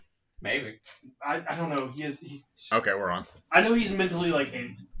Maybe. I don't know. He's Okay, we're on. I know he's mentally like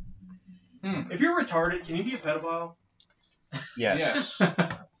 8. Hmm. If you're retarded, can you be a pedophile? Yes.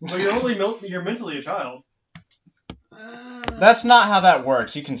 Well, you're mentally a child. That's not how that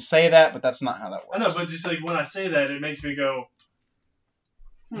works. You can say that, but that's not how that works. I know, but just like when I say that, it makes me go,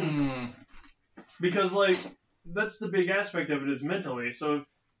 because like that's the big aspect of it is mentally. So if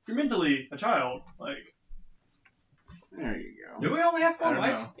you're mentally a child, like There you go. Do we only have 4 I don't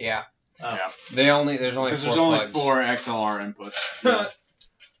mics? know. Yeah. Oh. Yeah. There's only Because 4 there's only plugs. 4 XLR inputs.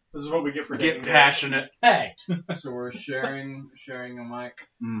 this is what we get for Get taking passionate. Hey. So we're sharing a mic.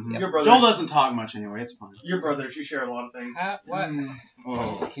 Mm-hmm. Your brothers, Joel doesn't talk much anyway. It's fine. your brothers, you share a lot of things. What?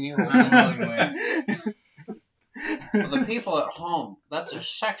 Whoa. Can you For the people at home, that's a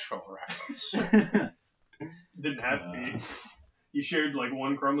sexual reference. Didn't have to be. You shared like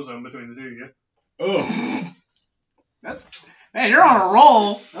 1 chromosome between the two of you. Oh. Man, you're on a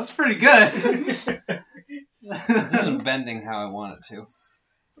roll. That's pretty good. This isn't bending how I want it to.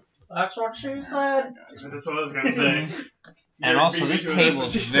 That's what she said. That's what I was gonna say. And also, this That's table what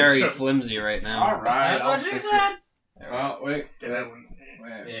is she said. very flimsy right now. All right. That's I'll what she fix said. Oh, wait. Get that one.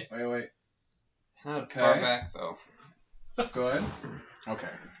 Wait. It's not Okay. far back though. Go ahead. Okay.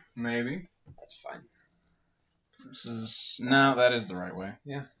 Maybe. That's fine. No, that is the right way.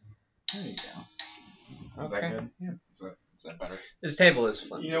 Yeah. There you go. Is Okay. that good? Yeah. Is that better? This table is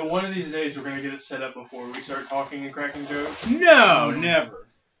flimsy. You know, one of these days we're gonna get it set up before we start talking and cracking jokes. No, never.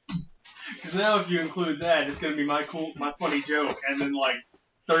 Because now if you include that, it's gonna be my funny joke, and then like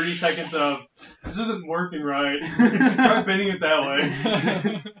 30 seconds of this isn't working right. Try bending it that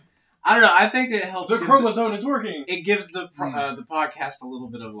way. I don't know. I think it helps. The give chromosome is working. It gives the podcast a little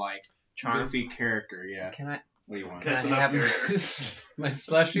bit of like goofy character. Yeah. Can I What do you want? can I That's enough have character. my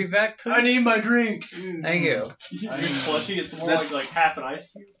slushy back, please? I need my drink. Thank you. You drink slushy, it's more That's- like half an ice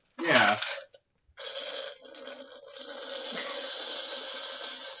cube. Yeah.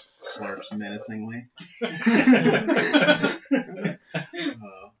 Slurps menacingly.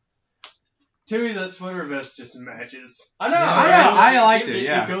 Timmy, that sweater vest just matches. I know. Yeah, I know, I liked it,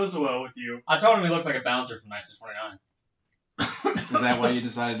 yeah. It goes well with you. I told him he looked like a bouncer from 1929. Is that why you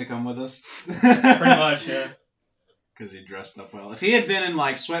decided to come with us? Pretty much, yeah. Because he dressed up well. If he had been in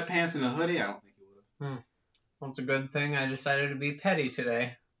like sweatpants and a hoodie, I don't think he would have. Well, it's a good thing I decided to be petty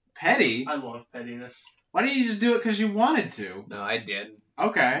today. Petty? I love pettiness. Why didn't you just do it because you wanted to? No, I did.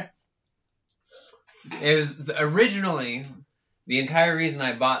 Okay. It was originally the entire reason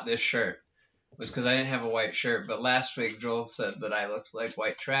I bought this shirt was because I didn't have a white shirt. But last week Joel said that I looked like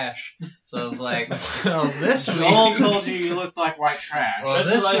white trash, so I was like, "Well, this week Joel told you looked like white trash. well, That's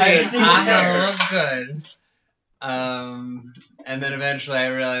this what week I said. I'm gonna look good." And then eventually I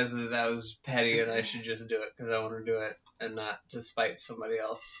realized that was petty and I should just do it because I want to do it and not to spite somebody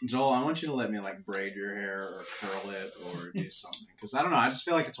else. Joel, I want you to let me like braid your hair or curl it or do something. Because I don't know, I just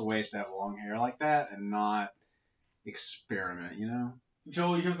feel like it's a waste to have long hair like that and not experiment, you know?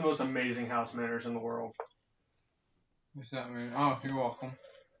 Joel, you have the most amazing house manners in the world. What's that mean? Oh, you're welcome.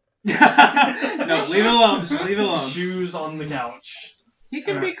 No, leave it alone. Just leave it alone. Shoes on the couch. He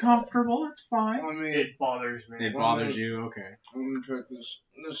can be comfortable. It's fine. I mean, It bothers me. It bothers you. Okay. I'm gonna take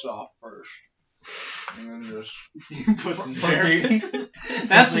this off first, and then just. You put some hair.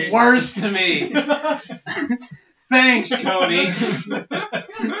 That's worse to me. Thanks, Cody.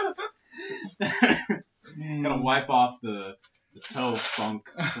 Gotta wipe off the toe funk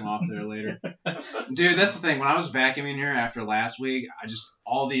from off there later. Dude, that's the thing. When I was vacuuming here after last week,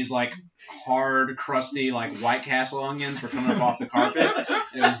 all these like hard, crusty, like White Castle onions were coming up off the carpet.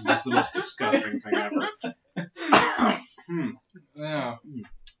 It was just the most disgusting thing ever. Yeah.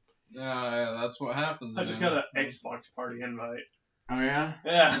 Yeah, that's what happens. I just got an Xbox party invite. Oh yeah?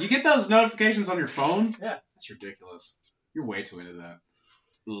 Yeah. You get those notifications on your phone? Yeah. That's ridiculous. You're way too into that.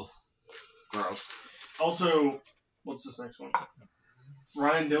 Ugh. Gross. Also, what's this next one?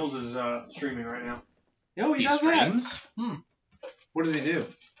 Ryan Dills is streaming right now. Yo, he does streams? that. What does he do?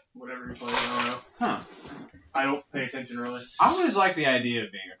 Whatever he plays, I don't know. Huh. I don't pay attention really. I always like the idea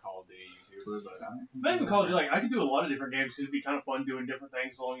of being a Call of Duty YouTuber, but Not even Call of Duty. Like I could do a lot of different games because it'd be kind of fun doing different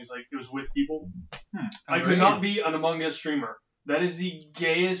things as long as like it was with people. I could not be an Among Us streamer. That is the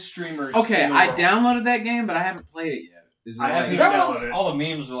gayest streamer. okay, in the I world. downloaded that game, but I haven't played it yet. Is it I haven't Is even that downloaded what it. all the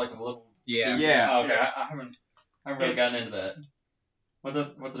memes are like a little? Yeah. Yeah. Oh, okay, Yeah. I haven't really It's- gotten into that.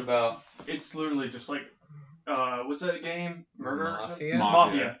 What's it about? It's literally just like, what's that game? Murder? or something? Mafia?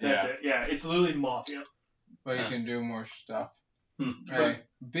 Mafia. That's yeah. it. Yeah, it's literally Mafia. But you can do more stuff. Hmm. Hey,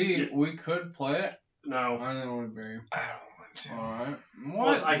 B, Yeah. we could play it. No. I know it would be. I don't want to. Alright.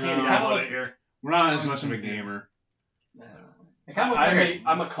 Plus, I can't No. download it here. We're not as much of a gamer. No.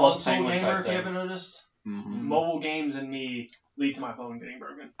 I'm a Club console Penguin gamer, type if you thing. haven't noticed. Mhm. Mobile games and me lead to my phone getting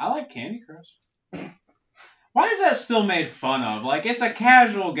broken. I like Candy Crush. Why is that still made fun of? Like, it's a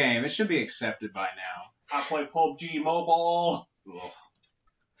casual game. It should be accepted by now. I play PUBG Mobile. Ugh.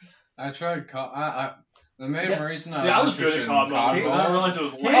 I tried the main reason I Yeah, I was was good at interested COD in Mobile. I didn't realize it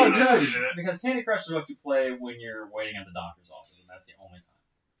was lame. Candy I Crush, hated it. because Candy Crush is what you play when you're waiting at the doctor's office, and that's the only time.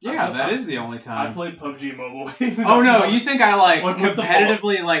 Yeah, that is the only I time. played PUBG Mobile. Oh no, you think I like What the fuck?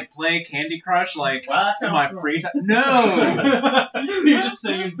 competitively like play Candy Crush like Well, that's in kind my of free time? No. You're just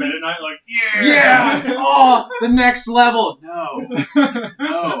sitting in bed at night like, Yeah. Oh, the next level. No.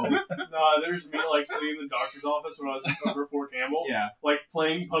 No. Nah, there's me like sitting in the doctor's office when I was over Fort Campbell, Yeah. like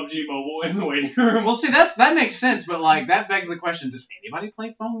playing PUBG Mobile in the waiting room. Well, see, that makes sense, but like that begs the question: does anybody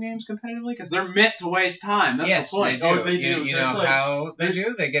play phone games competitively? Because they're meant to waste time. That's yes, the point. they do. Oh, they do. You There's know like- how they there's-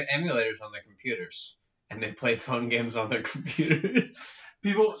 do? They get emulators on their computers, and they play phone games on their computers.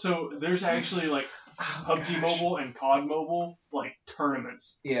 People, so there's actually like PUBG Mobile and COD Mobile like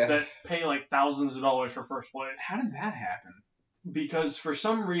tournaments Yeah. that pay like thousands of dollars for first place How did that happen? because for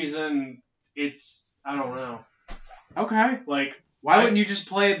some reason it's I don't know Okay. like Why wouldn't you just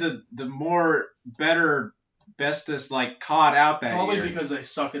play the more better, bestest like COD out that probably year? because they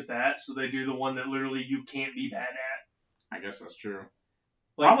suck at that, so they do the one that literally you can't be bad at. I guess that's true.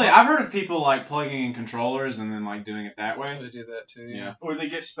 Like, Probably, I've heard of people like plugging in controllers and then like doing it that way. They do that too. Yeah. or they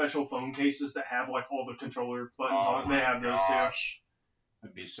get special phone cases that have like all the controller buttons Oh on it. They have those gosh.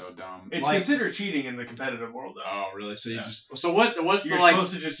 That'd be so dumb. too. It's like, considered cheating in the competitive world though. oh, really? So you Yeah. just what's the You're like?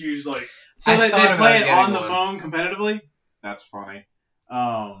 supposed to just use like So I they thought play about it on getting the one. phone competitively? That's funny.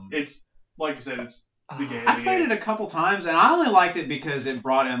 it's like I said, it's the game. I played it a couple times and I only liked it because it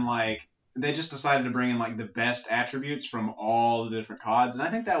brought in like they just decided to bring in like the best attributes from all the different CODs, and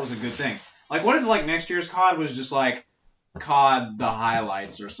I think that was a good thing. Like, what if like next year's COD was just like COD the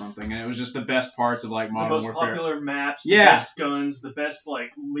highlights or something, and it was just the best parts of like the Modern most Warfare. popular maps, Yeah. the best guns, the best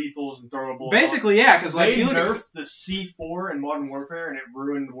like lethals and throwables. Basically, yeah, because like they you look at nerfed the C4 in Modern Warfare and it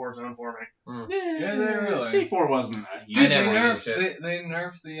ruined Warzone for me. Yeah, they really. C4 wasn't a huge. I Dude, they never nerfed used they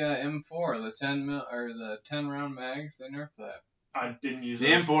nerfed the M4, the 10 round mags. They nerfed that. I didn't use The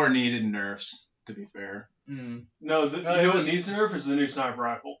those. M4 needed nerfs, to be fair. Mm. No, No, you it know what was- needs a nerf is the new sniper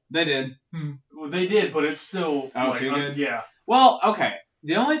rifle. They did. Well, they did, but it's still Oh, like, too good? yeah. Well, okay.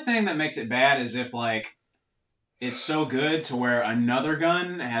 The only thing that makes it bad is if like it's so good to where another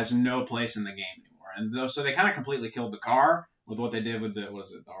gun has no place in the game anymore, and so they kind of completely killed the car with what they did with the what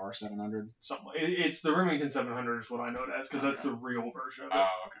is it, the R700? Something. It's the Remington 700 is what I know it as because that's the real version of it. Oh,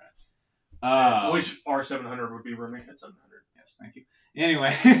 okay. Which R700 would be Remington 700. Yes, thank you.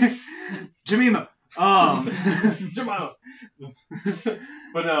 Anyway, Jemima. Jemima.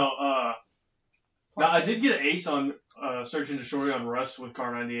 But no, I did get an ace on Search and Destroy on Rust with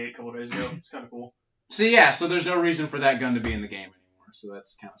Car 98 a couple days ago. It's kind of cool. So yeah, so there's no reason for that gun to be in the game anymore, so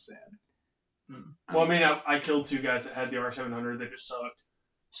that's kind of sad. Well, I mean, I killed two guys that had the R700. They just sucked.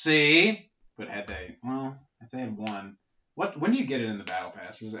 See, but if they had one, when do you get it in the battle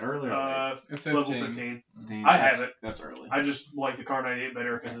pass? Is it early or late? Level 15. Dang, I that's- have it. That's early. I just like the Car 98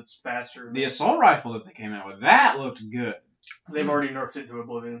 better because it's faster. The assault rifle that they came out with, that looked good. They've already nerfed it to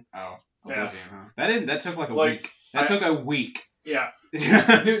Oblivion. Oh, Yeah. Oblivion, huh? That took like a Like, week. That took a week. Yeah.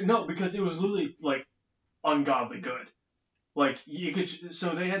 yeah. Dude, no, because it was literally like ungodly good. Like you could, so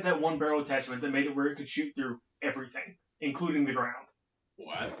they had that one barrel attachment that made it where it could shoot through everything, including the ground.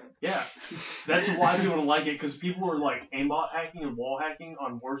 What? Yeah, that's why people don't like it because people were like aimbot hacking and wall hacking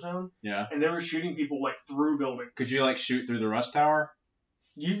on Warzone, Yeah. and they were shooting people like through buildings. Could you like shoot through the rust tower?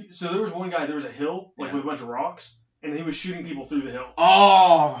 So there was one guy. There was a hill like Yeah. with a bunch of rocks, and he was shooting people through the hill.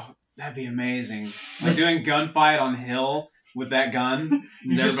 Oh, that'd be amazing. Like doing gunfight on hill with that gun.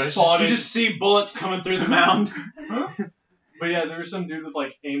 You and just everybody's spotted- you just see bullets coming through the mound. But yeah, there was some dude with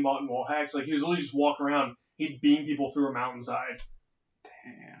like aimbot and wall hacks. Like he was literally just walking around. He'd beam people through a mountainside.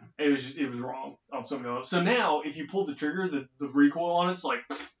 Damn. It was wrong on some level. So now, if you pull the trigger, the recoil on it's like,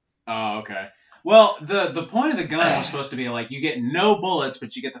 Oh, okay. Well, the point of the gun was supposed to be like you get no bullets,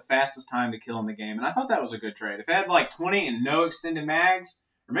 but you get the fastest time to kill in the game, and I thought that was a good trade. If it had like 20 and no extended mags,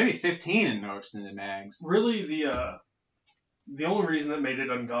 or maybe 15 and no extended mags. really the only reason that made it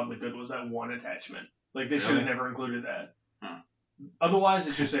ungodly good was that one attachment. Like they should have Really? never included that. Huh. Otherwise,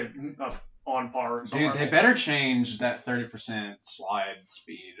 it's just a on par. Dude, they better change that 30% slide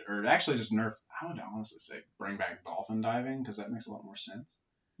speed, or actually just nerf. I would honestly say bring back dolphin diving because that makes a lot more sense.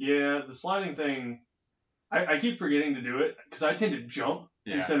 Yeah, the sliding thing. I keep forgetting to do it because I tend to jump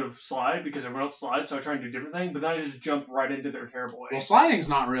Yeah. instead of slide because everyone else slides, so I try and do different things. But then I just jump right into their terrible Well, aim. sliding's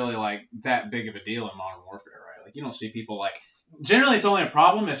not really like that big of a deal in Modern Warfare, right? Like you don't see people like Generally, it's only a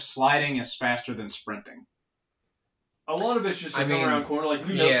problem if sliding is faster than sprinting. A lot of it's just I like mean, around a corner. Like, if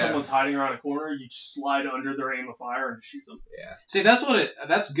you know yeah. someone's hiding around a corner, you just slide under their aim of fire and shoot them. See, that's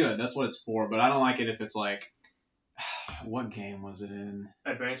good. That's what it's for. But I don't like it if it's like, what game was it in?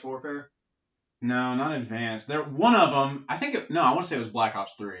 Advanced Warfare. No, not Advanced. One of them. I want to say it was Black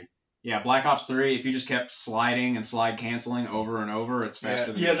Ops 3. Yeah, Black Ops 3. If you just kept sliding and slide canceling over and over, it's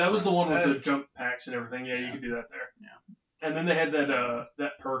faster than Yeah, your that was the sprint. one with the jump packs and everything. Yeah, you could do that there. Yeah. And then they had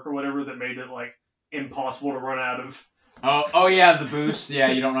that perk or whatever that made it like impossible to run out of. Oh yeah, the boost.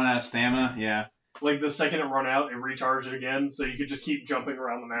 Yeah, you don't run out of stamina. Yeah. Like the second it run out, it recharged it again, so you could just keep jumping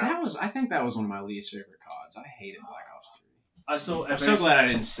around the map. I think that was one of my least favorite CODs. I hated Black Ops 3. I'm so glad I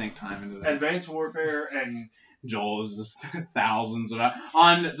didn't sink time into that. Advanced Warfare and Joel is just thousands of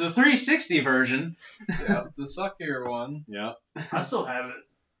on the 360 version. Yeah, the suckier one. Yeah. I still have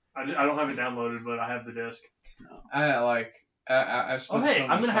it. I don't have it downloaded, but I have the disc. I've spent so I'm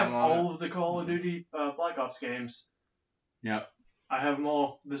much gonna have time on all of the Call of Duty Black Ops games. Yep. I have them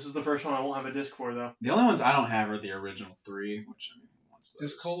all. This is the first one I won't have a disc for though. The only ones I don't have are the original 3, which I mean, what's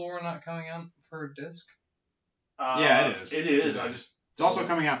Is Cold War not coming out for a disc? Yeah, it is. It is. It I is. just It's also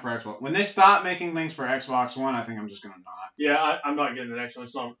coming out for Xbox. When they stop making things for Xbox One, I think I'm just gonna not. I'm not getting the next one.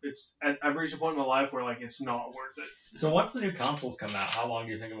 I've reached a point in my life where like it's not worth it. So once the new consoles come out, how long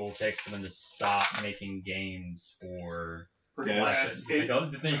do you think it will take for them to stop making games for? Pretty Yes. much. Do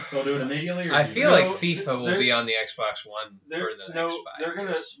you think they'll do it immediately? Or I do you feel think- like FIFA will they're- be on the Xbox One for the next 5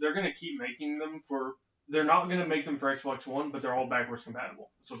 years. They're gonna keep making them for. They're not gonna make them for Xbox One, but they're all backwards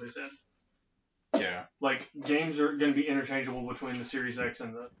compatible. That's what they said. Yeah. Like games are gonna be interchangeable between the Series X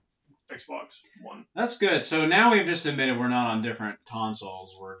and the Xbox One. That's good. So now we've just admitted we're not on different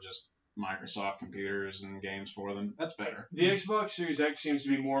consoles. We're just Microsoft computers and games for them. That's better. The Xbox Series X seems to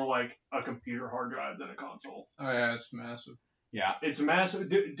be more like a computer hard drive than a console. Oh yeah, it's massive. Yeah. It's massive.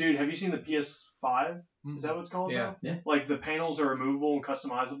 Dude, have you seen the PS5? Is that what it's called? Yeah. now? Yeah. Like the panels are removable and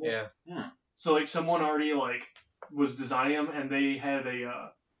customizable. Yeah. So like someone already like was designing them and they had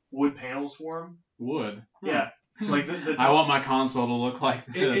a wood panels for them. Wood. Yeah. Like the I want my console to look like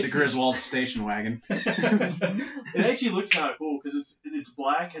the It- Griswold station wagon. It actually looks kind of cool because it's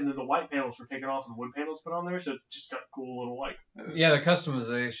black and then the white panels were taken off and the wood panels put on there, so it's just got a cool little like. Yeah, the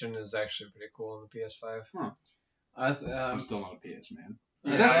customization is actually pretty cool on the PS5. I'm still not a PS man.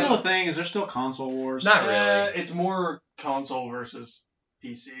 Is Yeah, that still a thing? Is there still console wars? Not really. It's more console versus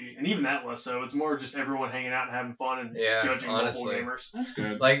PC, and even that less so. It's more just everyone hanging out and having fun and Yeah, judging honestly. mobile gamers. That's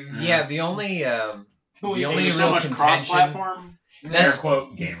good. Like, yeah, the only There's only so real much contention- cross-platform. Air that's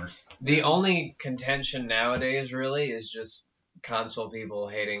quote gamers. the only contention nowadays really is just console people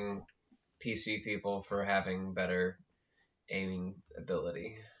hating PC people for having better aiming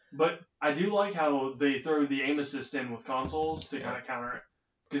ability. But I do like how they throw the aim assist in with consoles to kind of counter it.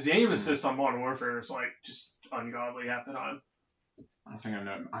 Because the aim assist on Modern Warfare is like just ungodly half the time. I don't think I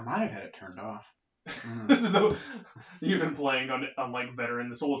know. I might have had it turned off. Mm. You've been playing on like veteran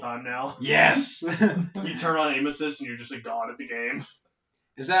this whole time now. Yes. You turn on aim assist and you're just a god at the game.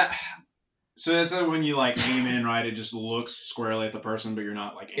 Is that so? That's when you like aim in, right? It just looks squarely at the person, but you're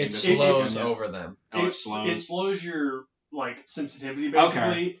not like aiming. It at them. slows over them. Oh, it slows. It slows your like sensitivity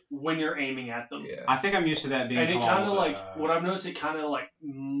basically when you're aiming at them. Yeah. I think I'm used to that being And it called. kind of like what I've noticed. It kind of like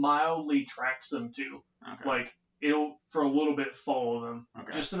mildly tracks them too. Okay. Like it'll for a little bit follow them,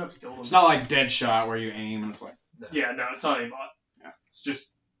 Okay. just enough to kill them. It's not like Deadshot where you aim and it's like. Yeah, no, it's not aimbot. Yeah. It's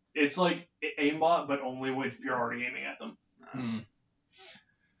just it's like aimbot, but only if you're already aiming at them. Hmm.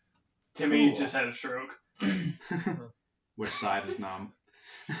 Timmy Cool. just had a stroke. Which side is numb?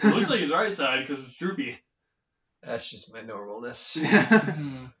 It looks like his right side because it's droopy. That's just my normalness.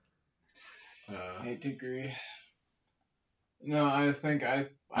 Hmm. 8 degree. No, I think I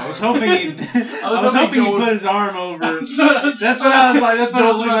was hoping he'd. I was hoping Joel he'd would- put his arm over. That's what I was like. That's what it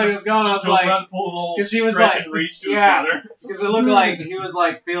Joel's looked like it was going. I was Joel's like, about to pull the whole 'cause he was stretch like- and reach to yeah. his brother. because it looked like he was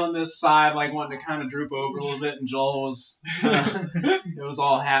like feeling this side, like wanting to kind of droop over a little bit, and Joel was. It was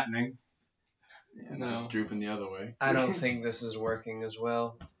all happening. And I was No. drooping the other way. I don't think this is working as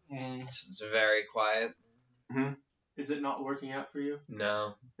well. Mm. It's very quiet. Is it not working out for you?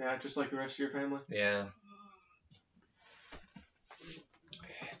 No. Yeah, just like the rest of your family. Yeah.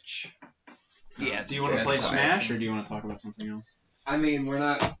 Yeah. Do you want to that's play fine. Smash, or do you want to talk about something else? I mean, we're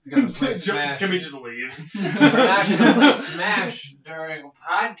not gonna play Smash. Timmy just leaves. We're not gonna play Smash during a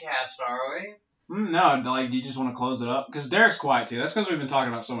podcast, are we? No, like you just want to close it up because Derek's quiet too. That's because we've been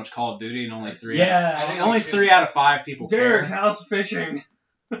talking about so much Call of Duty and only three. Yeah. Only 3 out of 5 people Derek, care. how's fishing?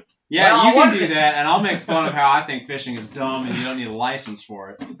 Yeah, Well, you I can wanted do to- that, and I'll make fun of how I think fishing is dumb and you don't need a license for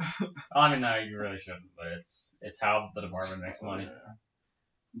it. I mean, no, you really shouldn't, but it's how the department makes money.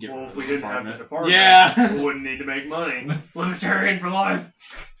 Get Well, rid if of we the didn't have the department, Yeah. we wouldn't need to make money. Libertarian for life.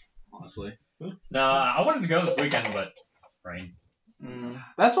 Honestly. No, I wanted to go this weekend, but rain.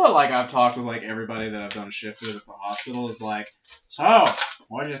 That's what I've talked with everybody that I've done a shift with at the hospital is so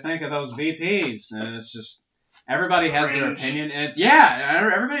what did you think of those VPs? And it's just everybody has their Cringe. opinion, and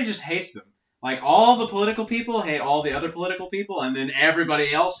everybody just hates them. All the political people hate all the other political people, and then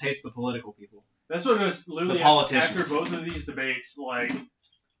everybody else hates the political people. That's what it was literally The politicians. after both of these debates,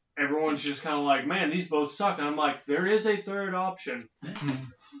 everyone's just kind of like, man, these both suck. And I'm like, there is a third option.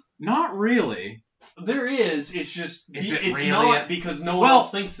 Not really. There is. It's just Is it it's really not a- because no one Well,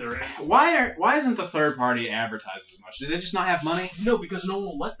 else thinks there is. Why isn't the third party advertised as much? Do they just not have money? No, because no one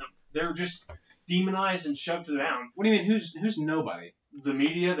will let them. They're just demonized and shoved down. What do you mean? Who's nobody? The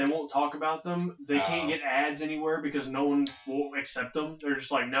media, they won't talk about them. They Oh. can't get ads anywhere because no one will accept them. They're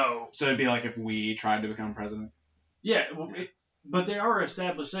just like, no. So it'd be like if we tried to become president. Yeah, but they are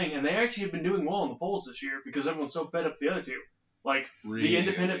established thing, and they actually have been doing well in the polls this year because everyone's so fed up with the other two. The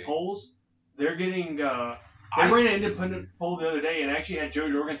independent polls, they're getting. They ran an independent poll the other day and actually had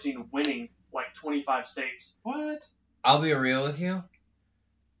Joe Jorgensen winning 25 states. What? I'll be real with you.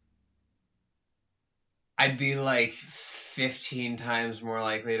 I'd be 15 times more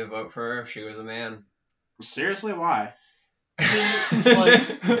likely to vote for her if she was a man. Seriously, why? I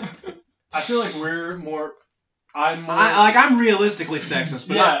feel like we're more. I'm more. I'm realistically sexist,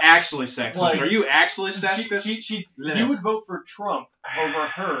 but not Yeah. actually sexist. Are you actually she, sexist? you would vote for Trump over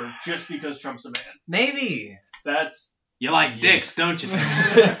her just because Trump's a man. Maybe. That's. You like dicks, don't you?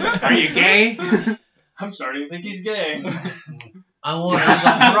 Are you gay? I'm starting to think he's gay. I want a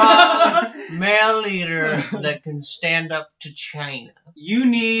strong male leader that can stand up to China. You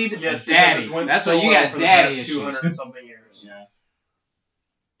need Yes, a daddy. because it went That's so what you well got. for the Daddy past issues. 200 and something years. Yeah.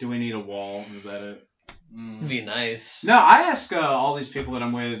 Do we need a wall? Is that it? It'd be nice. No, I ask all these people that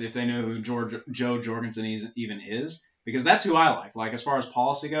I'm with if they know who Joe Jorgensen even is, because that's who I like. As far as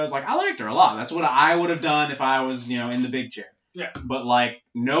policy goes, I liked her a lot. That's what I would have done if I was, in the big chair. Yeah. But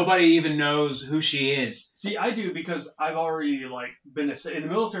nobody even knows who she is. See, I do because I've already been in the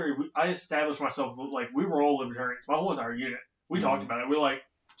military. I established myself we were all libertarians. My whole entire unit. We talked about it. We're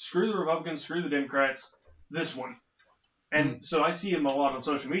screw the Republicans, screw the Democrats. This one. And so I see them a lot on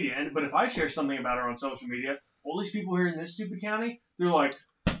social media. But if I share something about her on social media, all these people here in this stupid county, they're like,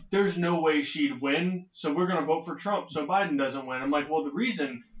 "There's no way she'd win, so we're gonna vote for Trump so Biden doesn't win." I'm like, well, the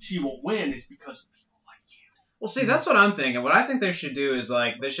reason she won't win is because Well, see, that's what I'm thinking. What I think they should do is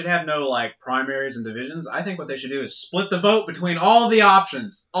they should have no primaries and divisions. I think what they should do is split the vote between all the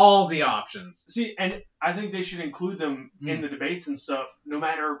options. All the options. See, and I think they should include them in the debates and stuff, no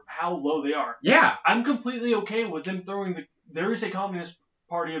matter how low they are. Yeah. I'm completely okay with them throwing there is a Communist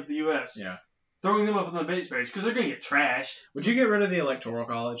Party of the U.S. Yeah. Throwing them up on the debate stage because they're going to get trashed. Would you get rid of the Electoral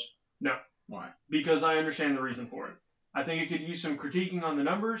College? No. Why? Because I understand the reason for it. I think it could use some critiquing on the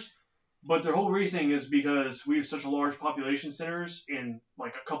numbers, but their whole reasoning is because we have such a large population centers in a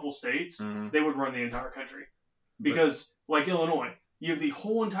couple states, they would run the entire country. Because, Illinois, you have the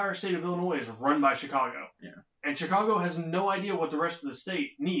whole entire state of Illinois is run by Chicago. Yeah. And Chicago has no idea what the rest of the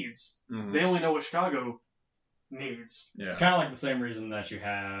state needs. Mhm. They only know what Chicago needs. Yeah. It's kind of the same reason that you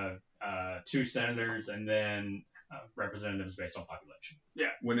have 2 senators and then representatives based on population.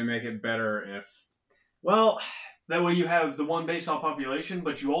 Wouldn't it make it better if? Well, That way you have the one based on population,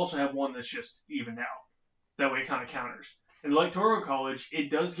 but you also have one that's just evened out. That way it kind of counters. In the Electoral College, it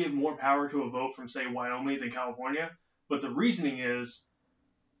does give more power to a vote from, say, Wyoming than California, but the reasoning is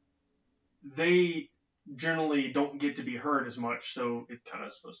they generally don't get to be heard as much, so it kind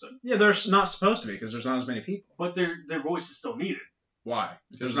of supposed to. yeah, they're not supposed to be because there's not as many people. But their voice is still needed Why?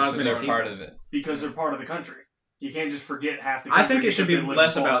 Because There's not as many they're people. part of it. because they're part of the country. You can't just forget half the I country. think it should be because they live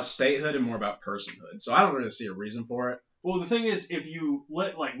less in about Florida. statehood and more about personhood. So I don't really see a reason for it. Well, the thing is, if you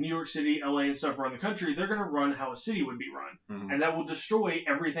let New York City, LA, and stuff run the country, they're going to run how a city would be run. Mhm. And that will destroy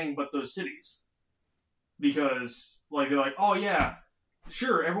everything but those cities. Because, they're like, oh yeah,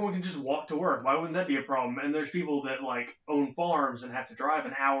 sure, everyone can just walk to work. Why wouldn't that be a problem? And there's people that, own farms and have to drive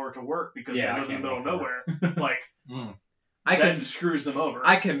an hour to work because Yeah, they I live in the can't middle of walk nowhere. I that can screws them over.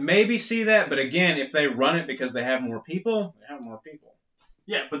 I can maybe see that, but again, if they run it because they have more people, they have more people.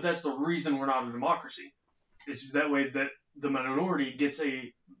 Yeah, but that's the reason we're not a democracy. It's that way that the minority gets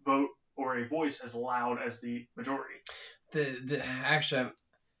a vote or a voice as loud as the majority. Actually,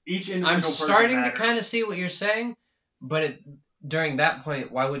 Each individual I'm person starting to matters. kind of see what you're saying, but during that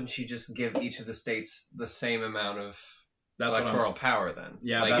point, why wouldn't you just give each of the states the same amount of That's what electoral I'm. power then.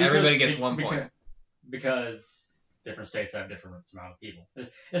 Yeah, like that's- everybody Because- gets 1 because- point. Because different states have different amount of people.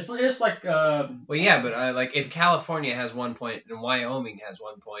 It's like Well, yeah, but like if California has 1 point and Wyoming has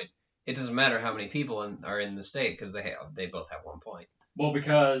 1 point, it doesn't matter how many people are in the state because they both have 1 point. well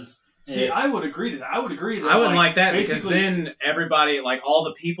because See, I would agree to that. I would agree that I wouldn't like that because basically- then everybody, like all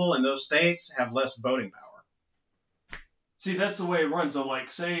the people in those states, have less voting power. See, that's the way it runs. So, like,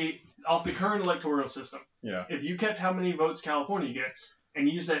 say, off the current electoral system, Yeah. if you kept how many votes California gets and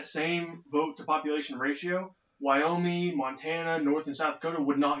use that same vote to population ratio, Wyoming, Montana, North and South Dakota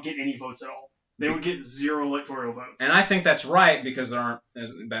would not get any votes at all. They would get 0 electoral votes. And I think that's right because there aren't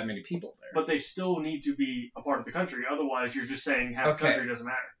that many people there. But they still need to be a part of the country. Otherwise, you're just saying half the Okay. country doesn't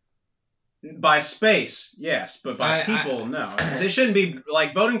matter. By space, yes, but by I- people, no. It shouldn't be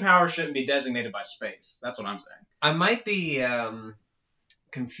like voting power shouldn't be designated by space. That's what I'm saying. I might be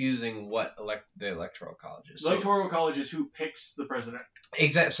confusing what the electoral college is. The electoral college is who picks the president.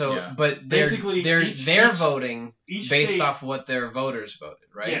 Exactly. So, Yeah. but they're Basically, they're each- they're each- voting Each based state, off what their voters voted,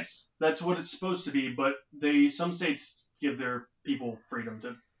 right? Yes, that's what it's supposed to be. But some states give their people freedom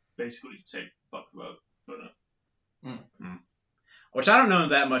to basically say fuck the vote. But Which I don't know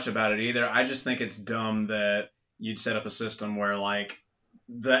that much about it either. I just think it's dumb that you'd set up a system where like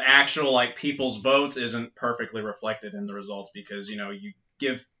the actual like people's votes isn't perfectly reflected in the results because you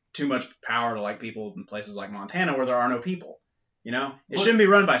give too much power to like people in places like Montana where there are no people. It But- shouldn't be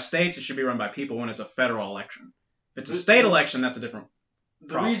run by states. It should be run by people when it's a federal election. If it's a The- state election, that's a different.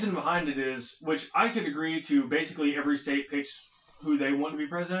 the Problem. reason behind it is, which I could agree to, basically every state picks who they want to be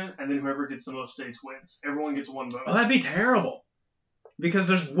president, and then whoever gets the most states wins. Everyone gets 1 vote. Oh, that'd be terrible. Because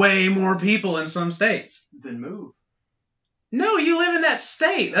there's way more people in some states. Then move. No, you live in that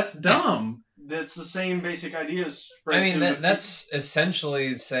state. That's dumb. That's the same basic idea as I spread mean, to the- that's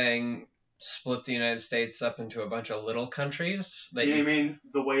essentially saying split the United States up into a bunch of little countries. That You know what I mean?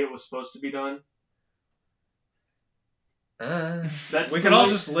 The way it was supposed to be done. That's We the could all way-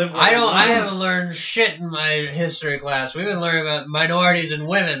 just live. I haven't learned shit in my history class. We've been learning about minorities and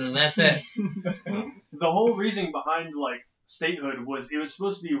women, and that's it. The whole reason behind like statehood was it was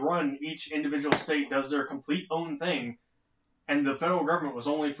supposed to be run. Each individual state does their complete own thing, and the federal government was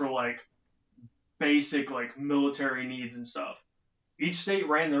only for like basic like military needs and stuff. Each state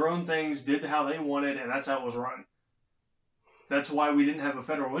ran their own things, did how they wanted, and that's how it was run. That's why we didn't have a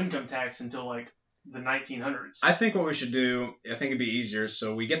federal income tax until like the 1900s. I think what we should do, I think it'd be easier,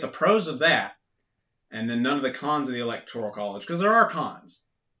 so we get the pros of that, and then none of the cons of the electoral college, because there are cons.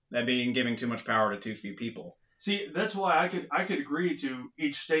 That being giving too much power to too few people. See, that's why I could agree to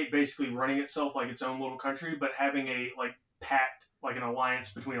each state basically running itself like its own little country, but having a like pact, like an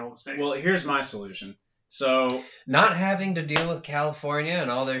alliance between all the states. Well, here's my solution. So, Not having to deal with California and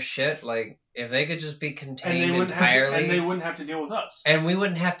all their shit, like if they could just be and contained they wouldn't have to, entirely, and they wouldn't have to deal with us. and we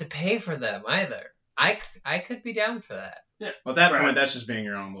wouldn't have to pay for them either. I could be down for that. well, at that Right. point, that's just being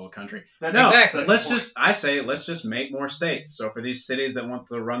your own little country. That's, No, Exactly. that's the let's just make more states. So for these cities that want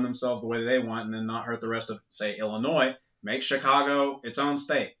to run themselves the way they want and then not hurt the rest of, say, Illinois, make Chicago its own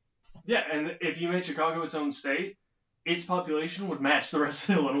state. Yeah, and if you made Chicago its own state, its population would match the rest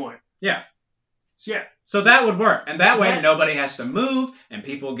of Illinois. Yeah. So yeah, So that would work, and that way That- nobody has to move, and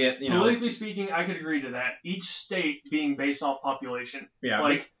people get, politically speaking, I could agree to that. Each state being based off population. yeah,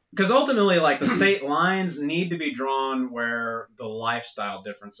 Like, because ultimately, like the state lines need to be drawn where the lifestyle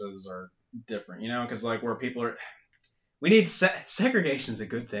differences are different, because like where people are. We need segregation's a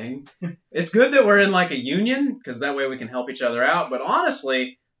good thing. It's good that we're in like a union because that way we can help each other out. But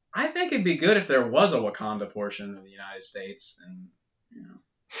honestly, I think it'd be good if there was a Wakanda portion of the United States, and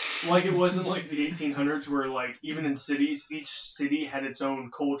like it wasn't like the 1800s where like even in cities, each city had its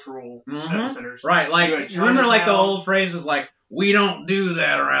own cultural Mhm. epicenters. right, You like had remember like the Chinatown. old phrases like we don't do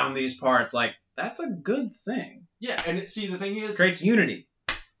that around these parts. Like that's a good thing. Yeah, and see the thing is, Creates unity.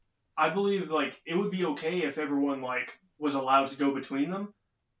 I believe like it would be okay if everyone like was allowed to go between them,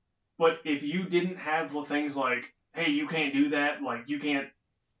 but if you didn't have the things like, hey, you can't do that, like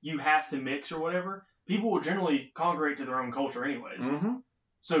you have to mix or whatever, people would generally congregate to their own culture anyways. Mm-hmm.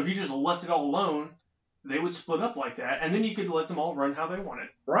 So if you just left it all alone, they would split up like that, and then you could let them all run how they wanted.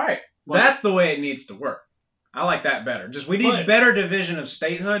 Right. Like- That's the way it needs to work. I like that better. Just we need But- better division of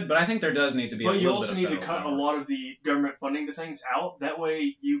statehood, but I think there does need to be a But you little also bit need of to federal cut a power. lot of the government funding to things out. That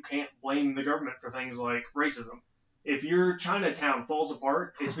way you can't blame the government for things like racism. If your Chinatown falls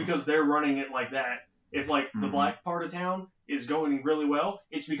apart, it's because they're running it like that. If like the Mhm. black part of town is going really well,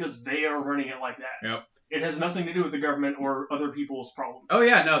 it's because they are running it like that. Yep. It has nothing to do with the government or other people's problems. Oh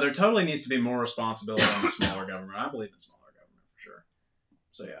yeah, no, there totally needs to be more responsibility on the smaller government. I believe in smaller government for sure.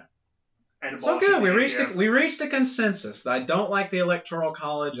 So yeah. and So abolishing good. the We ATF. reached a consensus. I don't like the Electoral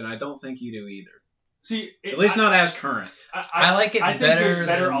College, and I don't think you do either. See, At least not as current. I like it I think better there's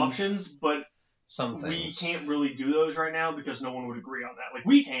better than options, but some we things. can't really do those right now because no one would agree on that. Like,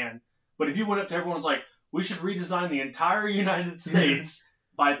 we can, but if you went up to everyone's like, we should redesign the entire United States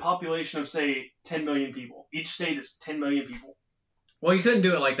by a population of, say, 10 million people. Each state is 10 million people. Well, you couldn't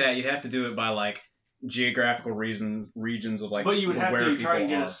do it like that. You'd have to do it by like geographical regions of like. But you would have where to try and people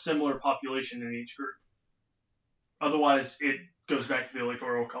get are. a similar population in each group. Otherwise, it goes back to the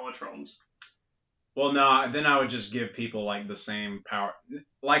Electoral College problems. Well, no, then I would just give people like the same power.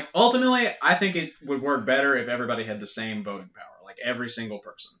 Like ultimately, I think it would work better if everybody had the same voting power, like every single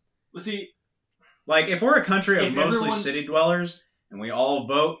person. Well, see, Like if we're a country of If mostly everyone- city dwellers and we all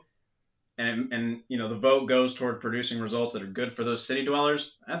vote, and you know the vote goes toward producing results that are good for those city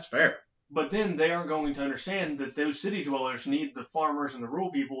dwellers, that's fair. but then they aren't going to understand that those city dwellers need the farmers and the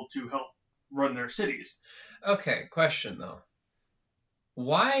rural people to help run their cities. Okay, question though.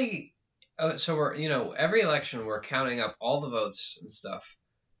 Why? Oh, so we're every election we're counting up all the votes and stuff.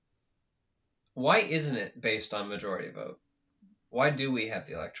 Why isn't it based on majority vote? Why do we have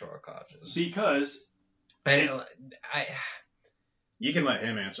the electoral colleges? Because I You can let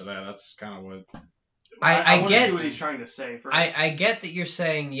him answer that. That's kind of what. I wanna get- see what he's trying to say first. I get that you're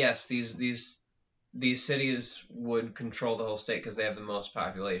saying yes. These cities would control the whole state because they have the most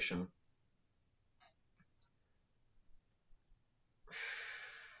population.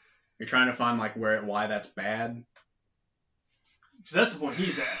 You're trying to find like why that's bad. Because that's the point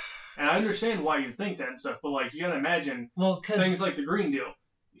he's at. And I understand why you think that and stuff, but like you gotta imagine Well, because things like the Green Deal.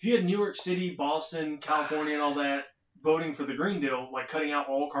 If you had New York City, Boston, California, and all that voting for the Green Deal, like cutting out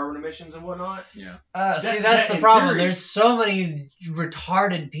all carbon emissions and whatnot, see, that- that's the in problem. theory- There's so many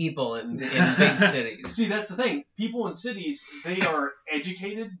retarded people in big cities. see, that's the thing. People in cities, they are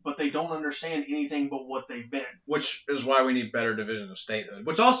educated, but they don't understand anything but what they've been. Which is why we need better division of statehood.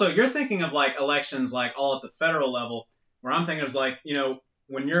 Which also, you're thinking of like elections like all at the federal level, where I'm thinking of like,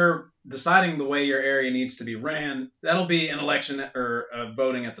 when you're deciding the way your area needs to be ran, that'll be an election or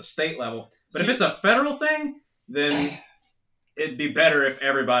voting at the state level. But if See- it's a federal thing, then it'd be better if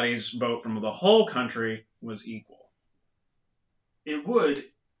everybody's vote from the whole country was equal. It would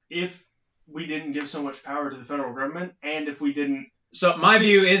if we didn't give so much power to the federal government, and if we didn't. So my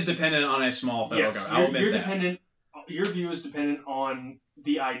view is dependent on a small federal Yes, government. I'll admit you're that. dependent. Your view is dependent on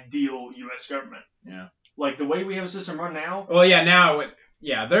the ideal U.S. government. Yeah. Like the way we have a system run now. Well,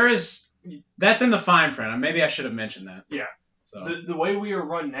 yeah, there is. That's in the fine print. Maybe I should have mentioned that. Yeah. So. The way we are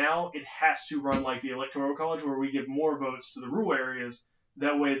run now, it has to run like the Electoral College, where we give more votes to the rural areas.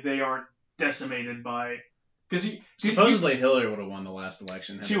 That way, they aren't decimated by. Because Supposedly Hillary would have won the last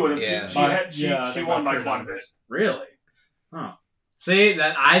election. she would have. Yeah. She won by quite a bit. Really? Huh. See,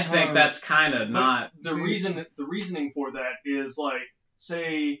 that I think that's kind of But not. the reasoning for that is like,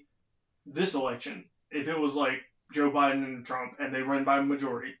 say, this election, if it was like Joe Biden and Trump, and they run by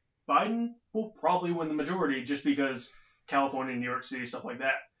majority, Biden will probably win the majority just because California, New York City, stuff like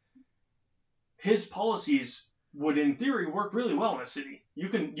that. His policies would, in theory, work really well in a city. You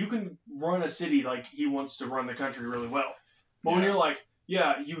can run a city like he wants to run the country really well. But when Yeah. you're like,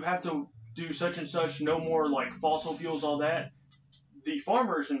 yeah, you have to do such and such, no more like fossil fuels, all that. The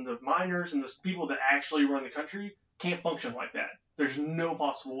farmers and the miners and the people that actually run the country can't function like that. There's no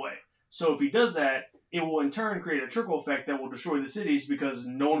possible way. So if he does that, it will in turn create a trickle effect that will destroy the cities because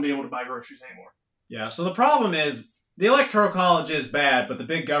no one will be able to buy groceries anymore. Yeah. So the problem is the electoral college is bad, but the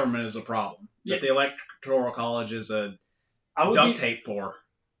big government is a problem. Yeah. That the electoral college is a I would duct be, tape for.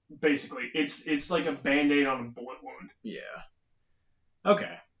 basically, it's like a band-aid on a bullet wound. Yeah.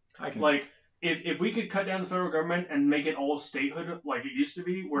 Okay. I can. Like if we could cut down the federal government and make it all statehood like it used to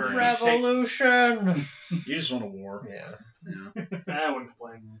be, where each state, Revolution. You just want a war. Yeah. Yeah. I wouldn't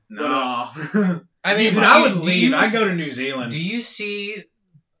complain. No. I mean, Dude, I would do leave. you- I'd go to New Zealand. Do you see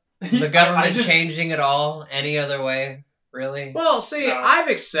the government changing at all any other way? Really? Well, see, No. I've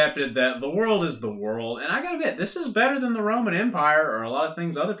accepted that the world is the world, and I gotta admit, this is better than the Roman Empire or a lot of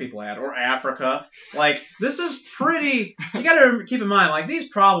things other people had, or Africa. Like, this is pretty. You gotta keep in mind, like, these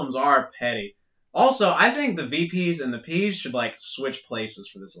problems are petty. Also, I think the VPs and the Ps should, like, switch places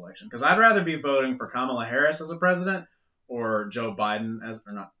for this election, because I'd rather be voting for Kamala Harris as a president or Joe Biden as.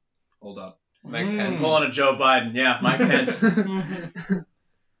 Or not. Hold up. Mike Mm. Pence. Pulling a Joe Biden. Yeah, Mike Pence.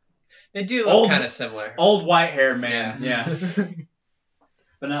 They do look Old- kind of similar. Old white-haired man. Yeah.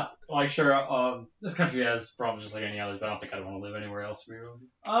 But not like sure. This country has problems just like any others. But I don't think I'd want to live anywhere else. To be real.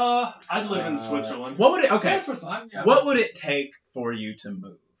 I'd live in Switzerland. What would it? Okay. That's what's yeah, What would it take for you to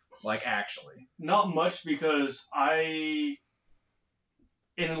move? Like, actually. Not much because I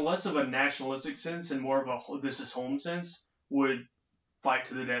in less of a nationalistic sense and more of a this is home sense, would fight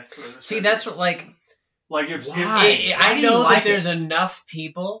to the death for this. See, that's what, like, like if Why? I Why do you know like that there's it? enough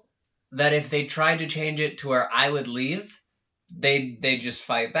people that if they tried to change it to where I would leave, they'd just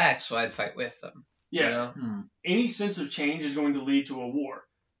fight back, so I'd fight with them. yeah, You know? any sense of change is going to lead to a war.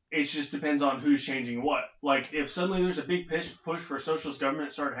 It just depends on who's changing what. Like, if suddenly there's a big push for socialist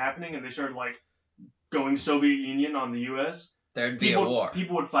government started happening and they started, like, going Soviet Union on the U.S., There'd be a war.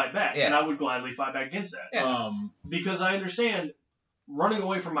 people would fight back, Yeah. and I would gladly fight back against that. Yeah. Because I understand running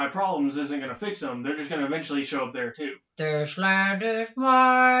away from my problems isn't going to fix them. They're just going to eventually show up there, too. This land is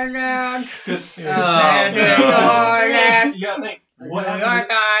my land. Because Land is no. our land. you got to think, New what York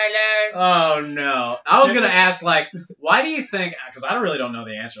happened? Island. Oh no! I was gonna ask, like, why do you think? Because I really don't know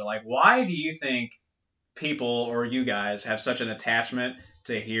the answer. Like, why do you think people or you guys have such an attachment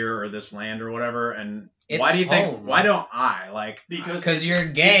to here or this land or whatever? And It's why do you think? home. Why don't I? Like, Because You're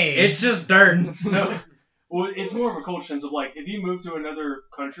gay. it's just dirt. no. Well, it's more of a culture sense of, like, if you move to another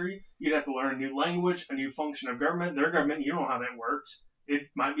country, you'd have to learn a new language, a new function of government. Their government, you don't know how that works. It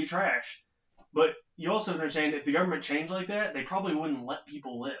might be trash. But you also understand if the government changed like that, they probably wouldn't let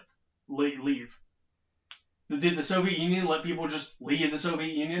people leave. Did the Soviet Union let people just leave the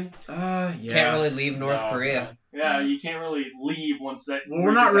Soviet Union? Yeah. Can't really leave North No, Korea. Yeah, you can't really leave once that. Well, we're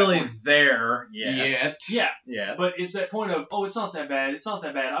reaches not that really point. there yet. Yeah, Yeah. but it's that point of, oh, it's not that bad. It's not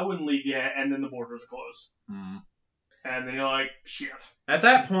that bad. I wouldn't leave yet, and then the borders are closed, and then you're like, shit. At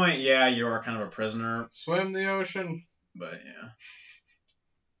that point, yeah, you are kind of a prisoner. Swim the ocean. But yeah.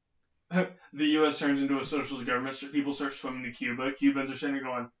 The U.S. turns into a socialist government. So people start swimming to Cuba. Cubans are sitting there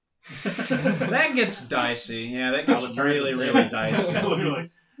going, That gets dicey. Yeah, that gets All the turns really, of really tables. dicey.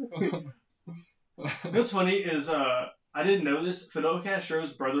 literally. What's funny is, I didn't know this. Fidel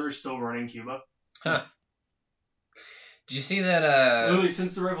Castro's brother is still running Cuba. Did you see that? Literally,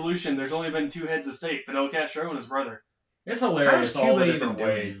 since the revolution, there's only been two heads of state: Fidel Castro and his brother. It's hilarious How's all the Cuba different even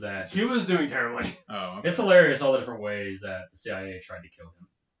doing? ways that Cuba's doing terribly. Oh. Okay. it's hilarious all the different ways that the CIA tried to kill him.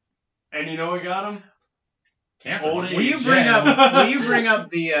 And you know what got him? Cancer. Old age. Will you bring up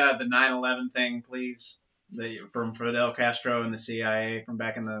the 9/11 thing, please? From Fidel Castro and the CIA from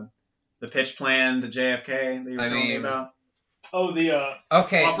back in the pitch plan to JFK that you were telling me mean- about? Oh, the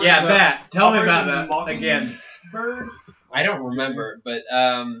okay. Operation- Yeah, so- that. Tell me Operation about that Mockingbird? again. bird. I don't remember, but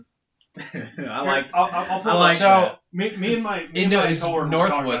I like. I'll pull I like so that. me and my no, my it was coworker were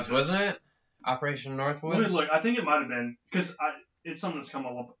talking about Northwoods, this. wasn't it? Operation Let me Northwoods. look. I think it might have been because it's something that's come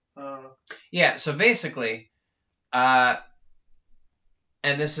up. Yeah. So basically, and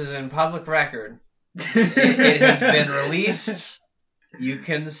this is in public record. It has been released. You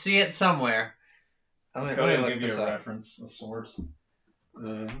can see it somewhere. Let me Cody will look give you this a up. reference, a source.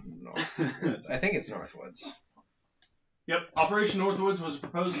 Northwoods. I think it's Northwoods. Yep, Operation Northwoods was a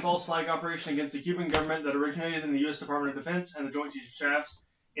proposed false flag operation against the Cuban government that originated in the U.S. Department of Defense and the Joint Chiefs of Staffs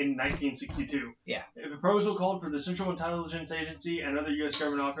in 1962. Yeah. The proposal called for the Central Intelligence Agency and other U.S.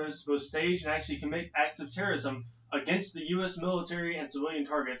 government operatives to both stage and actually commit acts of terrorism against the U.S. military and civilian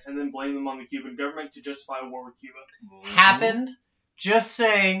targets and then blame them on the Cuban government to justify a war with Cuba. Happened. Just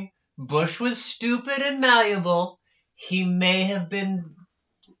saying. Bush was stupid and malleable. He may have been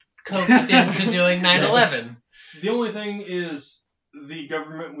coaxed into doing 9/11. The only thing is the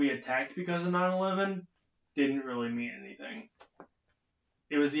government we attacked because of 9/11 didn't really mean anything.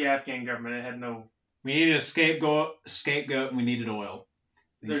 It was the Afghan government. It had no... We needed a scapegoat, and we needed oil.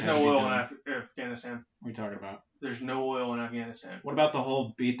 These There's had to no be oil done. in Afghanistan. What are you talking about? There's no oil in Afghanistan. What about the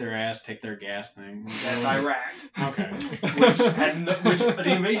whole beat their ass, take their gas thing? That's Iraq. Okay. Which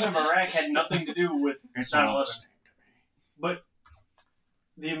the invasion of Iraq had nothing to do with It's 9/11. But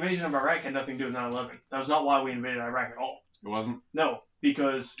the invasion of Iraq had nothing to do with 9/11. That was not why we invaded Iraq at all. It wasn't. No,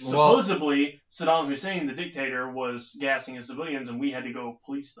 because Well- supposedly Saddam Hussein, the dictator, was gassing his civilians, and we had to go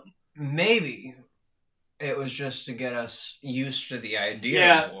police them. Maybe it was just to get us used to the idea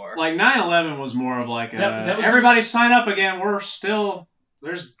Yeah, of war. like 9/11 was more of like That was- everybody sign up again.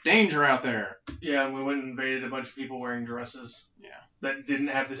 There's danger out there. Yeah, and we went and invaded a bunch of people wearing dresses. Yeah. That didn't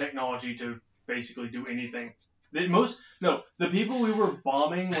have the technology to basically do anything. The people we were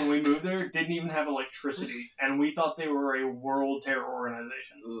bombing when we moved there didn't even have electricity, and we thought they were a world terror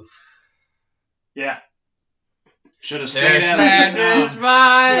organization. Oof. Yeah. Should have stayed This at land it. is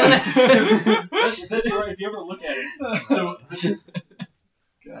mine. That's right. If you ever look at it, so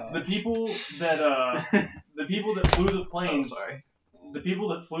the people that flew the planes, the people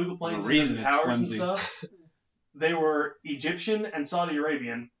that flew the planes The into reason the it's towers and flimsy. stuff, they were Egyptian and Saudi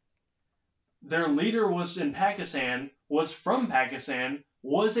Arabian. Their leader was in Pakistan, was from Pakistan,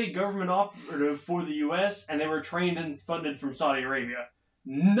 was a government operative for the U.S., and they were trained and funded from Saudi Arabia.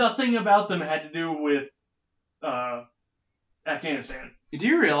 Nothing about them had to do with Afghanistan. Do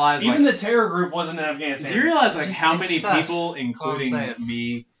you realize, Even like, the terror group wasn't in Afghanistan. do you realize, like, Just- how it many sucks. people, That's all I'm including saying.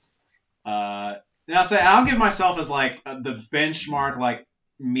 me, and I'll give myself as, like, the benchmark, like,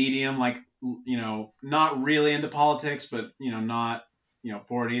 medium, like, you know, not really into politics, but, you know, not, you know,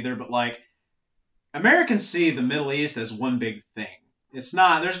 for it either, but, like, Americans see the Middle East as one big thing. It's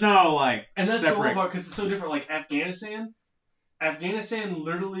not, there's no, like, And that's the separate... whole part because it's so different. Like Afghanistan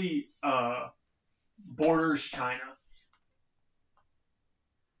literally borders China.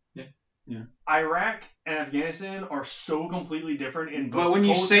 Yeah. Iraq and Afghanistan are so completely different in both. But when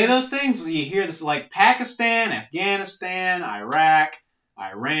you say culture. those things, you hear this like Pakistan, Afghanistan, Iraq,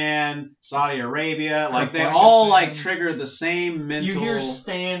 Iran, Saudi Arabia, like they all like trigger the same mental. you hear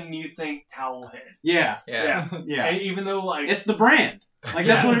Stan and you think towel head. Yeah, Yeah. yeah. And even though like It's the brand. Like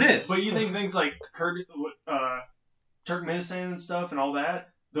that's Yeah. what it is. But you think things like Turkmenistan and stuff and all that,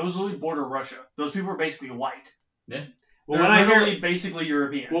 those really border Russia. Those people are basically white. well, They're when I literally hear basically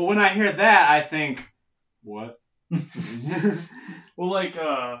European. when I hear that, I think, what? Well,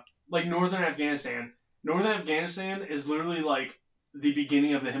 like northern Afghanistan. Northern Afghanistan is literally like the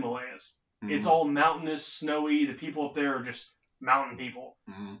beginning of the Himalayas. It's all mountainous, snowy. The people up there are just mountain people.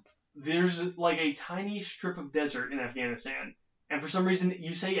 Mhm. There's like a tiny strip of desert in Afghanistan. And for some reason,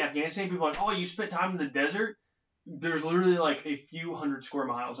 you say Afghanistan, people are like, oh, you spent time in the desert? There's literally like a few hundred square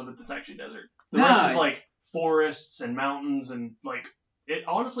miles of it that's actually desert. The No, rest is like forests and mountains and like it.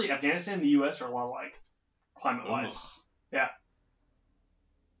 Honestly, Afghanistan and the U.S. are a lot alike, climate-wise. Yeah.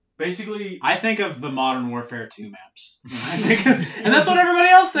 Basically, I think of the Modern Warfare 2 maps. And that's what everybody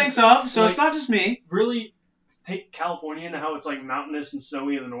else thinks of, so it's Like- not just me. really take California and how it's like mountainous and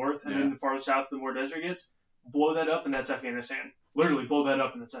snowy in the north, and Yeah. then the farther south, the more desert it gets. Blow that up, and that's Afghanistan. Literally, blow that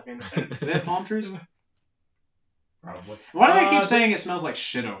up, and that's Afghanistan. Do they have palm trees? Probably. Why do they keep Uh, saying it smells like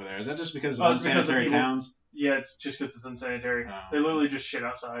shit over there? Is that just because of it's because of unsanitary people- towns? Yeah, it's just because it's unsanitary. Oh. They literally just shit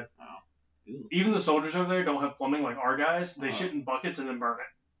outside. Oh. Ew. Even the soldiers over there don't have plumbing like our guys. They Oh. shit in buckets and then burn it.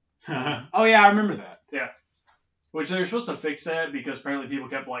 Oh yeah, I remember that. Which they were supposed to fix that because apparently people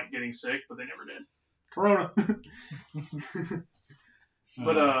kept like getting sick, but they never did. Corona.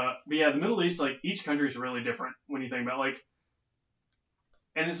 But yeah, the Middle East, like each country is really different when you think about like,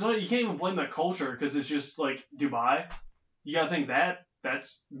 and it's not you can't even blame that culture because it's just like Dubai. You gotta think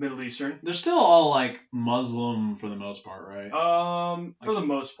that's Middle Eastern. they're still all like Muslim for the most part, right? For the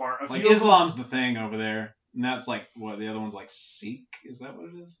most part, a Like few of them- Islam's the thing over there, and that's like what the other one's like Sikh. Is that what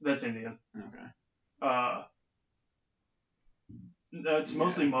it is? That's Indian. Okay. It's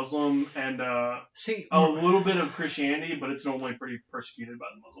mostly Muslim and See, a little bit of Christianity, but it's normally pretty persecuted by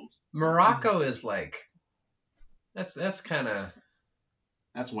the Muslims. Morocco is like that's kind of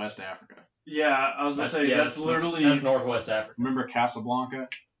That's West Africa. Yeah, I was gonna say that's literally that's Northwest Africa. Remember Casablanca?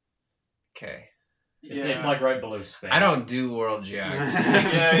 okay. It's like right below Spain. I don't do world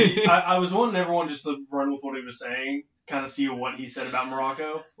geography. Yeah, I was wanting everyone just to run with what he was saying, kind of see what he said about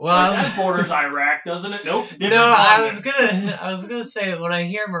Morocco. Well, Like, I was- that borders Iraq, doesn't it? Nope. Different no, I was continent. gonna say when I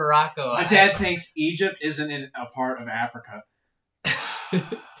hear Morocco, My dad thinks Egypt isn't in a part of Africa.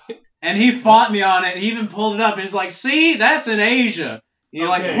 And he fought me on it. He even pulled it up. And he's like, see, that's in Asia. He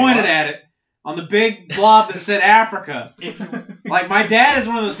like Okay, pointed what? at it on the big blob that said Africa. If you, Like, my dad is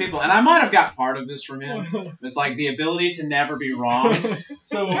one of those people, and I might have got part of this from him. It's like the ability to never be wrong.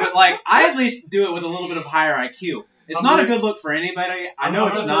 so But, like, I at least do it with a little bit of higher IQ. It's I'm not a gonna- good look for anybody. I I'm know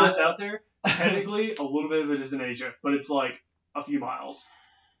gonna it's throw not. this out there. Technically, a little bit of it is in Asia, but it's like a few miles.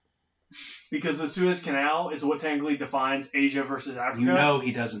 Because the Suez Canal is what technically defines Asia versus Africa. You know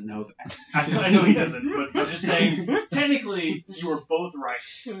he doesn't know that. I know he doesn't, but I'm just saying, technically, you were both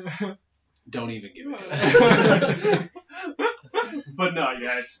right. Don't even give it. But no,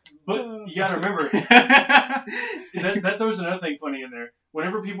 yeah, but you gotta remember, that throws another thing funny in there.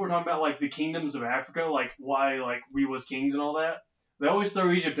 Whenever people are talking about like the kingdoms of Africa, like why like we was kings and all that, they always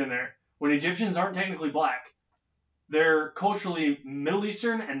throw Egypt in there. When Egyptians aren't technically black, they're culturally Middle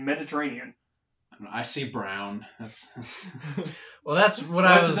Eastern and Mediterranean. I see brown. That's well, that's what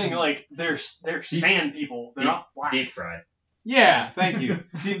That's I was. the thing. Like they're sand people. They're not black. Deep fried. yeah. Thank you.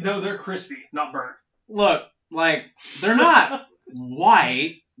 See, no, they're crispy, not burnt. Look, like they're not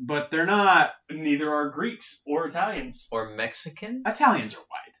white, but they're not. Neither are Greeks or Italians. Or Mexicans? Italians are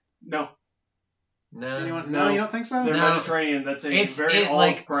white. No, No. Anyone? No. No, you don't think so? they're No. Mediterranean. That's a It's- very it,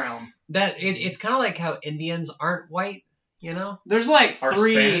 olive like- brown. It's kind of like how Indians aren't white, you know? There's like Are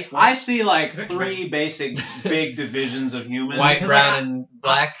three. Spanish white? I see like Mixed three basic big divisions of humans. White, Because, brown, like, and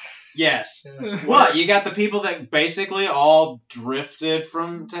black. Yes. What? You got the people that basically all drifted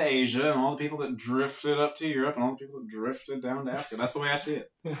to Asia, and all the people that drifted up to Europe, and all the people that drifted down to Africa. That's the way I see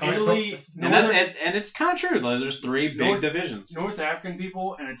it. Italy, And it's kind of true. There's three big divisions. North African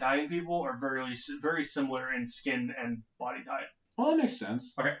people and Italian people are very similar in skin and body type. Well, that makes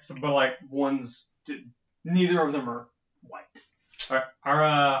sense. Okay, so but like, Neither of them are white.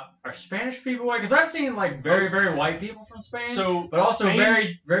 are Spanish people white? Because I've seen like very very white people from Spain, So, but also Spain,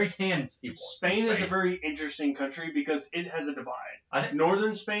 very very tan people. from Spain is a very interesting country because it has a divide. I think-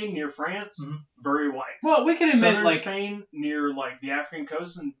 Northern Spain near France, very white. Well, we can admit, Southern like, Spain near like the African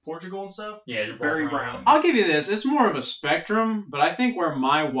coast and Portugal and stuff. yeah, you're very both brown. I'll give you this. It's more of a spectrum, but I think where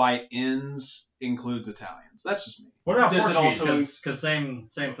my white ends includes Italians. That's just me. What about Does it Portuguese? also- Because same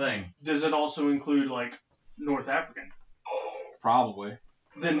thing. Does it also include like North African? Probably.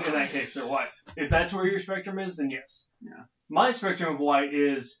 Then in that case, they're white. If that's where your spectrum is, then yes. Yeah. My spectrum of white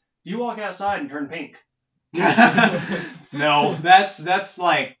is you walk outside and turn pink. No, that's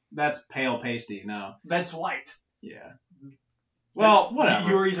pale pasty. No. That's white. Yeah. Well, whatever.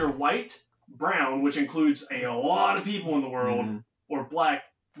 You're either white, brown, which includes a lot of people in the world, Mhm. or black.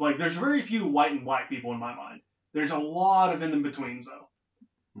 Like, there's very few white and black people in my mind. There's a lot of in-betweens, though.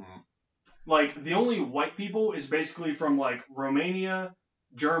 Mhm. Like, the only white people is basically from, like, Romania,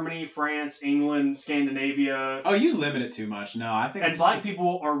 Germany, France, England, Scandinavia. Oh, you limit it too much. No, I think And black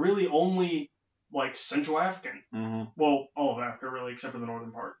people are really only, like, Central African. hmm Well, all of Africa, really, except for the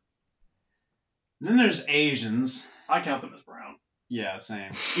northern part. Then there's Asians. I count them as brown. Yeah,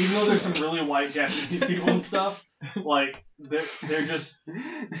 same. Even though there's some really white Japanese people and stuff, like, they're just...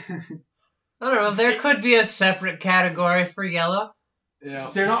 I don't know. There could be a separate category for yellow. Yeah.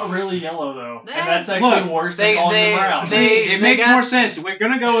 They're not really yellow, though. And Eh, that's actually look, worse they- than calling they- them brown. they- See, it makes got- more sense. We're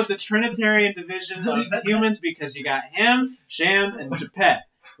gonna go with the Trinitarian division of humans because you got Ham, Sham, and Japet,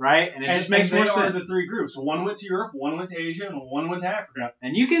 right? And it just makes more they are sense. the three groups. One went to Europe, one went to Asia, and one went to Africa.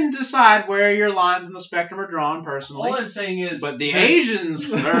 And you can decide where your lines in the spectrum are drawn personally. All I'm saying is... But the there's-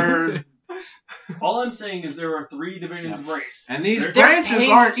 Asians are, All I'm saying is there are three divisions of race. and these They're branches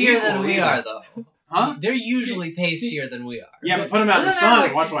aren't pastier equal than we either. are, though. Huh? They're usually pastier than we are. Yeah, but put them out in the Isn't that sun like-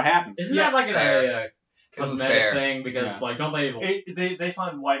 and watch what happens. Isn't Yeah, that like fair. a cosmetic Fair. thing? Because Yeah. like, don't they? They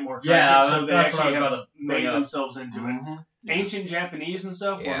find white more Yeah, attractive, so they that's what I actually was have about to bring made up. themselves into it. Mhm. Ancient Japanese and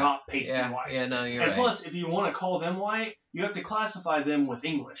stuff were Yeah. not pasty Yeah, white. yeah, no, you're And right. plus, if you want to call them white, you have to classify them with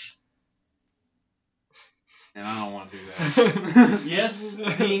English. And I don't want to do that. Yes,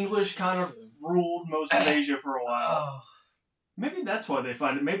 the English kind of ruled most of Asia for a while. Oh, Maybe that's why they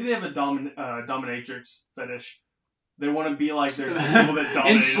find it. Maybe they have a dominatrix fetish. They want to be like their people that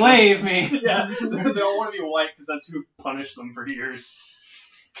dominated Enslave me. them. Yeah, they all want to be white because that's who punished them for years.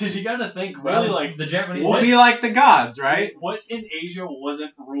 Because you got to think really Well, like the Japanese. We'll be like the gods, right? what in Asia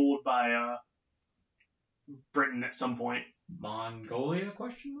wasn't ruled by Britain at some point. Mongolia?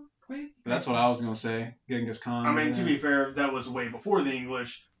 Question mark? Maybe? That's what I was gonna say. Genghis Khan. I mean, to be fair, that was way before the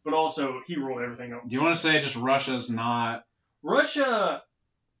English, but also he ruled everything else. Do you want to say just Russia's not? Russia?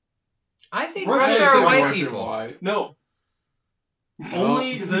 I think Russia Russia is are a white Russian people. white. No, Oh.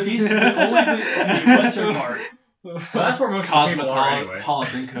 only the east, only the western part. Well, that's where most of the people are anyway.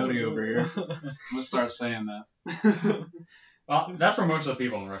 Cosmopolitan Cody over here. I'm gonna start saying that. Well, that's where most of the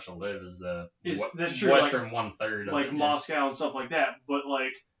people in Russia live. Is the That's true, western 1/3 of like it, yeah. Moscow and stuff like that. But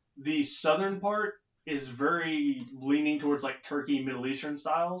like the southern part is very leaning towards like Turkey, Middle Eastern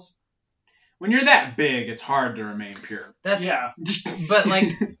styles. When you're that big, it's hard to remain pure. That's Yeah, but like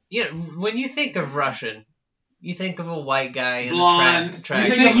when you think of Russian, you think of a white guy in Blonde. a track.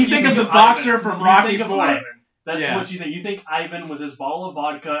 You think of the boxer from You Rocky think of IV. Ivan. That's Yeah. what you think. You think Ivan with his bottle of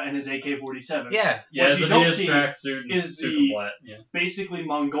vodka and his AK-47. Yeah, Yeah, What his you don't Adidas see tracksuit and is super the- flat. Yeah. Basically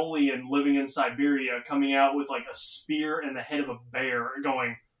Mongolian living in Siberia coming out with like a spear and the head of a bear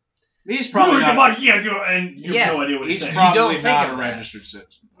going, He's probably not. and you have Yeah, no idea what he's He's saying. probably don't think not of a that. registered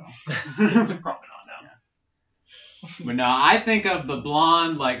citizen. Probably not now. But no, I think of the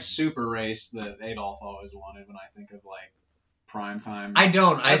blonde, like, super race that Adolf always wanted when I think of, like, prime time. I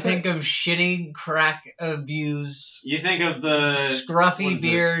don't. I think of shitty crack abused, You think of the. what scruffy is it?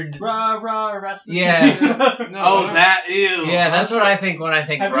 beard. Rah, rah, Rasputin. Yeah. No, Oh, that, ew. Yeah, that's what I think when I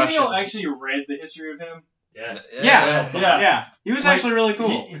think Have Russian. any of you actually read the history of him? Yeah. Yeah. Yeah. Yeah. He was Like, actually really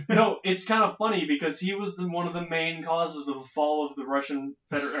cool. No, it's kind of funny because he was one of the main causes of the fall of the Russian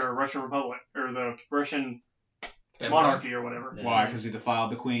Russian Republic or the Russian monarchy or whatever. Yeah. Why? Because he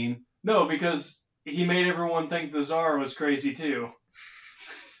defiled the queen. No, because he made everyone think the Tsar was crazy too.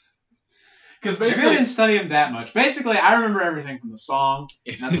 Because Maybe I basically, didn't study him that much. Basically, I remember everything from the song.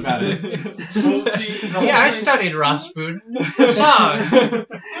 And that's about it. well, see, the whole Yeah, I thing- studied Rasputin. The song.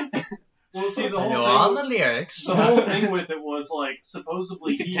 Well, see, the I whole know thing. all the lyrics. The whole thing with it was like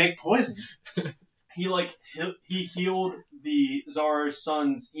supposedly He could take poison. he healed the Tsar's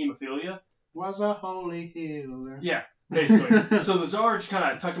son's hemophilia. Was a holy healer. Yeah, basically. So the Tsar just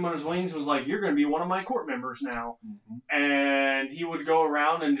kind of tucked him on his wings and was like, "You're going to be one of my court members now." And he would go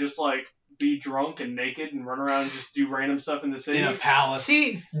around and just like be drunk and naked and run around and just do random stuff in the city. In a palace.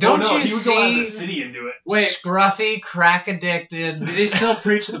 See, don't Oh, no, you he would go out of the see? city and do it. Wait. Scruffy, crack addicted. Did he still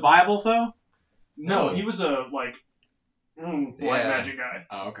preach the Bible, though? No, Oh. he was a like black Yeah. magic guy.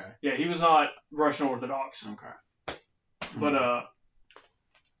 Oh, okay. Yeah, he was not Russian Orthodox. Okay. But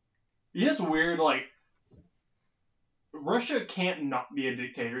yeah, it's weird. Like Russia can't not be a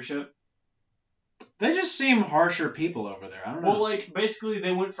dictatorship. They just seem harsher people over there. I don't know. Well, like basically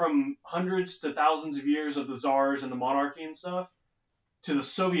they went from hundreds to thousands of years of the czars and the monarchy and stuff to the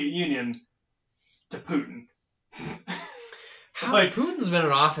Soviet Union to Putin. How Like- Putin's been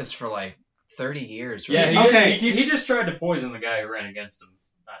in office for like 30 years. Yeah, Right? he, Okay. he just tried to poison the guy who ran against him,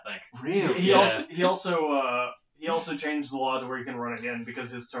 I think. really? He Yeah. also changed the law to where he can run again because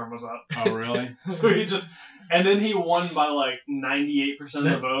his term was up. Oh, really? So and then he won by like 98% of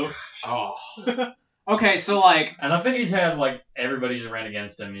the vote. Oh. Okay, so like, And I think he's had, like, everybody who's ran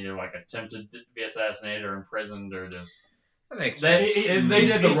against him either, like, attempted to be assassinated or imprisoned or just... That makes They, sense. they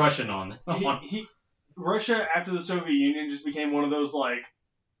did the It's- Russian on. Russia after the Soviet Union just became one of those like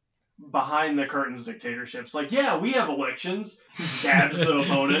behind the curtains dictatorships. Like, yeah, we have elections. Stabs the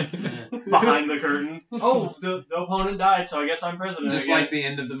opponent behind the curtain. Oh, the opponent died, so I guess I'm president. just again. like the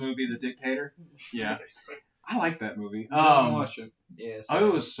end of the movie, The Dictator. Yeah. Basically. I like that movie. Watch it. Yes. Oh,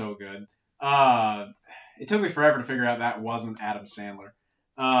 it was so good. It took me forever to figure out that wasn't Adam Sandler.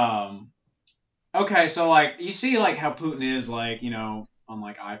 Okay, so like you see like how Putin is like, you know, on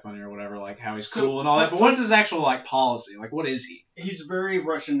like iFunny or whatever, like how he's So, cool and all that. But what's his actual like policy? Like what is he? He's very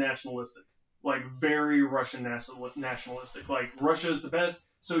Russian nationalistic. Like very Russian nationalistic. Like Russia is the best.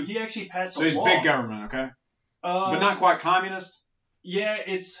 So he actually passed So a he's law. big government, okay? But not quite communist? Yeah,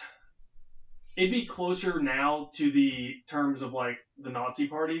 it'd be closer now to the terms of like the Nazi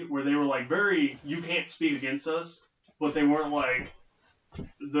Party, where they were like very, you can't speak against us, but they weren't like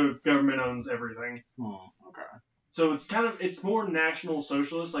the government owns everything. Oh, okay. So it's more national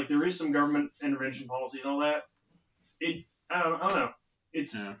socialist. Like there is some government intervention policies and all that. I don't know.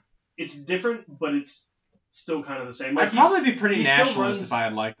 It's different, but it's still kind of the same. Like I'd probably be pretty he still nationalist runs- if I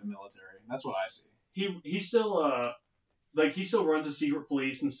had liked the military. That's what I see. he still he still runs a secret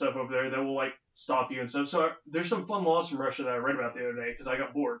police and stuff over there that will like stop you and stuff. So there's some fun laws from Russia that I read about the other day because I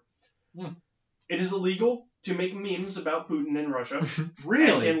got bored. It is illegal to make memes about Putin in Russia.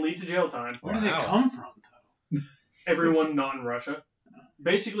 Really? And lead to jail time. Where do they Wow. come from, though? Everyone not in Russia.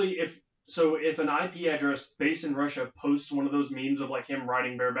 Basically, if an IP address based in Russia posts one of those memes of like him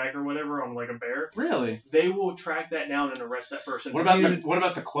riding bareback or whatever on like a bear, Really? they will track that down and arrest that person. What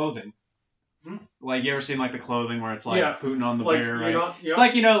about the clothing? Hmm? Like you ever seen like the clothing where it's like Yeah. Putin on the like bear, you're right? not, It's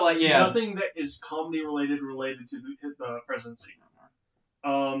like, you know, like yeah. nothing that is comedy related to the presidency.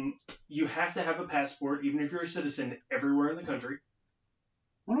 You have to have a passport, even if you're a citizen, everywhere in the country.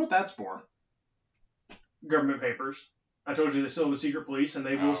 Wonder what that's for. Government papers. I told you they still have a secret police, and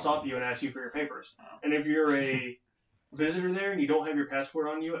they will Oh. stop you and ask you for your papers. Oh. And if you're a visitor there and you don't have your passport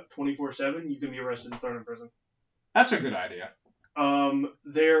on you 24/7, you can be arrested and thrown in prison. That's a good idea.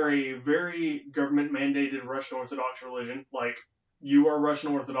 They're a very government mandated Russian Orthodox religion. Like, you are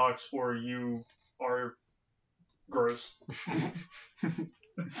Russian Orthodox or you are gross.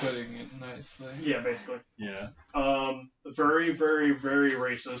 Putting it nicely. Yeah, basically. Yeah. Very, very, very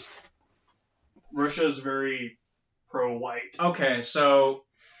racist. Russia is very pro-white. Okay, so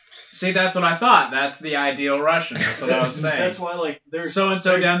see, that's what I thought. That's the ideal Russian. That's what I was saying. That's why, like, there's So and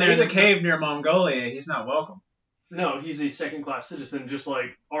so there's down there in the native- cave near Mongolia, he's not welcome. No, he's a second-class citizen, just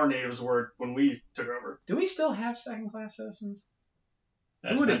like our natives were when we took over. Do we still have second-class citizens?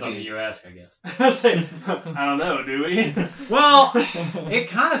 That Who would it depends on be? who you ask, I guess. I was like, I don't know, do we? Well, it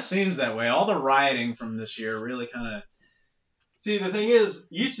kind of seems that way. All the rioting from this year really kind of. See, the thing is,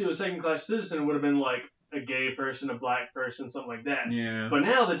 used to a second-class citizen would have been like a gay person, a black person, something like that. Yeah. But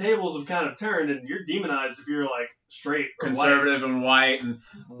now the tables have kind of turned, and you're demonized if you're like straight or Conservative and white, and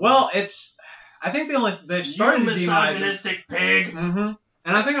well, it's. I think they've white. started You to demonize it. misogynistic pig. Mm-hmm.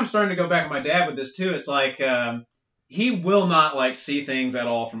 And I think I'm starting to go back to my dad with this too. It's like he will not like see things at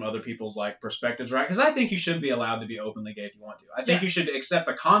all from other people's like perspectives, right? Because I think you should be allowed to be openly gay if you want to. I think you should accept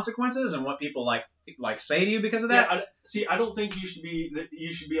the consequences and what people like say to you because of that. Yeah, I don't think you should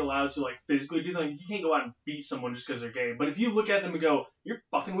be allowed to like physically do things. You can't go out and beat someone just because they're gay. But if you look at them and go, "You're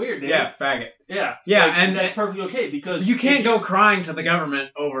fucking weird, dude." Yeah, faggot. Yeah, Yeah, and that's perfectly okay because you can't go crying to the government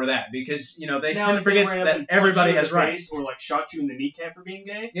over that because they tend to forget that everybody has rights. Or like shot you in the kneecap for being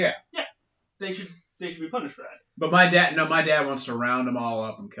gay. Yeah. Yeah, they should be punished for that. But my dad wants to round them all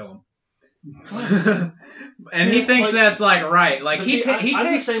up and kill them. And he thinks that's like right. Like he takes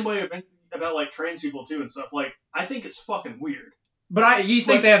I'm the same way about like trans people too and stuff. Like I think it's fucking weird. But you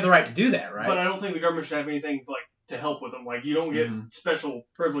think they have the right to do that, right? But I don't think the government should have anything like to help with them. Like you don't get special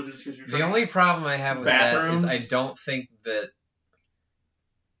privileges because you're trans. The only problem I have with Bathrooms? that is I don't think that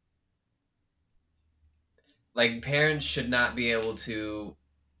like parents should not be able to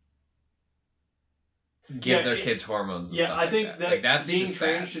give their kids hormones and stuff I think like that like, that's being just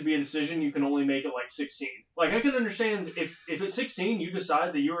trans bad. should be a decision you can only make at like 16. Like I can understand if at 16 you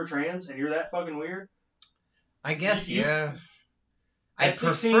decide that you are trans and you're that fucking weird. I guess, you- I at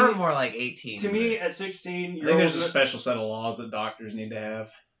 16 prefer more like 18. To me, at 16, I you're think there's a old special set of laws that doctors need to have.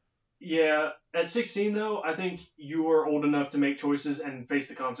 Yeah, at 16 though, I think you are old enough to make choices and face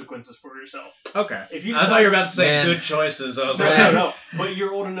the consequences for yourself. Okay. If you I thought you were about to say Man. good choices. I was No, like, no, but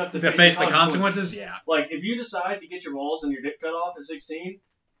you're old enough to face the consequences? Yeah. Like, if you decide to get your balls and your dick cut off at 16,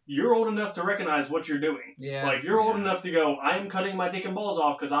 you're old enough to recognize what you're doing. Yeah. Like, you're old enough to go, I am cutting my dick and balls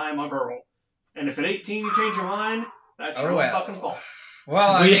off because I am a girl. And if at 18 you change your mind, that's your own fucking fault.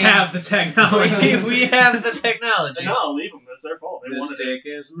 Well, I We mean, have the technology. we have the technology. And I'll leave them. That's their fault. They This wanted it. dick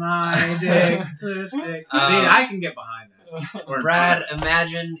is my dick. This dick. See, I can get behind that. Or Brad,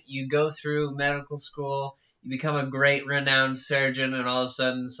 imagine you go through medical school, you become a great renowned surgeon, and all of a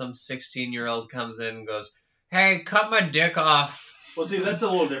sudden some 16-year-old comes in and goes, "Hey, cut my dick off." Well, see, that's a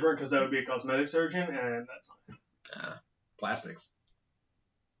little different because that would be a cosmetic surgeon, and that's not. plastics.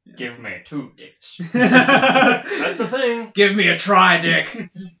 Give me 2 dicks. That's a thing. Give me a try dick.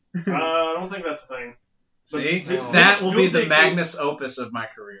 I don't think that's a thing. See? But That will be dual the dicks magnus opus of my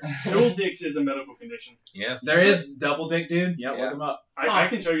career. Dual dicks is a medical condition. Yeah. There is double dick dude. Yep, Yeah. look him up. I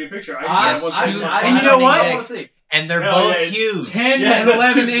can show you a picture. Ah, just I- want I- And you know what? I want to see. And they're Hell both yeah, it's huge. 10 Yeah, and that's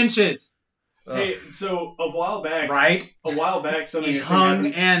 11 true. inches. Ugh. Hey, so a while back, Right? something He's interesting hung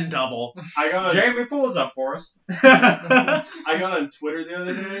happened. and double. I got on, Jamie pulls up for us. I got on Twitter the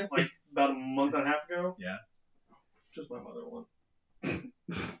other day, like about a month and a half ago. Yeah. Just my mother one.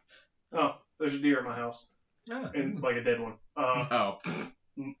 Oh, there's a deer in my house, and like a dead one. Oh.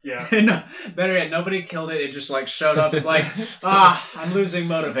 Yeah. No, better yet, nobody killed it. It just like showed up. It's like, I'm losing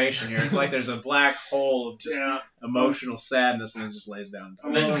motivation here. It's like there's a black hole of just Yeah. emotional sadness, and it just lays down.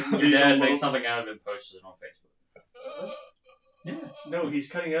 I'm Then gonna- your dad makes something out of it and posts it on Facebook. No, he's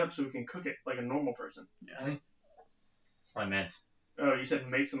cutting it up so we can cook it like a normal person. That's what I meant. Oh, you said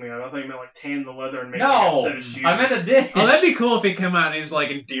make something out of it. I thought you meant like tan the leather and make like a No! set of shoes. I meant a dish. Oh, that'd be cool if he come out and he's like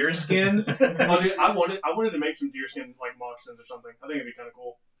in deer skin. Oh, dude, I wanted to make some deerskin like moccasins or something. I think it'd be kind of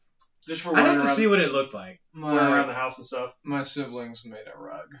cool. Just for I'd running have to around, see what it looked like. running around the My, house and stuff. my siblings made a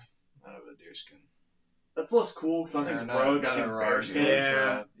rug out of a deerskin. That's less cool because I think rug, I think bearskin.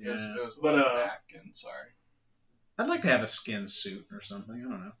 Yeah. It was But, like an Afghan, sorry. I'd like to have a skin suit or something. I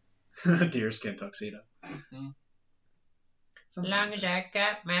don't know. A deer skin tuxedo. As long as I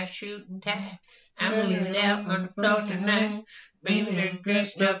got my shooting tie, I'm gonna leave it out on the floor tonight. Baby, they're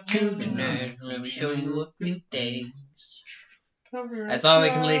dressed up too tonight. Let me show you what new day. That's all we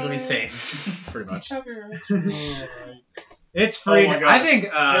can legally say. Pretty much. Alright. It's free. Oh my I gosh. think. Hey,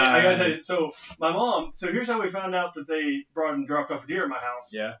 I gotta tell you, so my mom, so here's how we found out that they brought and dropped off a deer at my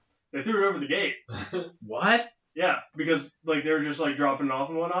house. Yeah. They threw it over the gate. What? Yeah, because like they were just like dropping it off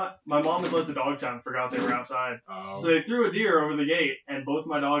and whatnot. My mom had let the dogs out and forgot they were outside. Oh. So they threw a deer over the gate and both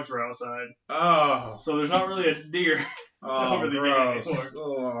my dogs were outside. Oh. So there's not really a deer. Oh, Over the gross. gate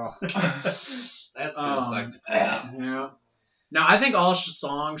Oh. That's gonna suck to pay out. Yeah. No, I think all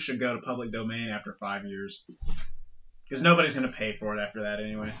songs should go to public domain after 5 years. Because nobody's going to pay for it after that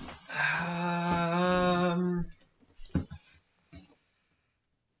anyway.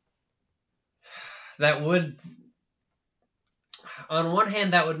 That would, on one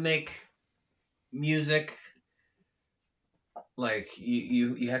hand, that would make music like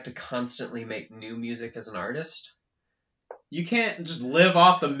you have to constantly make new music as an artist. You can't just live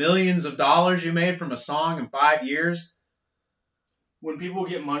off the millions of dollars you made from a song in 5 years. When people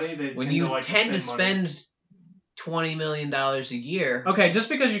get money, they When tend you to like tend to money. spend $20 million a year. Okay, just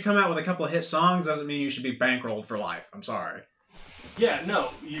because you come out with a couple of hit songs doesn't mean you should be bankrolled for life. I'm sorry. Yeah, no,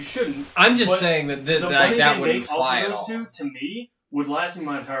 you shouldn't. I'm just But saying that The that, money that they wouldn't make fly off at of all. those two, to me, would last me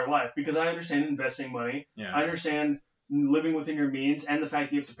my entire life because I understand investing money. Yeah. I understand living within your means and the fact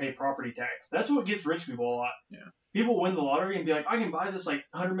that you have to pay property tax. That's what gets rich people a lot. Yeah. People win the lottery and be like, I can buy this like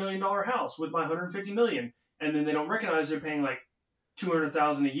 $100 million house with my $150 million, and then they don't recognize they're paying like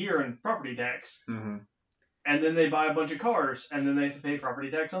 $200,000 a year in property tax, Mm-hmm. and then they buy a bunch of cars, and then they have to pay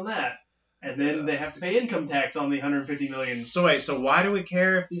property tax on that, and then they have to pay income tax on the $150 million. So wait, so why do we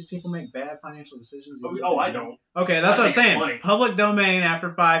care if these people make bad financial decisions? Oh, I don't. Okay, that's I what I'm think it's saying. funny. Public domain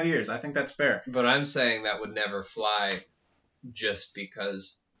after 5 years. I think that's fair. But I'm saying that would never fly, just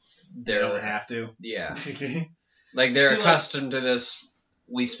because They don't have to. Yeah, Okay. like they're See, like- accustomed to this.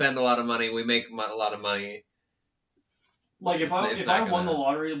 We spend a lot of money. We make a lot of money. Like if It's I not won the gonna-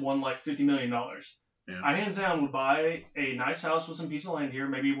 lottery, won like $50 million, Yeah. I hands down would buy a nice house with some piece of land here,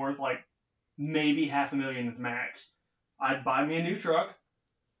 maybe worth like maybe $500,000 at max. I'd buy me a new truck,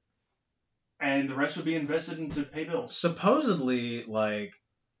 and the rest would be invested into pay bills. Supposedly, like,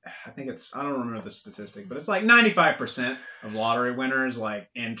 I think it's, I don't remember the statistic, but it's like 95% of lottery winners, like,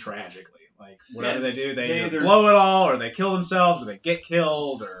 end tragically. Like, whatever Yeah, they do, they they either either- blow it all, or they kill themselves, or they get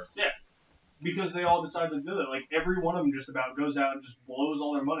killed, or... Because they all decide to do it. Like every one of them just about goes out and just blows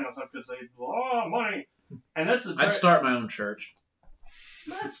all their money on stuff because they money. And that's the I'd start my own church.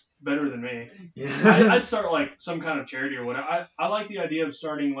 That's better than me. Yeah. I'd start like some kind of charity or whatever. I like the idea of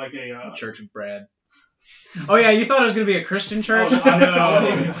starting like a. Church of Brad. Oh, yeah, you thought it was going to be a Christian church? Oh,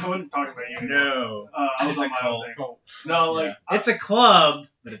 I wouldn't talk about you. No. I was It's on a my cult. own thing. No, like It's a club,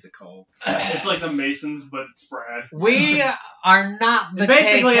 but it's a cult. it's like the Masons, but it's Brad. We are not the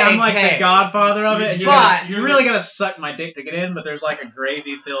Basically, KKK. I'm like the godfather of it, and But- you really gotta suck my dick to get in, but there's like a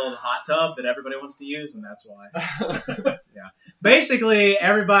gravy-filled hot tub that everybody wants to use, and that's why. Yeah. Basically,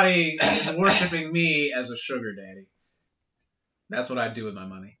 everybody is worshiping me as a sugar daddy. That's what I do with my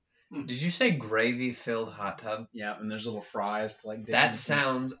money. Did you say gravy-filled hot tub? Yeah, and there's little fries to like dip That into.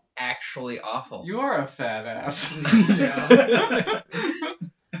 sounds actually awful. You are a fat ass.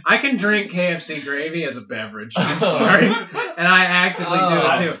 I can drink KFC gravy as a beverage. I'm sorry. And I actively do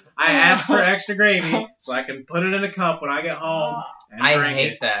it too. I ask for extra gravy so I can put it in a cup when I get home and I drink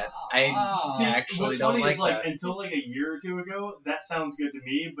hate it. that. I See, actually what's don't funny like is like that. until like a year or two ago, that sounds good to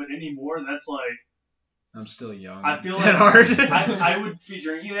me, but anymore, that's like I'm still young. I feel at like heart. I would be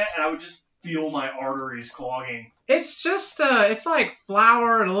drinking that and I would just feel my arteries clogging. It's just it's like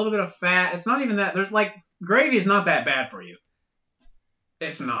flour and a little bit of fat. It's not even that. There's like gravy is not that bad for you.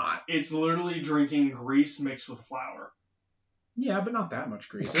 It's not. It's literally drinking grease mixed with flour. Yeah, but not that much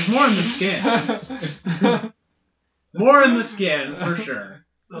grease. There's more in the skin. More in the skin for sure.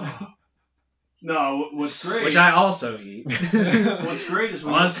 No, what's great? Which I also eat. What's great is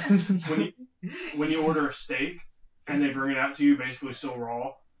when Honestly. when you order a steak and they bring it out to you basically so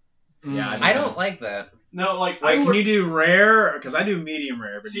raw. Yeah, I don't like that. No, like Wait, I can ordered, you do rare? Because I do medium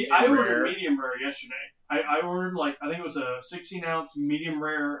rare. But see, medium I ordered rare, medium rare yesterday. I ordered like I think it was a 16-ounce medium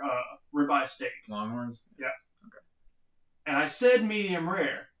rare ribeye steak, Longhorns. and I said medium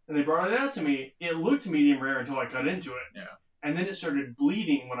rare, and they brought it out to me. It looked medium rare until I cut into it. Yeah. And then it started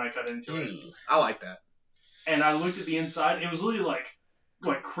bleeding when I cut into it. I like that. And I looked at the inside. It was literally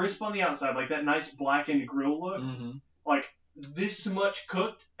like crisp on the outside, like that nice blackened grill look. Mm-hmm. Like this much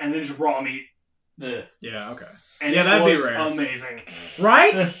cooked, and then just raw meat. Yeah. Okay. And Yeah, it that'd be was rare. amazing.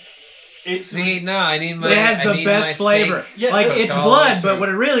 Right? It's See, no, I need my. It has I the need best my flavor. steak Yeah, Like cooked it's all the blood, way but through. what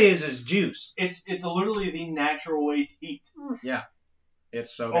it really is juice. it's literally the natural way to eat.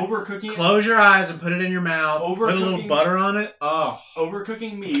 It's so good. Overcooking Close your eyes and put it in your mouth. Put a little Overcooking- butter on it. Oh,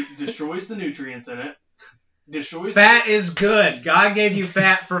 overcooking meat destroys the nutrients in it. Destroys fat is good. God gave you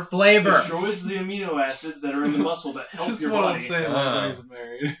fat for flavor. destroys the amino acids that are in the muscle that help This is your what I'll body. say Ah. when he's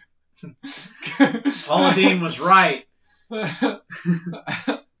married. Paula Dean was right.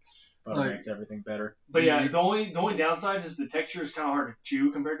 Butter Like- makes everything better. But yeah, the only downside is the texture is kind of hard to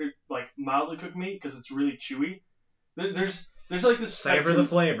chew compared to like mildly cooked meat because it's really chewy. There's like this Savor spectrum. the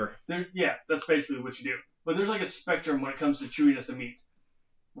flavor. Yeah, that's basically what you do. But there's like a spectrum when it comes to chewiness of meat.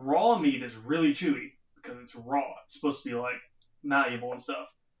 Raw meat is really chewy because it's raw. It's supposed to be like malleable and stuff.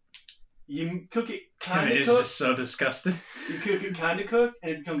 You cook it kind It of is cooked. just so disgusted. You cook it kind of cooked,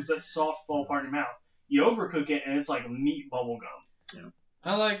 and it becomes that soft ball part in your mouth. You overcook it, and it's like meat bubble gum.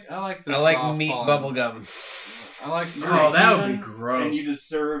 I like the I like soft meat part. buggle gum. I like Oh, that would be human, gross. And you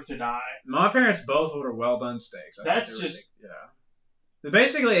deserve to die. My parents both order well done steaks. I think That's they're just- yeah.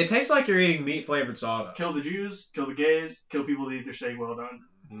 Basically, it tastes like you're eating meat flavored sawdust. Kill the Jews, kill the gays, kill people that eat their steak well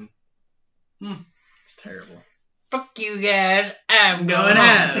done. It's terrible. Fuck you guys. I'm Going going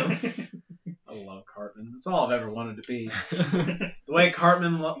home. home. I love Cartman. That's all I've ever wanted to be. The way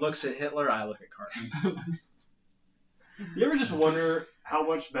Cartman looks at Hitler, I look at Cartman. You ever just wonder how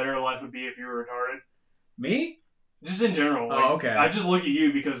much better life would be if you were retarded? Me? Just in general. Like, Oh, okay. I just look at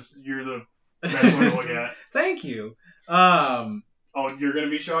you because you're the best one to look at. Thank you. Oh, you're gonna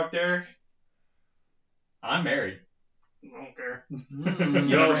be shocked, Derek? I'm married. I don't care. Mm.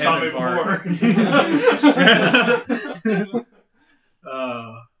 You never saw me before.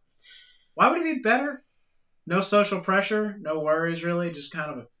 Why would it be better? No social pressure, no worries really, just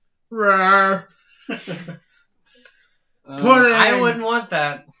kind of a rawr, pudding. I wouldn't want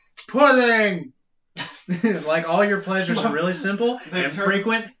that. Pudding. Like all your pleasures are really simple They and turn-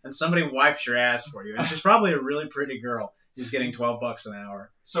 frequent, and somebody wipes your ass for you. And she's probably a really pretty girl who's getting $12 an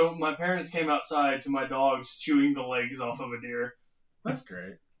hour. So my parents came outside to my dogs chewing the legs off of a deer. That's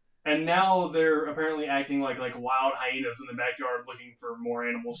great. And now they're apparently acting like wild hyenas in the backyard looking for more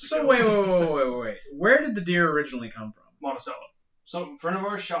animals to So kill. wait. Where did the deer originally come from? Monticello. So a friend of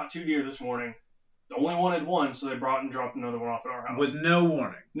ours shot 2 deer this morning. They only wanted one, so they brought and dropped another one off at our house. With no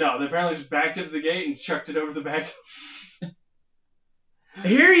warning. No, they apparently just backed up to the gate and chucked it over the back.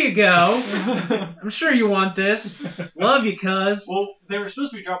 Here you go. I'm sure you want this. Love you, cuz. Well, they were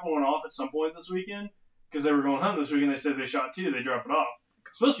supposed to be dropping one off at some point this weekend because they were going hunting this weekend. They said they shot 2. They dropped it off.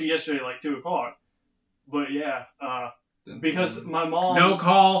 It's supposed to be yesterday, like 2 o'clock. But yeah, because my mom. No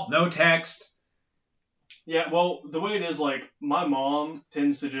call, no text. Yeah, well, the way it is, like, my mom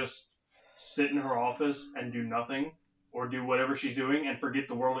tends to just sit in her office and do nothing or do whatever she's doing and forget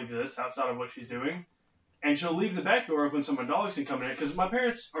the world exists outside of what she's doing. And she'll leave the back door open so my dogs can come in because my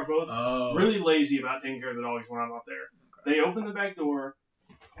parents are both Oh. really lazy about taking care of the dogs when I'm not there. They open the back door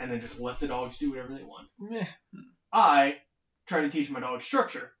and then just let the dogs do whatever they want. Yeah. I try to teach my dog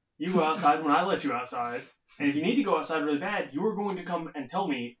structure. You go outside when I let you outside. And if you need to go outside really bad, you are going to come and tell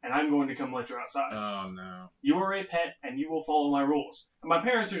me, and I'm going to come let you outside. Oh, no. You are a pet, and you will follow my rules. And my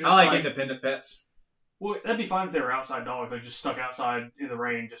parents are just I like independent pets. well, that'd be fine if they were outside dogs, like just stuck outside in the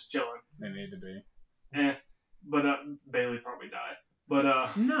rain, just chilling. They need to be. But Bailey'd probably die.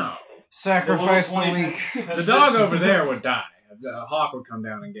 But No. Sacrifice the little 20 weak. The dog over there would die. A hawk would come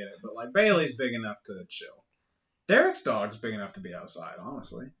down and get it. But, like, Bailey's big enough to chill. Derek's dog's big enough to be outside,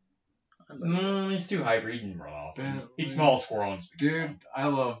 honestly. He's too high breeding run off. Bentley. He's small squirrel and Dude, I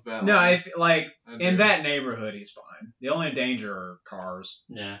love Bentley. No, if like I in do. that neighborhood, he's fine. The only danger are cars.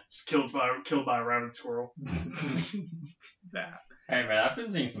 Yeah. It's killed by a rabid squirrel. That Hey man, I've been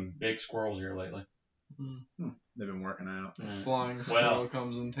seeing some big squirrels here lately. they've been working out. Yeah. Flying squirrel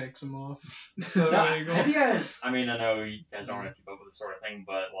comes and takes him off. Now, have you guys? I mean, I know you guys don't really keep up with this sort of thing,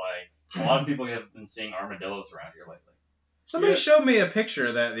 but like a lot of people have been seeing armadillos around here lately. Somebody Yeah. showed me a picture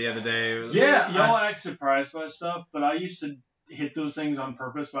of that the other day. It was, Y'all act surprised by stuff, but I used to hit those things on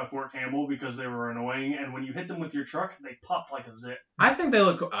purpose by Fort Campbell because they were annoying, and when you hit them with your truck, they popped like a zit. I think they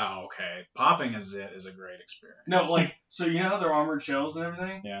look. Oh, okay. Popping a zit is a great experience. No, like, so you know how they're armored shells and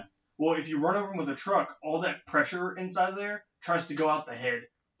everything? Yeah. Well, if you run over them with a truck, all that pressure inside of there tries to go out the head.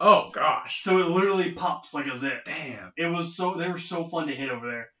 Oh gosh. So it literally pops like a zit. Damn. They were so fun to hit over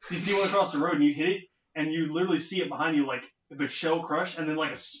there. You see one across the road and you hit it, and you literally see it behind you like the shell crush, and then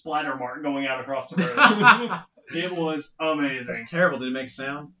like a splatter mark going out across the road. It was amazing. That's terrible. Did it make a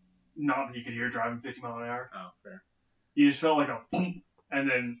sound? Not that you could hear driving 50 miles an hour. Oh, fair. You just felt like a boom, and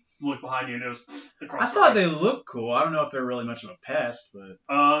then look behind you and it was across I the thought road. they looked cool. I don't know if they're really much of a pest, but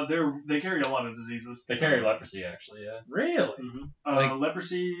They carry a lot of diseases. They carry leprosy, actually. Yeah. really. Like-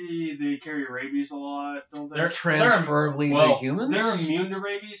 Leprosy, they carry rabies a lot, don't they? They're- Transferably well, to humans? They're immune to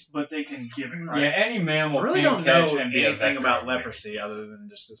rabies, but they can give it, right? Yeah, any mammal I really can don't catch know and be a anything vector about of leprosy rabies. other than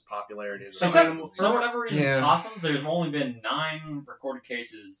just its popularity as a Some pest animals- disease. For whatever reason, Yeah. possums, there's only been 9 recorded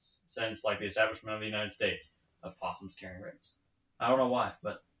cases since like the establishment of the United States of possums carrying rabies. I don't know why,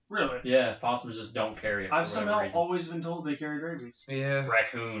 but Really? yeah, possums just don't carry it for I've whatever somehow reason. always been told they carried rabies. Yeah.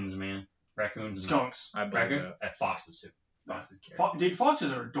 Raccoons, man. Raccoons. and- Skunks. I believe Raccoon? it. And foxes too. Foxes carry. Dude,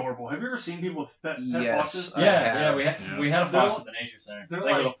 foxes are adorable. Have you ever seen people with pet Yes. foxes? I Yeah, have. yeah, we had a They're fox like- at the nature center. they're Like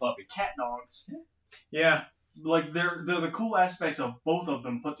a like- little puppy. Cat dogs. Yeah. Like they're the cool aspects of both of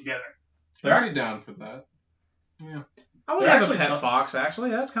them put together. I'd be down for that. I would They're have a actually pet some- fox,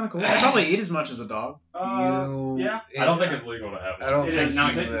 actually. That's kind of cool. They probably eat as much as a dog. Yeah. I don't think it's legal to have one. I don't It think is.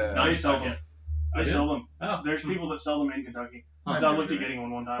 so. They sell them. They do? sell them. Oh. There's people that sell them in Kentucky. Huh. 'Cause I looked at getting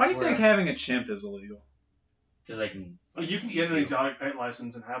one time. Why do you think having a chimp is illegal? Because they can. Oh, you can get an exotic pet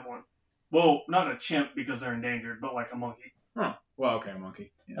license and have one. Well, not a chimp because they're endangered, but like a monkey. Well, okay, a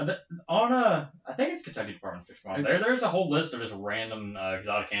monkey. Yeah. On I think it's Kentucky Department of Fish and Wildlife. There's a whole list of just random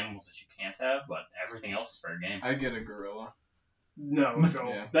exotic animals that you can't have, but everything else is fair game. I'd get a gorilla. No, Joel.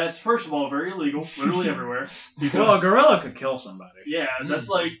 Yeah. That's first of all very illegal, literally everywhere. Because, Well, a gorilla could kill somebody. yeah, that's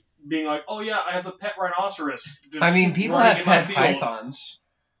like being like, oh yeah, I have a pet rhinoceros. Just I mean, people running have in my pet field. pythons.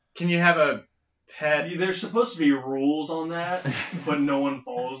 Can you have a pet? There's supposed to be rules on that, but no one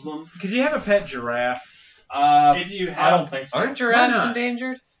follows them. Could you have a pet giraffe? If you I have, don't think so. Aren't giraffes not?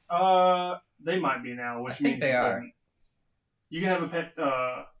 endangered? they might be now, which I think means they you are. couldn't. You can have a pet,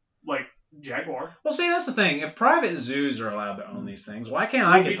 like jaguar. Well, see, that's the thing. If private zoos are allowed to own these things, why can't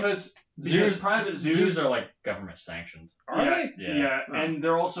I get them? Because private zoos are like government sanctioned. Are yeah, they? Yeah, Oh. and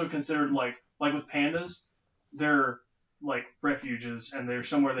they're also considered like with pandas, they're like refuges, and they're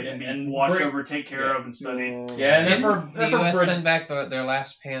somewhere they Yeah, can be and watched bring- over, take care of, and studied. Yeah, and Didn't they're the U.S. for send back their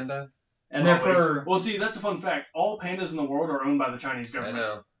last panda? and they're Probably. for Well, see, that's a fun fact. All pandas in the world are owned by the Chinese I government,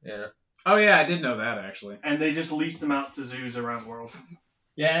 know. Yeah. Oh yeah, I did know that actually. and they just lease them out to zoos around the world.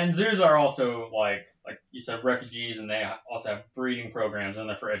 yeah, and zoos are also like you said refugees, and they also have breeding programs, and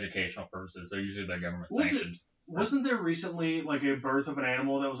they're for educational purposes. So usually they're government Was it- sanctioned. Wasn't there recently like a birth of an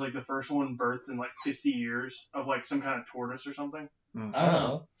animal that was like the first one birthed in like 50 years of like some kind of tortoise or something? I don't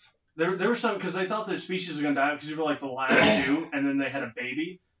know. There was some because they thought the species was gonna die because they were like the last two, and then they had a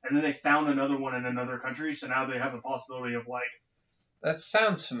baby, and then they found another one in another country, so now they have the possibility of like That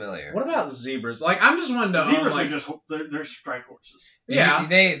sounds familiar. What about zebras? Like, I'm just wanting to own, zebras like, are just they're striped horses. Yeah.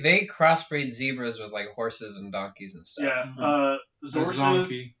 They crossbreed zebras with like horses and donkeys and stuff. Yeah, Zorses.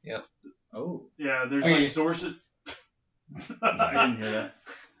 zonkey. Oh. Yeah, there's Okay. like Zorses. I didn't hear that.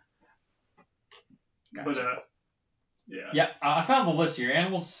 But yeah. Yeah, I found the list here.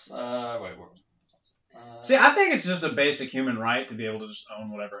 Animals. Wait, where? See, I think it's just a basic human right to be able to just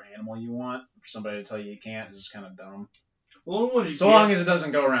own whatever animal you want. For somebody to tell you you can't is just kind of dumb. The only ones you So can't, long as it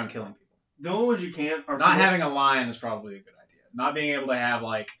doesn't go around killing people. the only ones you can't are Not having a lion is probably a good idea. Not being able to have,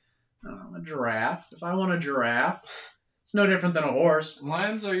 like, I don't know, a giraffe. If I want a giraffe, it's no different than a horse.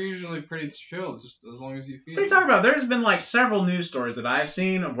 Lions are usually pretty chill, just as long as you feed What are you them. talking about? There's been, like, several news stories that I've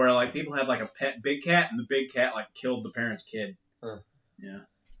seen of where, like, people had, like, a pet big cat, and the big cat, like, killed the parent's kid. Huh. Yeah.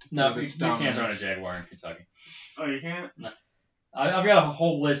 No, Prove you its can't own a dominance. jaguar in Kentucky. Oh, you can't. I've got a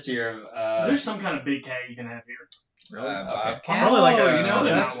whole list here of. There's some kind of big cat you can have here. Really? Okay. Bobcat? Probably like Oh, a, you know,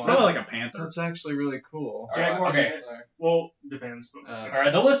 that's- probably like a panther. That's actually really cool. Jaguars. okay. are- Well, depends. But, All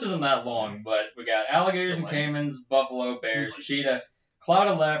right, the list isn't that long, but we got alligators and Delay. caimans, buffalo, bears, cheetah,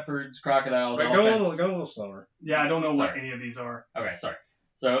 clouded leopards, crocodiles, Wait, go elephants. a little slower. yeah, I don't know what Sorry. any of these are. Okay, sorry.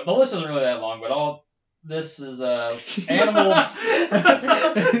 So the list isn't really that long, but all this is animals.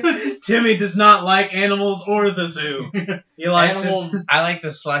 Timmy does not like animals or the zoo. He likes Animals. his... I like the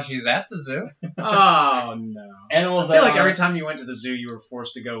slushies at the zoo. Oh, no. Animals I feel that like are. every time you went to the zoo, you were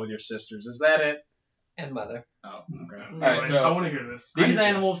forced to go with your sisters. Is that it? And mother. Oh, okay. right, so- I want to hear this. These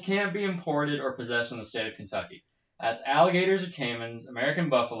animals can't be imported or possessed in the state of Kentucky. That's alligators or caimans, American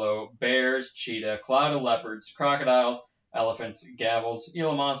buffalo, bears, cheetah, clouded leopards, crocodiles, elephants, gavels,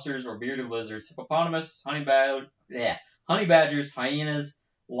 Gila monsters or bearded lizards, hippopotamus, honey badgers, hyenas,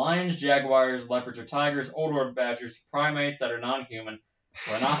 lions, jaguars, leopards or tigers, old world badgers, primates that are non-human.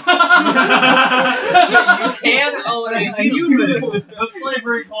 We're not. So you can own a human. The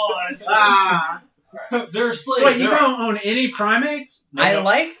slavery clause. Ah. They're slaves. So wait, you They're- don't own any primates? I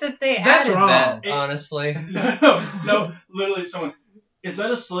like that they That's added wrong. that, honestly. no, literally, someone. Is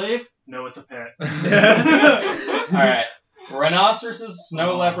that a slave? No, it's a pet. All right. Rhinoceroses,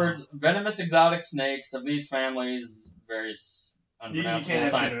 snow leopards, venomous exotic snakes of these families, various You unpronounceable can't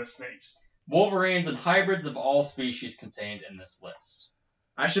have signs. venomous snakes. Wolverines and hybrids of all species contained in this list.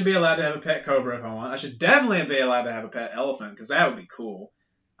 I should be allowed to have a pet cobra if I want. I should definitely be allowed to have a pet elephant, because that would be cool.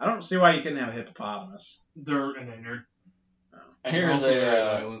 I don't see why you couldn't have a hippopotamus. They're endangered. And here's Also very a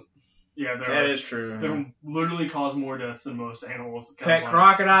violent. Yeah, That is true. They literally cause more deaths than most animals. It's kinda Pet funny.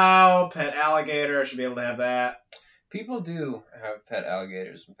 crocodile, pet alligator. I should be able to have that. People do have pet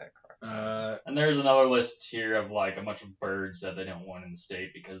alligators and pet crocodiles. and there's another list here of like a bunch of birds that they don't want in the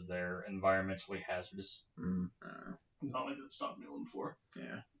state because they're environmentally hazardous. Not like that stopped kneeling before.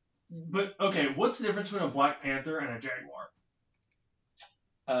 Yeah. But okay, what's the difference between a black panther and a jaguar?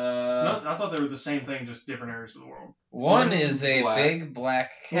 I thought they were the same thing, just different areas of the world. One One is is a black. big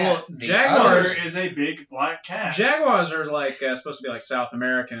black cat. Well, The jaguars- There is a big black cat. Jaguars are like supposed to be like South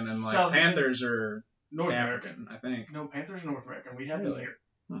American, and like South- panthers are North American. African, I think. No, panthers are North American. We have them Really? here.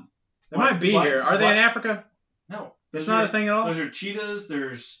 They might be Black- here. Are they in Africa? No. It's Those not are- a thing at all. Those are cheetahs,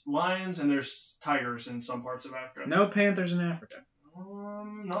 there's lions, and there's tigers in some parts of Africa. No panthers in Africa.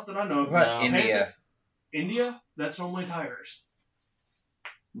 Not that I know of. What No. India? India? That's normally tigers.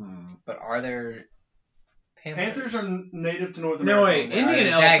 Hmm. But are there Panthers are native to North No, America. wait. Indian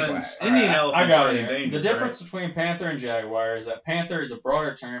Jaguar. elephants. All Indian right. elephants I got are it here. endangered. The difference between panther and jaguar is that panther is a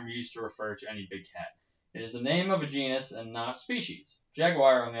broader term used to refer to any big cat. It is the name of a genus and not a species.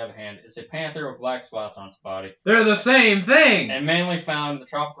 Jaguar, on the other hand, is a panther with black spots on its body Right? They're the same thing. and mainly found in the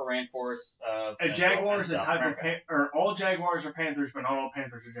tropical rainforests of A Central jaguar and is a South type America. of all jaguars are panthers, but not all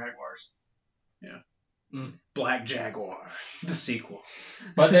panthers are jaguars. Black Jaguar, the sequel.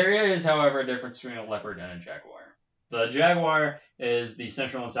 But there is, however, a difference between a leopard and a jaguar. The jaguar is the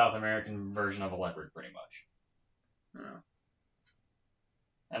Central and South American version of a leopard, pretty much.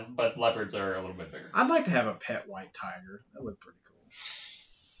 Oh. But leopards are a little bit bigger. I'd like to have a pet white tiger. That would pretty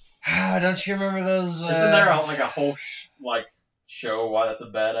cool. Don't you remember those? Isn't there a whole show why that's a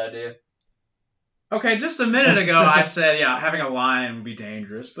bad idea? Okay, just a minute ago I said, yeah, having a lion would be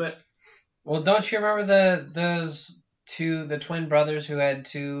dangerous, but Well, don't you remember the twin brothers who had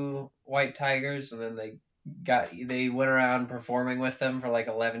 2 white tigers, and then they went around performing with them for like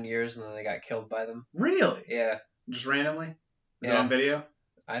 11 years, and then they got killed by them? really? Yeah, Just randomly? Is it Yeah. on video?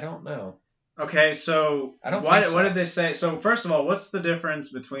 I don't know. Okay, so I don't what think so. what did they say? So first of all, what's the difference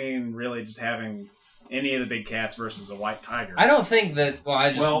between really just having any of the big cats versus a white tiger? I don't think that. Well, I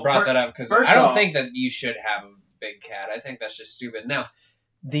just Well, brought that up because first I don't off- think that you should have a big cat. I think that's just stupid. Now,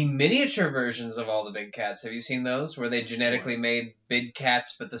 the miniature versions of all the big cats, have you seen those? Where they genetically made big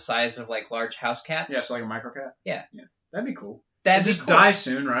cats but the size of like large house cats? Yeah, so like a micro cat? Yeah. That'd be cool. That'd It'd be just cool. die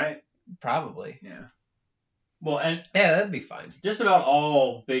soon, right? Probably. Yeah. Well, and Yeah, that'd be fine. just about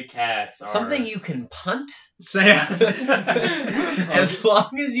all big cats are Something you can punt. So yeah. As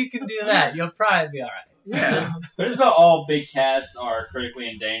long as you can do that, you'll probably be all right. Yeah. But just about all big cats are critically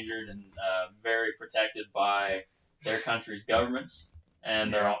endangered and very protected by their country's governments,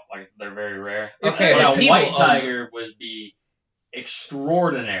 and they're very rare. Okay, But if a people white own tiger would be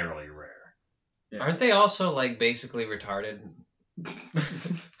extraordinarily rare. Aren't they also like basically retarded?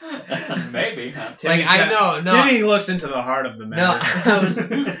 Maybe. Timmy's I know, no. Timmy looks into the heart of the No, matter.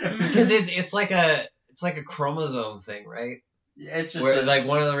 because it's like a chromosome thing, right? It's just Where like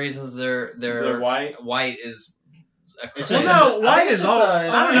one of the reasons they're They're white. white is a It's Well, just no, I white think it's is just all. a-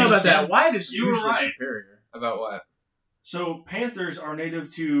 I don't know about skin. that. White is You were usually right. superior. about what? So panthers are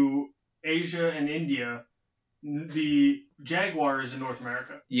native to Asia and India. The jaguar is in North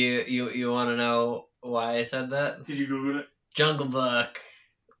America. You want to know why I said that? Did you Google it? Jungle Book.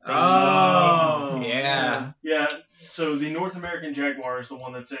 Oh. Yeah. Yeah. So the North American jaguar is the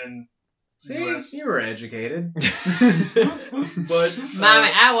one that's in the See, US. you were educated. But Mommy,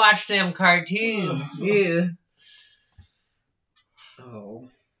 I watched them cartoons. Yeah. Oh.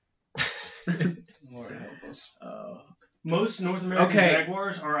 Lord help us. most North American Okay.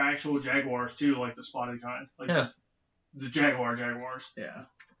 jaguars are actual jaguars too, like the spotted kind, like Yeah. the jaguars. Yeah.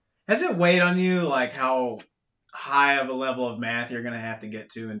 Has it weighed on you, like, how high of a level of math you're going to have to get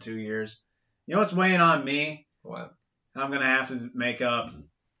to in 2 years? You know what's weighing on me? What? I'm going to have to make up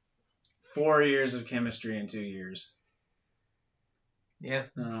 4 years of chemistry in 2 years. Yeah.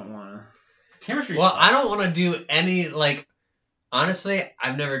 I don't want to. Chemistry. Well, sucks. I don't want to do any like. Honestly,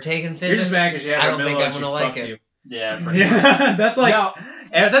 I've never taken You're physics. just mad because you had I a don't think middle I'm and gonna she like fucked it. you. Yeah, pretty much. Yeah, that's like No.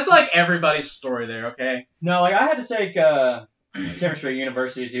 that's like everybody's story there. Okay. No, like I had to take chemistry at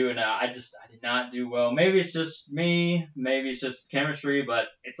university too, and I did not do well. Maybe it's just me, maybe it's just chemistry, but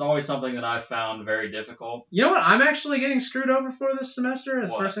it's always something that I've found very difficult. You know what I'm actually getting screwed over for this semester? Is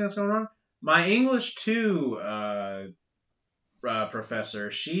the What? first thing that's going wrong. My English 2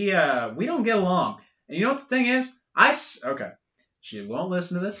 professor, we don't get along. And you know what the thing is? Okay. She won't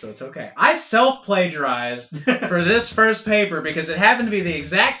listen to this, so it's okay. I self-plagiarized for this first paper because it happened to be the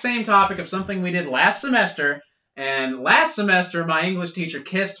exact same topic of something we did last semester. And last semester, my English teacher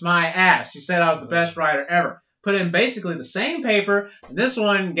kissed my ass. She said I was the best writer ever. Put in basically the same paper. And this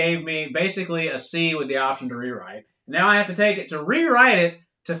one gave me basically a C with the option to rewrite. Now I have to take it to rewrite it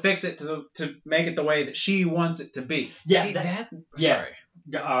to fix it to make it the way that she wants it to be. Yeah, See, that- Sorry.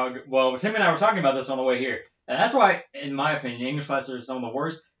 well, Tim and I were talking about this on the way here, and that's why, in my opinion, English classes are some of the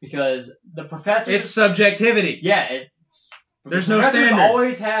worst because the professors. It's subjectivity. Yeah, There's the no professors standard.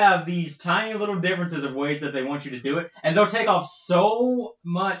 always have these tiny little differences of ways that they want you to do it, and they'll take off so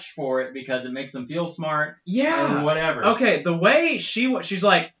much for it because it makes them feel smart or Yeah. whatever. Okay, the way she's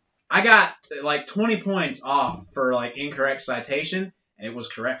like, I got like 20 points off for like incorrect citation, and it was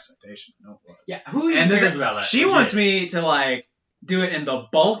correct citation. No, it was. Yeah, who even And then cares about that? she wants me to like do it in the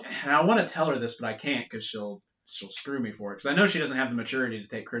bulk, and I want to tell her this, but I can't because she'll screw me for it. Because I know she doesn't have the maturity to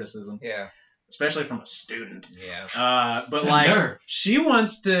take criticism, Yeah. especially from a student. Yeah. But The like, nerve. she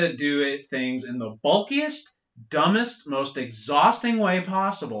wants to do things in the bulkiest, dumbest, most exhausting way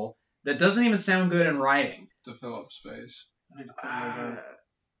possible that doesn't even sound good in writing. to fill up space.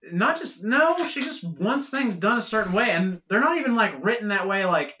 She just wants things done a certain way, and they're not even like written that way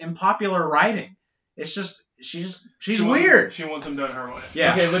like in popular writing. It's just she's weird. She wants them done her way.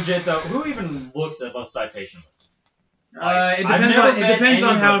 Yeah. Okay, legit though. Who even looks at the citation list? It I've depends never on met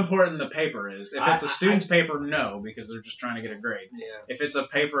how anybody- important the paper is. If it's a student's paper, no, because they're just trying to get a grade. Yeah. If it's a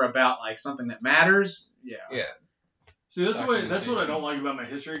paper about like something that matters, yeah. Yeah. See, that's what I Documentation. don't like about my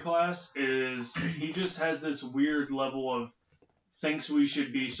history class is he just has this weird level of thinks we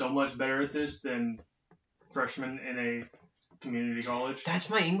should be so much better at this than freshmen in a community college. That's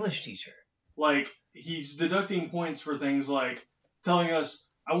my English teacher. Like he's deducting points for things like telling us,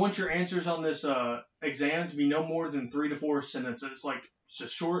 "I want your answers on this exam to be no more than 3 to 4 sentences, like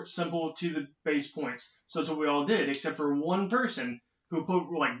just short, simple, to the base points." So that's what we all did, except for one person who put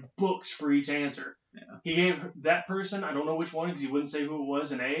like books for each answer. Yeah. He gave that person, I don't know which one because he wouldn't say who it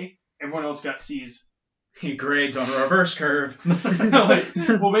was, an A. Everyone else got C's. He grades on a reverse curve. Like,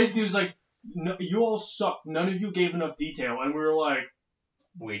 well, basically, he was like, no, "You all suck. None of you gave enough detail." And we were like,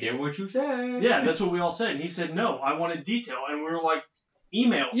 We did what you said. "Yeah, that's what we all said." And he said, "No, I wanted detail." And we were like,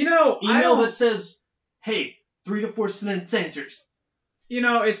 "Email. I Email don't- that says, hey, 3 to 4 sentence answers."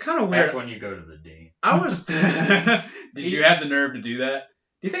 it's kind of weird. That's when you go to the dean. I was. Did you have the nerve to do that?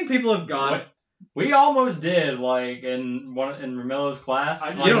 Do you think people have gone? What? We almost did, like in Ramillo's class.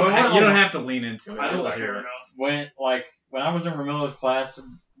 I- Like, You don't. when You don't have to lean into it. I You'll don't hear care it. enough. when I was in Ramillo's class,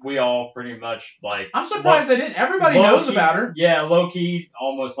 we all pretty much like. I'm surprised they didn't. Everybody knows low-key- about her. Yeah, low key,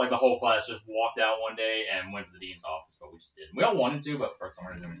 almost like the whole class just walked out one day and went to the dean's office, but we just didn't. We all wanted to, but for some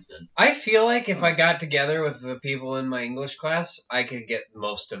reason we just didn't. I feel like if I got together with the people in my English class, I could get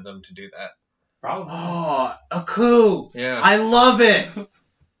most of them to do that. Probably. Oh, a coup! Yeah. I love it.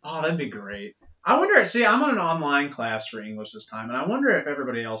 Oh, that'd be great. I wonder. See, I'm on an online class for English this time, and I wonder if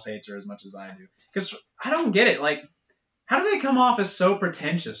everybody else hates her as much as I do. Because I don't get it. Like, how do they come off as so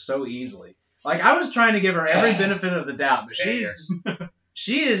pretentious so easily? Like, I was trying to give her every benefit of the doubt, but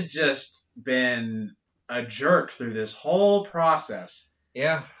she has just been a jerk through this whole process.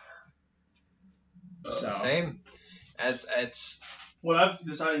 Yeah. So. Same. It's What I've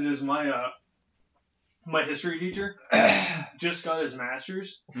decided is my history teacher just got his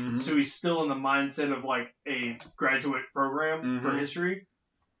master's, Mhm. so he's still in the mindset of like a graduate program for Mhm. history.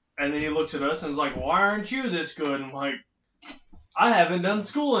 And then he looks at us and is like, "Why aren't you this good?" And I'm like, "I haven't done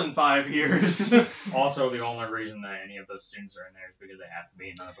school in 5 years." Also, the only reason that any of those students are in there is because they have to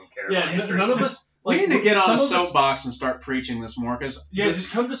be. None of them care Yeah, about history. none of us. We Like, need to get on some a of us- soapbox and start preaching this more, because Yeah,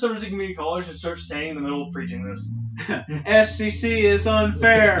 just come to Somerset Community College and start standing in the middle of preaching this. SCC is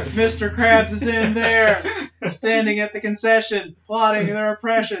unfair. Mr. Krabs is in there, standing at the concession, plotting their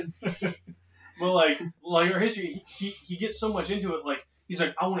oppression. But like our history, he gets so much into it. Like he's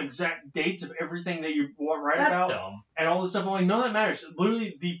like, "I want exact dates of everything that you write That's about dumb. and all this stuff." I'm like, "None of that matters.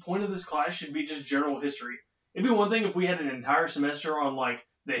 Literally, the point of this class should be just general history. It'd be one thing if we had an entire semester on like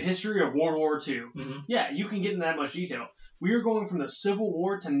the history of World War II. Mhm. Yeah, you can get in that much detail. We are going from the Civil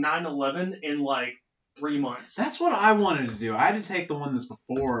War to 9/11 in like 3 months. That's what I wanted to do. I had to take the one that's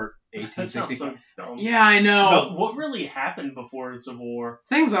before That sounds 1865. so dumb. Yeah, I know. But what really happened before the Civil War?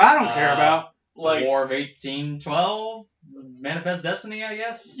 Things that I don't care about. Like the War of 1812, Manifest Destiny, I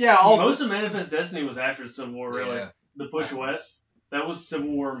guess. Yeah, all most of Manifest Destiny was after the Civil War. Really, Yeah. the push west. That was Civil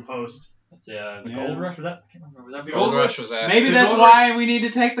War imposed. Let's see, the Yeah. Gold Rush, was that? I can't remember. Was that The before? Gold Rush- was after. maybe The that's Gold why Rush- we need to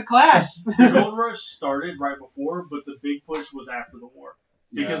take the class. The Gold Rush started right before, but the big push was after the war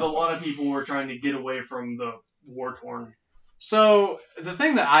because Yeah. a lot of people were trying to get away from the war torn. So the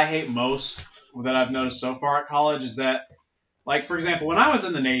thing that I hate most that I've noticed so far at college is that, like, for example, when I was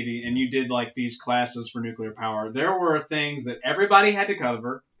in the Navy and you did like these classes for nuclear power, there were things that everybody had to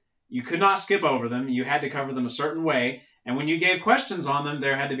cover. You could not skip over them. You had to cover them a certain way. And when you gave questions on them,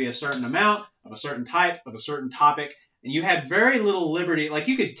 there had to be a certain amount of a certain type of a certain topic. And you had very little liberty. Like,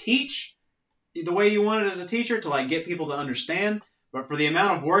 you could teach the way you wanted as a teacher to like get people to understand. But for the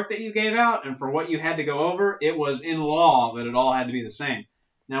amount of work that you gave out and for what you had to go over, it was in law that it all had to be the same.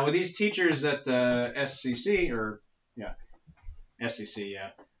 Now, with these teachers at SCC,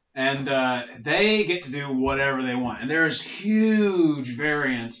 and they get to do whatever they want. And there's huge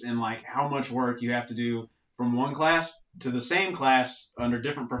variance in like how much work you have to do from one class to the same class under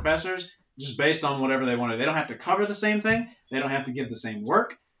different professors, just based on whatever they want to do. They don't have to cover the same thing. They don't have to give the same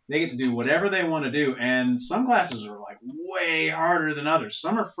work. They get to do whatever they want to do. And some classes are like way harder than others.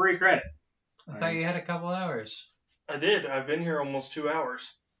 Some are free credit. I thought you had a couple hours. I did. I've been here almost 2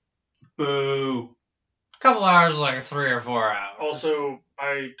 hours. Boo. Couple hours, like 3 or 4 hours. Also,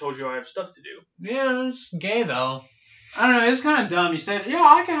 I told you I have stuff to do. Yeah, it's gay though. I don't know. It's kind of dumb. He said, "Yeah,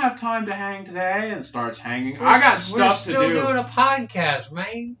 I can have time to hang today," and starts hanging. I got We're stuff to still do. doing a podcast,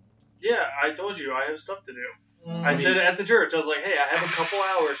 man. Yeah, I told you I have stuff to do. Mm. I said at the church, I was like, hey, I have a couple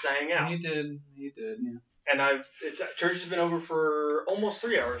hours to hang out. He did. Yeah. And church has been over for almost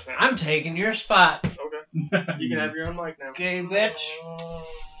 3 hours now. I'm taking your spot. Okay. You can have your own mic now. Okay, bitch.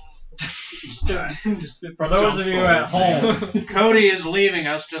 For those of you at home, Cody is leaving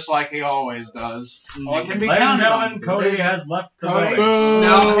us just like he always does. It can be ladies and counted on. gentlemen, Cody has left the Cody? building.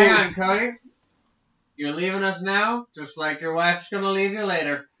 No, hang on, Cody. You're leaving us now, just like your wife's gonna leave you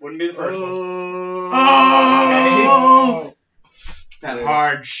later. Wouldn't be the first one. Oh! That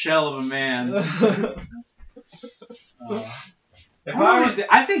hard shell of a man. If I was,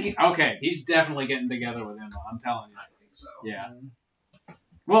 I think he's definitely getting together with Emma. I'm telling you. I think so. Yeah.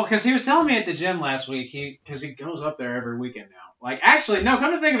 Well, because he was telling me at the gym last week, because he goes up there every weekend now. Like, actually, no,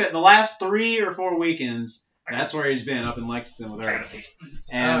 come to think of it, the last 3 or 4 weekends, that's where he's been, up in Lexington with her.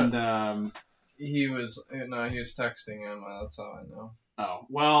 And, He was texting him. That's how I know. oh,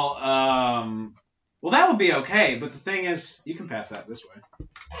 well, that would be okay, but the thing is, you can pass that this way.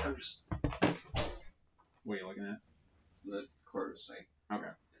 I'm just, what are you looking at? The quarter snake.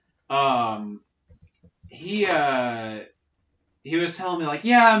 He was telling me, like,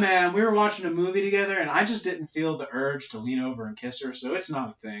 yeah, man, we were watching a movie together, and I just didn't feel the urge to lean over and kiss her, so it's not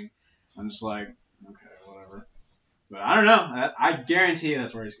a thing. I'm just like, okay, whatever. But I don't know. I guarantee you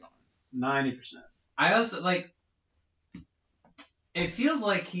that's where he's going. 90%. I also, like, it feels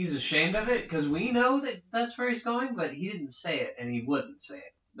like he's ashamed of it, because we know that that's where he's going, but he didn't say it, and he wouldn't say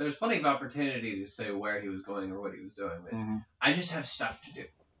it. There's plenty of opportunity to say where he was going or what he was doing, but I just have stuff to do,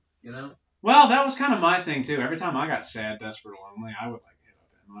 you know? Well, that was kind of my thing, too. Every time I got sad, desperate, lonely, I would, like, hit up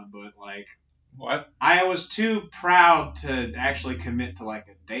Emma, but, like, what? I was too proud to actually commit to, like,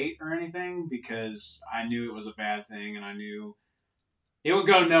 a date or anything, because I knew it was a bad thing, and I knew it would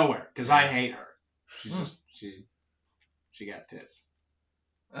go nowhere, because I hate her. She got tits.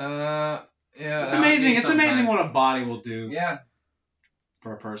 Yeah. It's amazing. It's amazing what a body will do Yeah.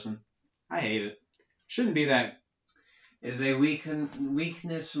 for a person. I hate it. Shouldn't be that. Is a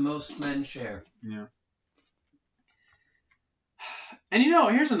weakness most men share. Yeah. And you know,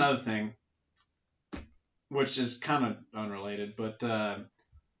 here's another thing, which is kind of unrelated, but I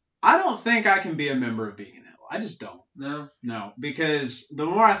don't think I can be a member of Beacon Hill. I just don't. No, because the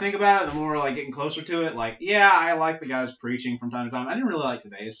more I think about it, the more like getting closer to it. Like, yeah, I like the guys preaching from time to time. I didn't really like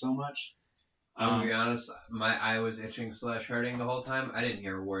today's so much. I'll be honest, my eye was itching / hurting the whole time. I didn't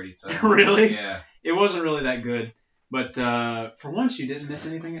hear a word he said. Really? Yeah. It wasn't really that good. But for once, you didn't miss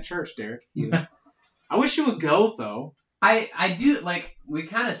anything at church, Derek. I wish you would go, though. I do, like, we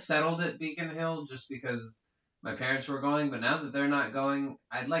kind of settled at Beacon Hill just because my parents were going, but now that they're not going,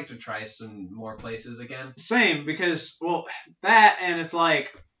 I'd like to try some more places again. Same, because, well, that, and it's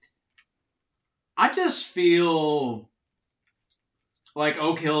like, I just feel like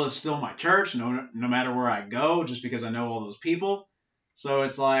Oak Hill is still my church, no matter where I go, just because I know all those people. So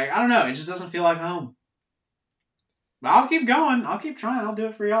it's like, I don't know, it just doesn't feel like home. But I'll keep going, I'll keep trying, I'll do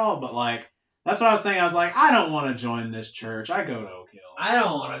it for y'all, but like, that's what I was thinking. I was like, I don't want to join this church. I go to Oak Hill. I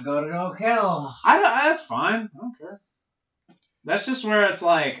don't want to go to Oak Hill. That's fine. I don't care. That's just where it's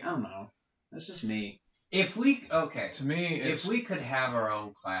like, I don't know. That's just me. If we, okay. To me, it's... If we could have our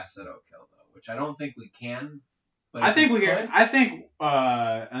own class at Oak Hill, though, which I don't think we can. But I think we can. I think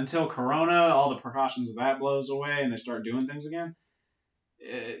until Corona, all the precautions of that blows away and they start doing things again,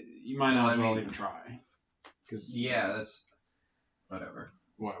 you might as well even try. Cause, yeah, that's whatever.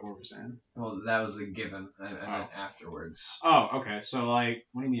 What were we saying? Well, that was a given. I meant afterwards. Oh, okay. So, like,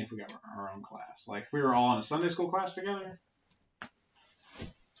 what do you mean if we got our own class? Like, if we were all in a Sunday school class together?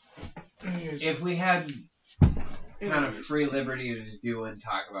 If we had kind of free liberty to do and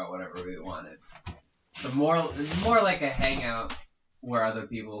talk about whatever we wanted. So more like a hangout where other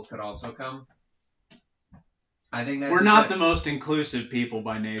people could also come. I think that we're not the most inclusive people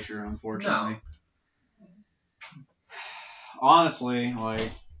by nature, unfortunately. No. Honestly,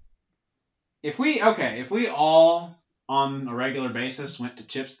 like, if we all on a regular basis went to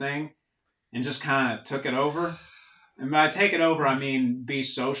Chip's thing and just kind of took it over, and by take it over, I mean be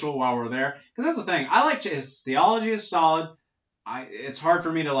social while we're there, because that's the thing. I like his theology is solid. It's hard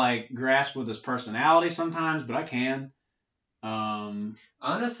for me to like grasp with his personality sometimes, but I can.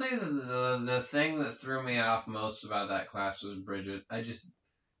 Honestly, the thing that threw me off most about that class was Bridget. I just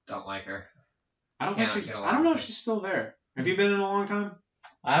don't like her. I don't know if she's still there. Have you been in a long time?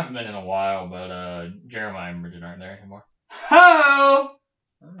 I haven't been in a while, but Jeremiah and Bridget aren't there anymore. Oh!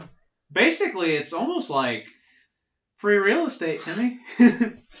 Basically, it's almost like free real estate, Timmy.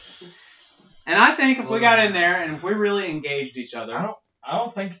 And I think if we got in there and if we really engaged each other, I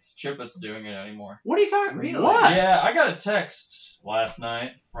don't think it's Chip that's doing it anymore. what are you talking? Really? What? Yeah, I got a text last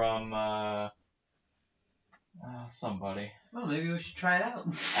night from somebody. Well, maybe we should try it out.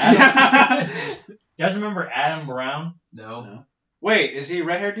 Adam, you guys remember Adam Brown? No. Wait, is he a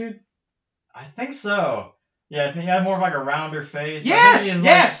red-haired dude? I think so. Yeah, I think he had more of like a rounder face. Yes, I think he was,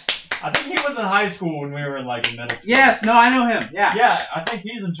 yes, I think he was in high school when we were in like in middle school. yes. No, I know him. Yeah. Yeah, I think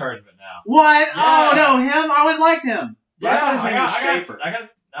he's in charge of it now. What? Yeah. Oh no, him. I always liked him. But I thought his name was I Schaefer.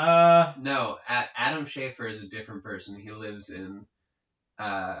 No, Adam Schaefer is a different person. He lives in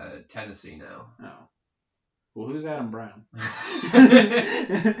Tennessee now. Oh. Well, who's Adam Brown?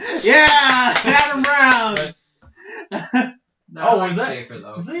 Yeah, Adam Brown. No, Oh, I like was that- Schaefer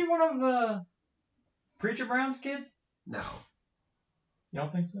though? is he one of Preacher Brown's kids? No, You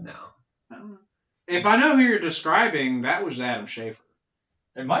don't think so? no. If I know who you're describing, that was Adam Schaefer.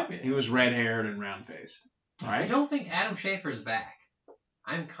 It might be. He was red-haired and round-faced. I Right? don't think Adam Schaefer's back.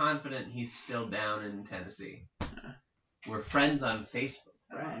 I'm confident he's still down in Tennessee. We're friends on Facebook.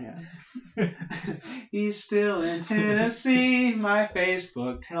 Right, yeah. He's still in Tennessee. My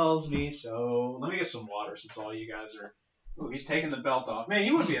Facebook tells me so. Let me get some water since all you guys are. Ooh, he's taking the belt off. Man,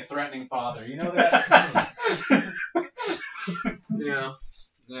 you would be a threatening father. You know that? Yeah.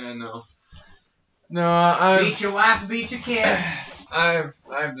 Yeah, no. No, I've Beat your wife, beat your kids. I've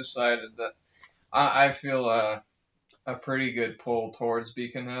decided that I feel a pretty good pull towards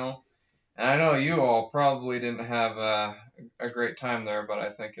Beacon Hill, and I know you all probably didn't have a great time there, but I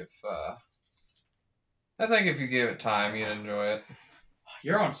think if you gave it time, you'd enjoy it.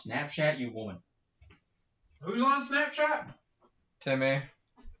 You're on Snapchat, you woman. Who's on Snapchat? Timmy,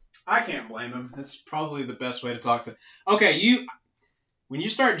 I can't blame him. That's probably the best way to talk to. Okay, when you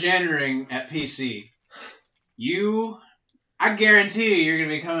start gendering at PC, I guarantee you're gonna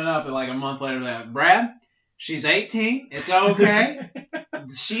be coming up at like a month later. That Brad, she's 18. It's okay.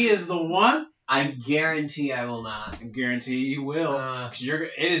 She is the one. I guarantee I will not. I guarantee you will. 'Cause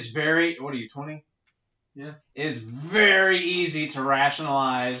it is very. What are you, 20? Yeah. It is very easy to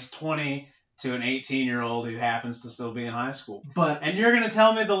rationalize 20 to an 18-year-old who happens to still be in high school. But And you're gonna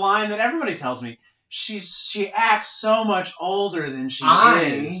tell me the line that everybody tells me. She acts so much older than she is.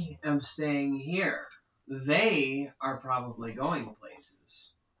 I am staying here. They are probably going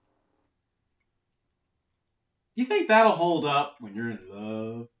places. You think that'll hold up when you're in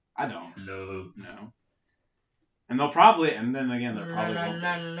love? I don't. No. No. And they'll probably, and then again, they're probably.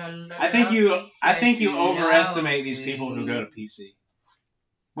 I think you overestimate these people who go to PC.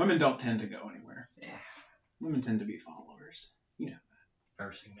 Women don't tend to go anywhere. Yeah. Women tend to be followers.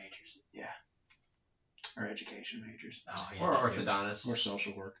 Nursing majors. Or education majors. Oh, yeah. Or that too. orthodontists. Or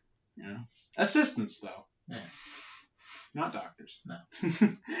social work. Yeah. Assistants, though. Yeah. Not doctors. No.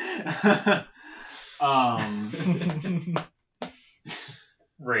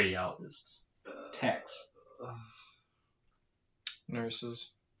 Radiologists. Techs.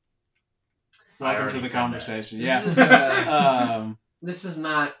 nurses. I Welcome already to the said that. conversation. This Yeah. is, Um, this is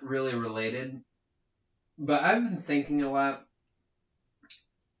not really related, but I've been thinking a lot,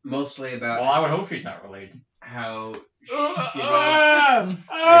 mostly about Well, I would hope she's not related. how shitty a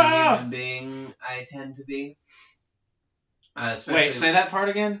human being I tend to be. Especially Wait, say that part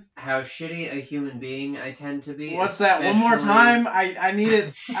again. how shitty a human being I tend to be. What's that? One more especially- time. I need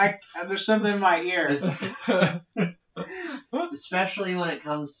it. There's something in my ear. Especially when it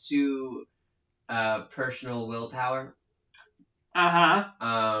comes to personal willpower. Uh I huh.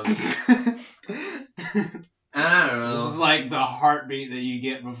 don't know. This is like the heartbeat that you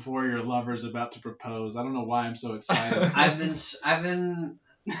get before your lover's about to propose. I don't know why I'm so excited. I've been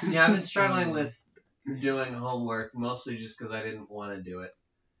struggling with doing homework mostly just because I didn't want to do it,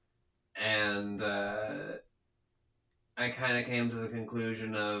 and I kind of came to the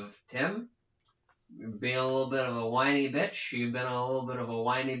conclusion of Tim being a little bit of a whiny bitch. You've been a little bit of a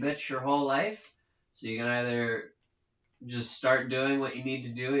whiny bitch your whole life, so you can either just start doing what you need to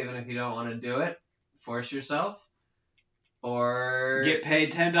do even if you don't want to do it, force yourself, or Get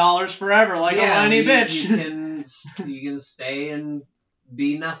paid $10 forever like a whiny you, bitch. you can stay and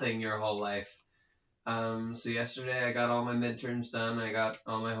be nothing your whole life. So yesterday I got all my midterms done. I got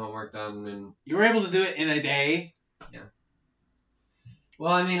all my homework done, and You were able to do it in a day.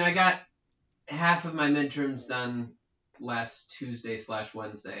 well, I mean, I got half of my midterms done last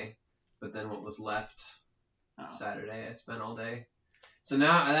Tuesday/Wednesday, but then what was left Oh. Saturday I spent all day. So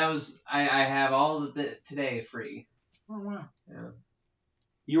now I have all of today free. Oh wow. Yeah.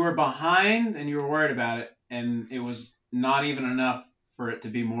 You were behind and you were worried about it, and it was not even enough for it to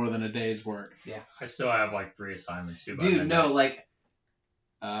be more than a day's work. I still have like 3 assignments due by Dude, midnight. no, like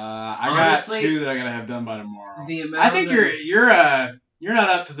I Honestly, got 2 that I gotta have done by tomorrow. The amount I think of, you're not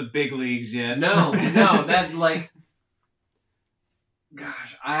up to the big leagues yet. No, that like.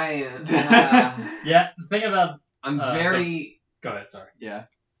 Gosh, Yeah, the thing about I'm Uh, very. go ahead, sorry. Yeah.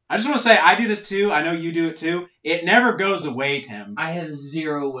 I just want to say I do this too. I know you do it too. It never goes away, Tim. I have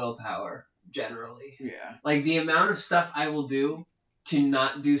zero willpower generally. Yeah. Like the amount of stuff I will do to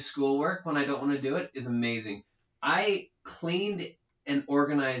not do schoolwork when I don't want to do it is amazing. I cleaned and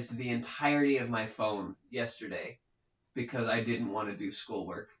organized the entirety of my phone yesterday because I didn't want to do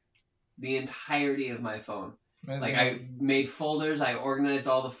schoolwork. The entirety of my phone. Like I made folders, I organized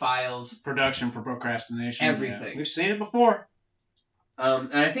all the files. Production for procrastination. Everything. Yeah. We've seen it before.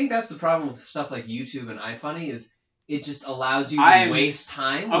 And I think that's the problem with stuff like YouTube and iFunny is it just allows you to waste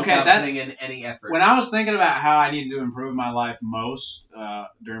time without putting in any effort. When I was thinking about how I needed to improve my life most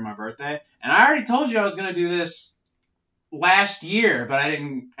during my birthday, and I already told you I was going to do this last year, but I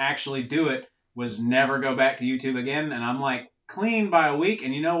didn't actually do it, was never go back to YouTube again, and I'm like clean by a week,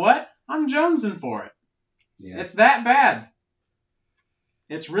 and you know what? I'm jonesing for it. Yeah. It's that bad.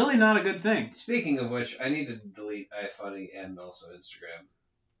 It's really not a good thing. Speaking of which, I need to delete iFunny and also Instagram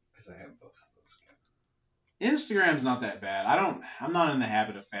because I have both of those. Instagram's not that bad. I'm not in the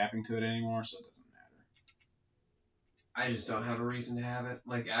habit of fapping to it anymore, so it doesn't matter. I just don't have a reason to have it.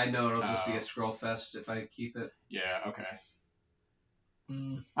 Like I know it'll just be a scroll fest if I keep it. Yeah, okay.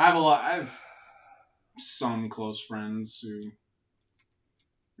 I have some close friends who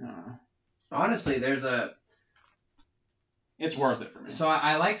Honestly, there's a it's worth it for me. So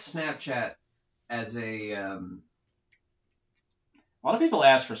I like Snapchat as a A lot of people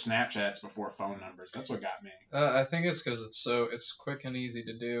ask for Snapchats before phone numbers. That's what got me. I think it's because it's quick and easy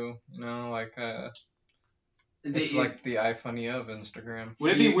to do. You know, like it's like the iFunny of Instagram.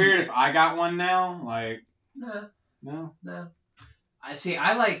 Would it be weird if I got one now? Like no. I see.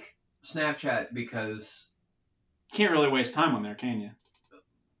 I like Snapchat because you can't really waste time on there, can you?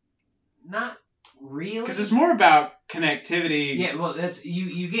 not really. Because it's more about connectivity. Yeah, well, that's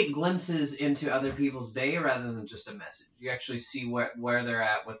you get glimpses into other people's day rather than just a message. You actually see where they're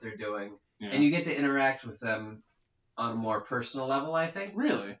at, what they're doing, and you get to interact with them on a more personal level, I think.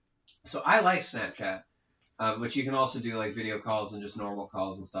 Really? So I like Snapchat, which you can also do like video calls and just normal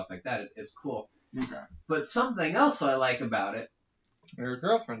calls and stuff like that. It's cool. Okay. But something else I like about it, Your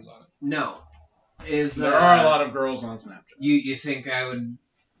girlfriend's on it. no, is There are a lot of girls on Snapchat. You think I would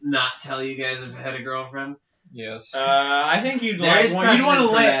not tell you guys if I had a girlfriend? Yes. I think you'd There is precedent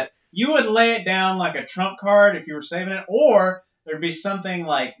for that. You would lay it down like a trump card if you were saving it, or there'd be something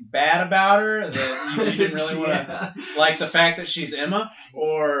like bad about her that you didn't really want to, like the fact that she's Emma,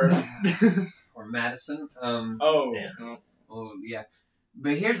 or or Madison. oh, Yeah. Oh yeah,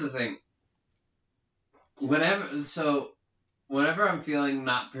 but here's the thing. Whenever I'm feeling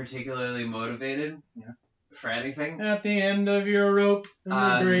not particularly motivated for anything, at the end of your rope.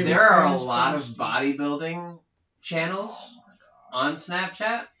 there are a lot of bodybuilding channels on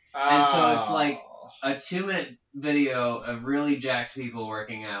Snapchat, and so it's like a 2-minute video of really jacked people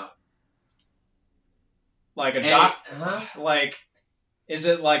working out. like a And doc. huh? Like, is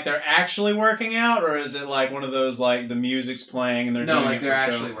it like they're actually working out, or is it like one of those like the music's playing and they're No, doing like it they're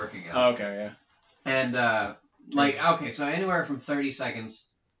for show? actually working out. Oh, okay, yeah. And like okay, so anywhere from 30 seconds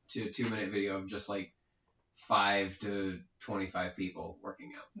to a 2-minute video of just like 5 to 25 people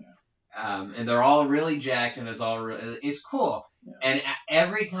working out. Yeah. And they're all really jacked, and it's cool. Yeah. And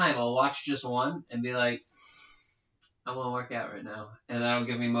every time I'll watch just one and be like, I want to work out right now, and that'll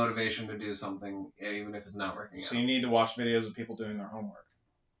give me motivation to do something, even if it's not working So out. you need to watch videos of people doing their homework.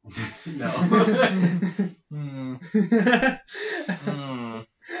 No.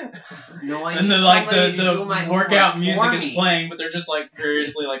 No, I And need then like somebody to do the my workout homework music for is me. playing, but they're just like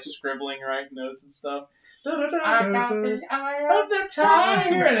furiously like scribbling, writing notes and stuff. Of the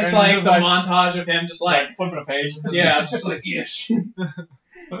tiger, and it's like the montage of him just like flipping a page. yeah, just like yes,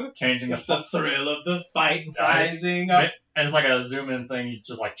 Changing it's the the thrill of the fight Right. rising up. And it's like a zoom in thing, you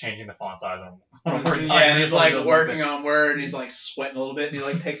just like changing the font size on a word Yeah, type. and he's It's like a working little on word, and he's like sweating a little bit, and he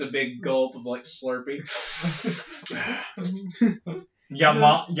like takes a big gulp of like Slurpee. bit. You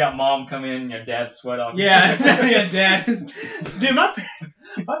got mom come in, your dad sweat off. Yeah, yeah, dad. Dude, my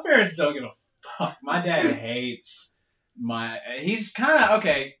parents don't give a fuck. My dad hates he's kind of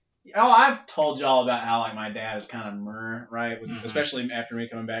okay. Oh, I've told y'all about how like my dad is kind of right? Mhm. Especially after me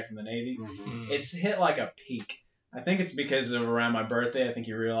coming back from the Navy. Mhm. It's hit like a peak. I think it's because of around my birthday. I think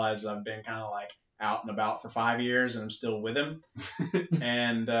he realizes I've been kind of like out and about for 5 years, and I'm still with him.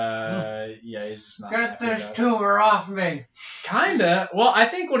 And yeah, he's just not. Get happy this about it. tumor off me. Kinda. Well, I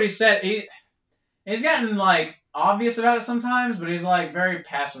think what he said, he's gotten like obvious about it sometimes, but he's like very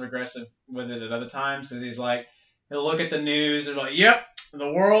passive aggressive with it at other times because he's like, he'll look at the news and be like, yep,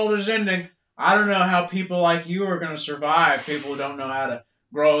 the world is ending. I don't know how people like you are going to survive. People who don't know how to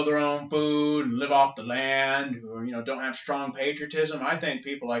grow their own food and live off the land, who don't have strong patriotism. I think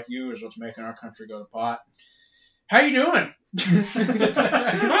people like you is what's making our country go to pot. How you doing?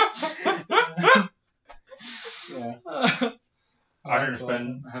 Yeah. I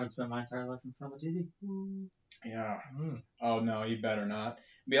haven't spent my entire life in front of the TV. Yeah. Oh no, you better not.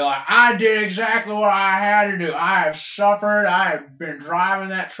 Be like, I did exactly what I had to do. I have suffered. I have been driving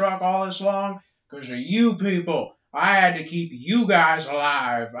that truck all this long because of you people. I had to keep you guys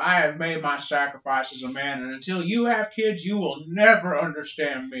alive. I have made my sacrifice as a man, and until you have kids, you will never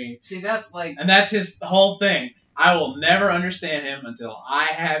understand me. See, that's like... And that's his whole thing. I will never understand him until I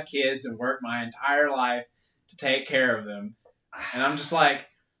have kids and work my entire life to take care of them. And I'm just like,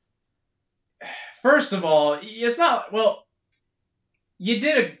 first of all, it's not, well, you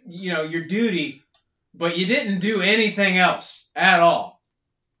did your duty, but you didn't do anything else at all.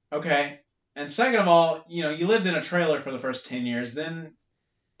 Okay? And second of all, you lived in a trailer for the first 10 years, then,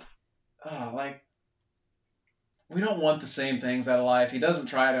 we don't want the same things out of life. He doesn't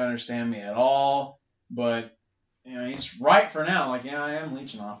try to understand me at all, but, he's right for now. Like, yeah, I am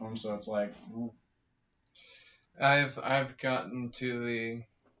leeching off him, so it's like... I've gotten to the...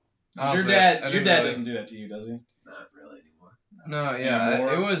 Your dad doesn't do that to you, does he? Not really anymore. No,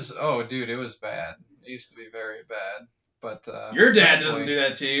 yeah, it was... Oh, dude, it was bad. It used to be very bad, but... Your dad doesn't do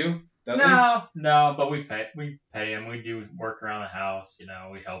that to you, does he? No, but we pay him. We do work around the house,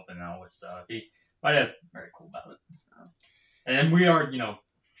 we help him out with stuff. My dad's very cool about it. And we are,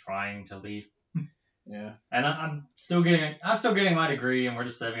 trying to leave. Yeah. And I'm still getting my degree, and we're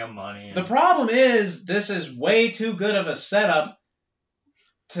just saving up money. And... The problem is, this is way too good of a setup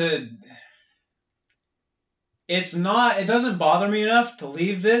to... It doesn't bother me enough to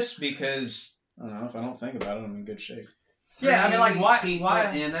leave this because, I don't know, if I don't think about it, I'm in good shape. Yeah, I mean, like, why? People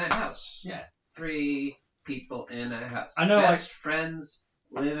in a house. Yeah. 3 people in a house. I know, Best friends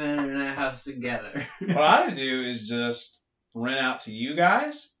living in a house together. What I would do is just rent out to you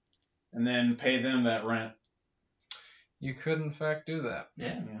guys, and then pay them that rent. You could, in fact, do that.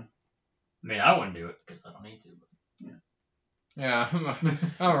 Yeah. I mean, I wouldn't do it because I don't need to. But... Yeah,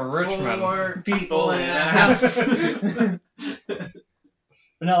 I'm a rich man. 4 people in a house.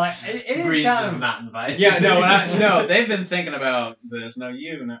 But no, like, it is Breeze kind is of... not invited. Yeah, no, they've been thinking about this. No,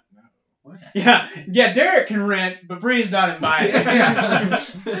 you, no. What? Yeah, Derek can rent, but Bree's not invited.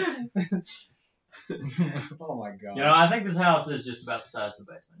 Oh my god. I think this house is just about the size of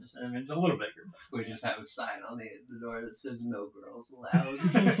the basement. It's a little bigger. We just have a sign on the door that says "No girls allowed."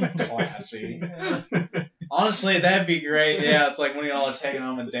 Classy. Honestly, that'd be great. Yeah, it's like when y'all are taking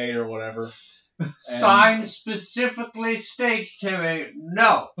home a date or whatever. Sign specifically states to me,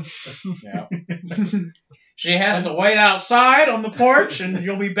 no. Yeah. She has to wait outside on the porch, and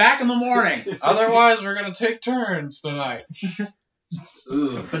you'll be back in the morning. Otherwise, we're gonna take turns tonight.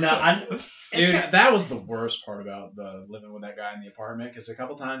 But now, Dude, that was the worst part about living with that guy in the apartment, because a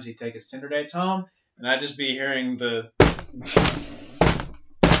couple times he'd take his Tinder dates home, and I'd just be hearing the...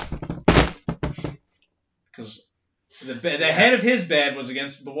 Because the head of his bed was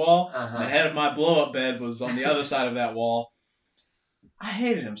against the wall, and the head of my blow-up bed was on the other side of that wall. I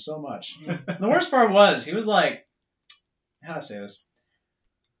hated him so much. The worst part was, he was like... How do I say this?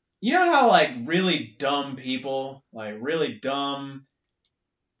 You know how, like, really dumb people, like, really dumb...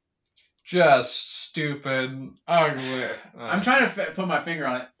 Just stupid, ugly. I'm trying to put my finger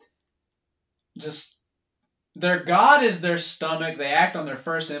on it. Just, their god is their stomach. They act on their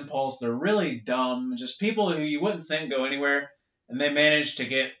first impulse. They're really dumb. Just people who you wouldn't think go anywhere, and they manage to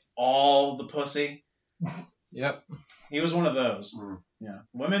get all the pussy. Yep. He was one of those. Yeah.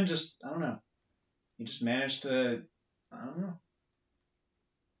 Women just, I don't know. He just managed to, I don't know.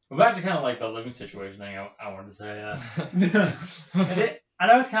 Well, back to kind of like the living situation thing, I wanted to say. I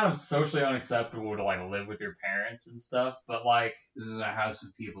know it's kind of socially unacceptable to like live with your parents and stuff, but like this is a house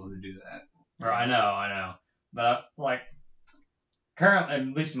of people who do that. Right, I know. But like currently,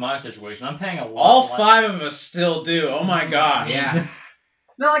 at least in my situation, I'm paying a lot. All 5 of us still do. Oh my gosh. Yeah.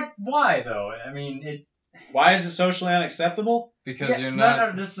 No, like why though? I mean, it. Why is it socially unacceptable? Because you're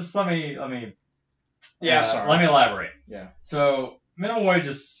not. No, just let me. Yeah, sorry. Let me elaborate. Yeah. So minimum wage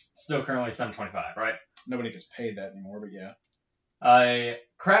is still currently $7.25, right? Nobody gets paid that anymore, but yeah. A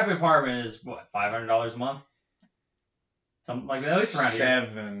crappy apartment is what, $500 a month? Something like that, at least around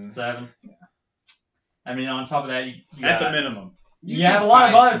here. 7. Yeah. I mean, on top of that, you at the minimum. You have a lot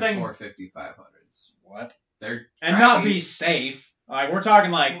of other things. 450, 500s. What? They're and crappy. Not be safe. Like we're talking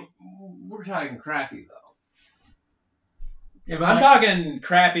like. We're talking crappy though. Yeah, but I'm talking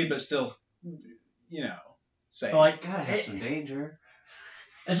crappy, but still, safe. like Gotta have some danger.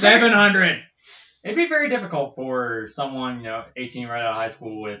 it's very- 700. It'd be very difficult for someone, 18 right out of high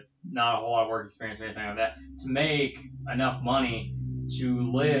school with not a whole lot of work experience or anything like that, to make enough money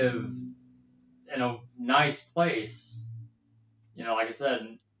to live in a nice place. Like I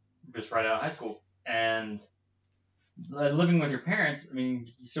said, just right out of high school. And living with your parents, I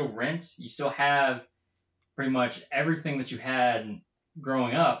mean, you still rent, you still have pretty much everything that you had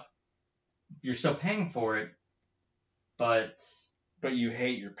growing up. You're still paying for it, but But you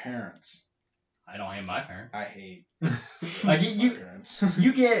hate your parents. I don't hate my parents. I hate Like my you, parents.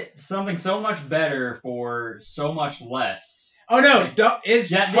 you get something so much better for so much less. Oh no,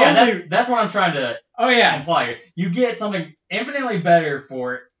 it's Yeah, totally. that's what I'm trying to Oh yeah. imply here. You get something infinitely better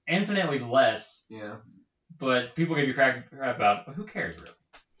for infinitely less, Yeah. but people give you crap about. But who cares, really?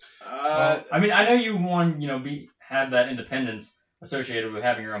 Uh, I mean, I know you want, have that independence associated with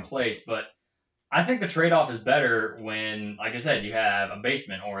having your own place, but I think the trade-off is better when, like I said, you have a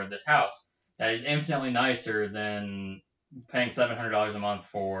basement or this house that is infinitely nicer than paying $700 a month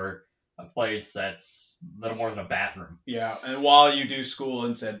for a place that's little more than a bathroom. yeah, and while you do school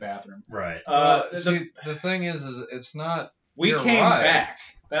in said bathroom. Right. See, the thing is it's not. We You're came right. back.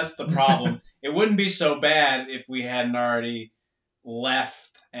 That's the problem. It wouldn't be so bad if we hadn't already left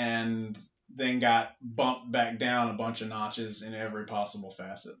and then got bumped back down a bunch of notches in every possible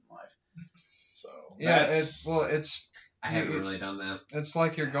facet in life. So Yeah, that's, it's I haven't really done that. it's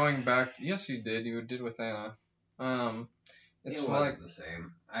like you're going back. Yes, you did. You did with Anna. It's It like wasn't the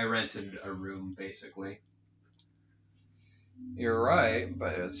same. I rented a room basically. you're right,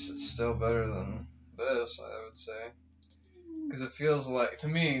 but it's still better than this, I would say. Because it feels like, to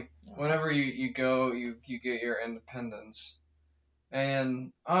me, whenever you go, you get your independence.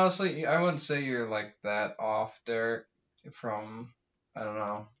 And honestly, I wouldn't say you're like that off, Derek, from, I don't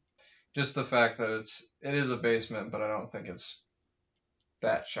know, just the fact that it is a basement, but I don't think it's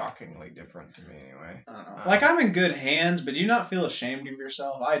that shockingly different to me anyway. I don't know. Like, I'm in good hands, but do you not feel ashamed of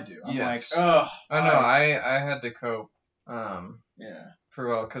yourself? I do. I'm Yes. like, oh. I know, I had to cope Yeah. pretty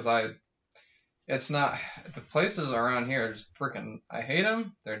well, because it's not, the places around here are just freaking, I hate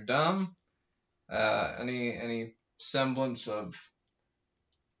them, they're dumb. Any semblance of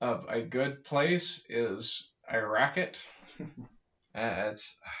a good place is a racket. I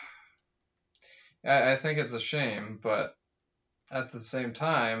think it's a shame, but at the same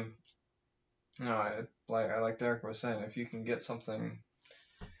time, like Derek was saying, if you can get something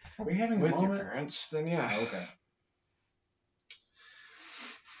Are we having a with your moment? parents, then yeah. Okay.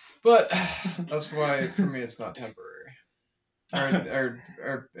 But that's why for me it's not temporary. Or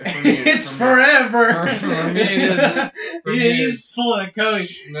for me, It's for me- forever. for me it is. For me it He's is. pulling a Cody.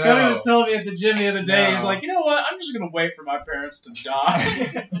 No. Cody was telling me at the gym the other day, he's No. like, you know what? I'm just going to wait for my parents to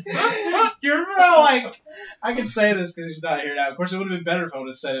die. Do you remember how, like, I can say this because he's not here now. Of course, it would have been better if I would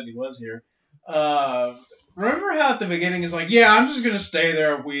have said it he was here. Remember how at the beginning he's like, yeah, I'm just going to stay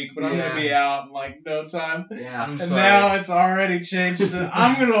there a week, but I'm going to Yeah. be out in, like, no time. Yeah. I'm And sorry. now it's already changed to,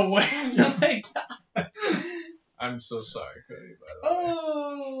 I'm going to wait until they die. I'm so sorry, Cody. By the way.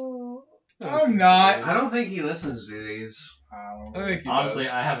 Oh, Listen I'm to not. these. I don't think he listens to these. I think he Honestly,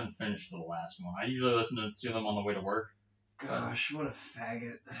 does. I haven't finished the last one. I usually listen to them on the way to work. Gosh, what a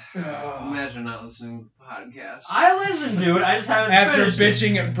faggot. Ugh. Imagine not listening to the podcast. I listen to it. I just haven't After finished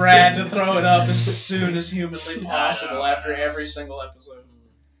it. bitching at Brad to throw it up as soon as humanly I possible know. after every single episode.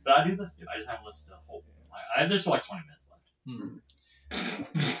 But I do listen to it. I just haven't listened to the whole thing. There's like 20 minutes left.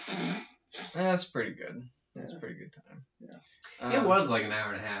 That's pretty good. That's a pretty good time. It was like an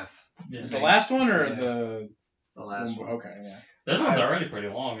hour and a half. The last one or Yeah. the last one. Okay, yeah. This one's already pretty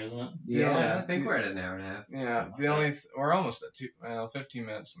long, isn't it? Yeah, I think we're at an hour and a half. Yeah, the only we're almost at 15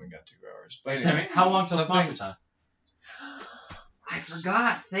 minutes and we got 2 hours. But Wait, tell me, how long till something- sponsor time? I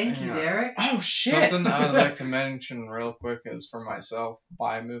forgot. Thank you, Yeah. Derek. Oh shit! something I would like to mention real quick is for myself.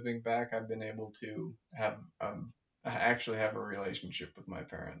 By moving back, I've been able to have I actually have a relationship with my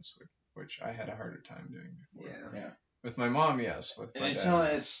parents, which I had a harder time doing before. Yeah. With my mom, yes. With my And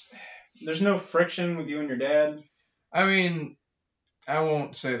dad. there's no friction with you and your dad. I mean, I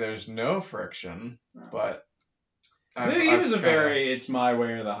won't say there's no friction, but He was a very it's my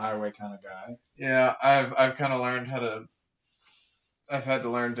way or the highway kind of guy. Yeah, I've kind of learned how to. I've had to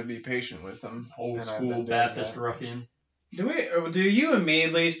learn to be patient with him. Old and I've school been doing Baptist that. ruffian. Do you and me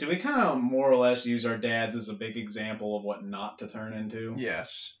at least, do we kind of more or less use our dads as a big example of what not to turn into?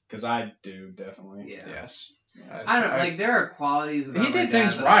 Yes. Because I do, definitely. Yeah. Yes. I don't like. There are qualities about He my did dad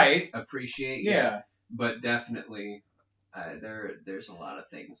things that right. I appreciate. Yeah. But definitely, there's a lot of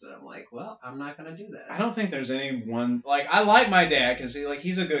things that I'm like, well, I'm not gonna do that. I don't think there's any one like I like my dad because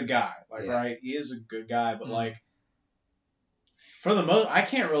he's a good guy, like Yeah. right, he is a good guy, but Mhm. like for the most, I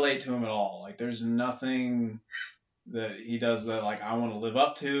can't relate to him at all. Like there's nothing that he does that like I want to live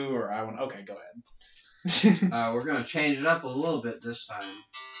up to or I want. Okay, go ahead. We're gonna change it up a little bit this time.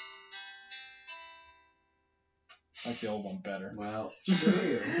 I like the old one better. Well,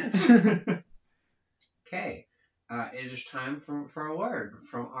 screw you. Okay. It is time for a word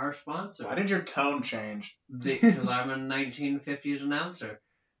from our sponsor. Why did your tone change? Because I'm a 1950s announcer.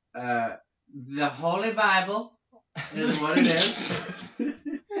 The Holy Bible is what it is.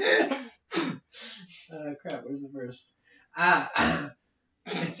 Crap, where's the verse?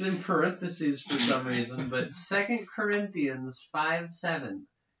 It's in parentheses for some reason, but 2 Corinthians 5:7.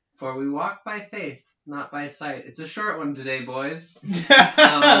 For we walk by faith, not by sight. It's a short one today, boys.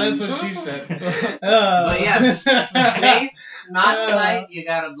 That's what she said. But yes, faith, not sight. You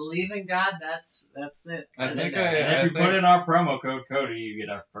gotta believe in God. That's it. I think And if you put in our promo code Cody, you get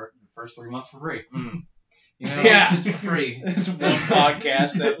our first 3 months for free. You know, Yeah. It's just free. It's one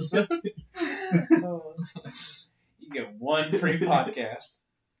podcast episode. You get one free podcast.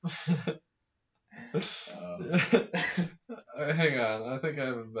 hang on, I think I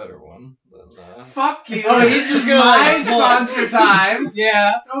have a better one. Fuck you. Oh, he's just gonna, my like, pull it. sponsor time.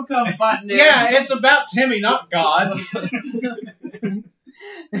 Yeah. Don't come butting in. Yeah, it's about Timmy, not God.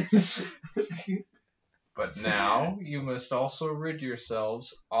 But now you must also rid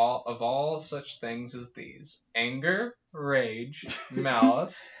yourselves of all such things as these: anger, rage,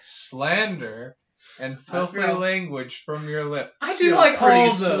 malice, slander, and filthy feel- language from your lips. I do You're like pretty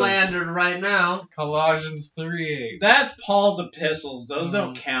all of those. slandered right now. Colossians 3:8. That's Paul's epistles. Those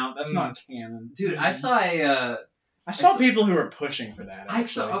don't count. That's not canon. Dude, I saw I saw people who were pushing for that. I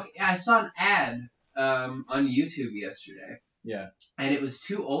Actually. saw an ad on YouTube yesterday. Yeah. And it was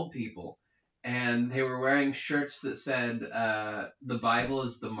two old people, and they were wearing shirts that said the Bible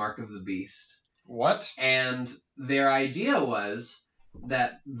is the mark of the beast. What? And their idea was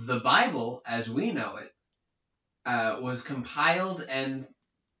that the Bible, as we know it, was compiled and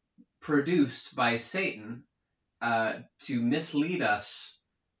produced by Satan to mislead us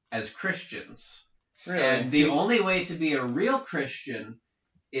as Christians. Really? And the only way to be a real Christian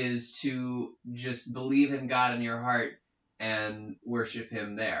is to just believe in God in your heart and worship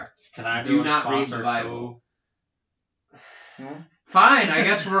Him there. Can I Do do a not read the sponsor Bible. too? Fine, I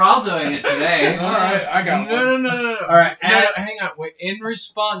guess we're all doing it today. All right, I got one. No. All right, No, hang on. Wait. In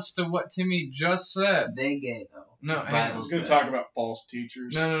response to what Timmy just said. They gay though. No, The hang on. I was going to talk about false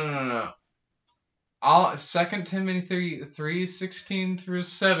teachers. No. 2 Timothy 3:16 through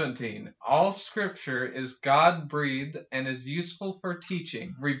 17. All scripture is God-breathed and is useful for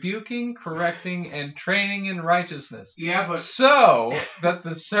teaching, rebuking, correcting, and training in righteousness, Yeah, but so that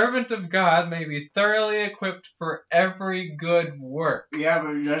the servant of God may be thoroughly equipped for every good work.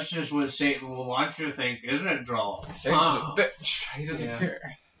 that's just what Satan will want you to think, isn't it, Joel? Bitch, he doesn't Yeah.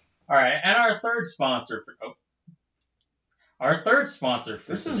 care. All right, and our third sponsor for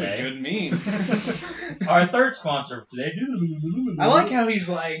This is a today. good meme. Our third sponsor for today. I like how he's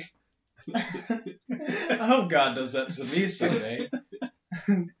like, I hope God does that to me someday.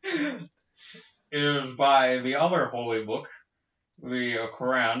 Is by the other holy book, the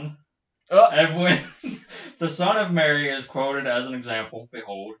Quran. Oh. And when the Son of Mary is quoted as an example,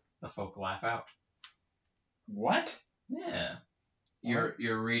 behold, the folk laugh out. What? Yeah.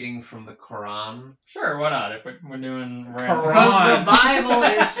 You're reading from the Quran. Sure, why not? If we're doing Quran. Because the Bible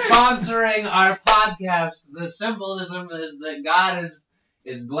is sponsoring our podcast. The symbolism is that God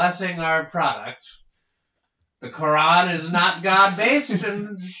is blessing our product. The Quran is not God-based,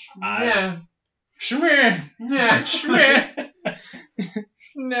 and yeah. Shmeh! Yeah.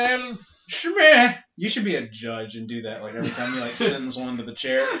 Shmeh! You should be a judge and do that like every time you like sends one to the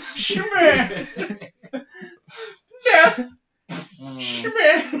chair. Shmeh! Yeah!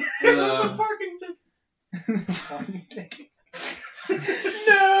 Shmeh! parking ticket.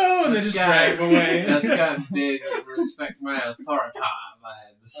 No! And they just drag him away. That's got big respect my authority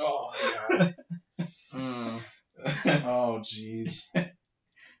vibes. Oh, God. Mm. Oh, jeez.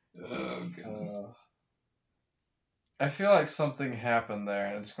 Oh, goodness. I feel like something happened there,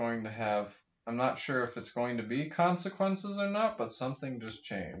 and it's going to have. I'm not sure if it's going to be consequences or not, but something just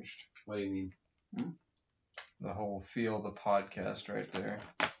changed. What do you mean? The whole feel of the podcast right there.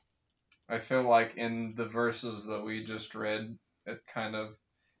 I feel like in the verses that we just read, it kind of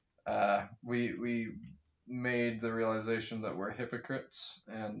we made the realization that we're hypocrites,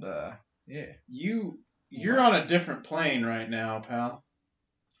 and yeah. You're on a different plane right now, pal.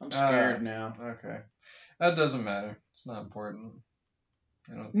 I'm scared now. Okay. That doesn't matter. It's not important.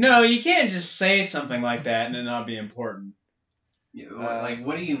 I don't think. No, you can't just say something like that and it not be important. Yeah,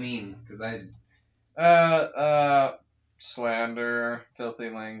 what do you mean? Because Slander, filthy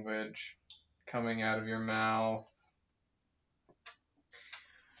language coming out of your mouth.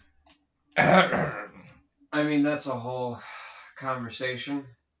 I mean, that's a whole conversation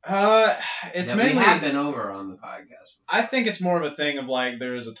It's that mainly. we have been over on the podcast. I think it's more of a thing of like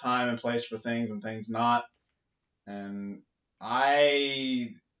there is a time and place for things and things not. And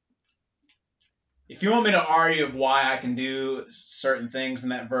if you want me to argue of why I can do certain things in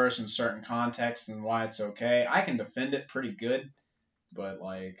that verse in certain contexts and why it's okay, I can defend it pretty good. But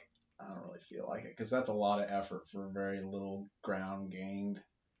like, I don't really feel like it because that's a lot of effort for very little ground gained.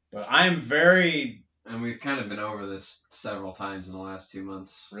 But I am very And we've kind of been over this several times in the last 2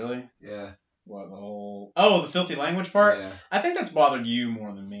 months. really Yeah. what the whole the filthy language part. Yeah. I think that's bothered you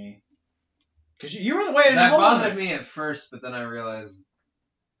more than me. Because you were the way in the That hole. bothered me at first, but then I realized.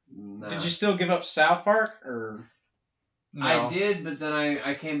 No. Did you still give up South Park or No. I did, but then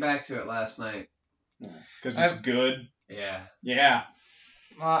I came back to it last night. because it's good? Yeah. Yeah,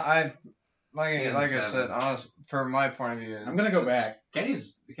 Like Season I 7. said, honest, from my point of view, I'm gonna go it's- back.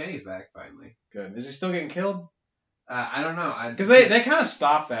 Kenny's back finally. Good. Is he still getting killed? I don't know. Because they kind of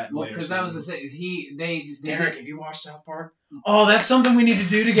stopped that. In Well, later because that was the seasons. thing. They Derek, have you watched South Park? Oh, that's something we need to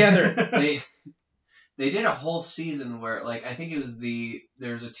do together. they did a whole season where I think it was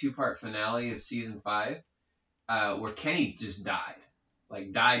there's a 2-part finale of season 5, where Kenny just died,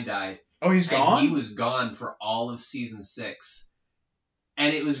 died. Oh, he's And gone. he was gone for all of season 6,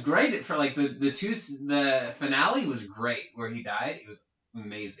 and it was great for the finale was great where he died. It was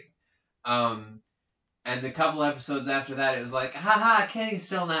amazing. And the couple episodes after that, it was like, haha, Kenny's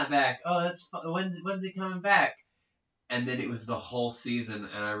still not back. Oh, that's when's he coming back? And then it was the whole season,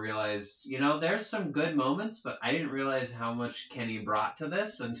 and I realized, there's some good moments, but I didn't realize how much Kenny brought to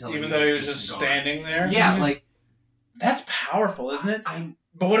this until Even though he was just gone. standing there. Yeah, that's powerful, isn't it? I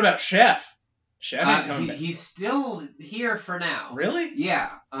But what about Chef? Chef ain't coming back. he's still here for now. Really? Yeah.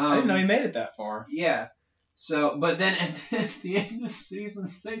 I didn't know he made it that far. Yeah. So, but then at the end of season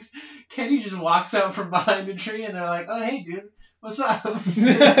 6, Kenny just walks out from behind a tree, and they're like, "Oh, hey, dude, what's up?"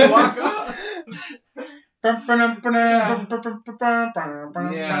 Walk up. I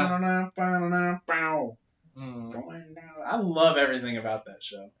love everything about that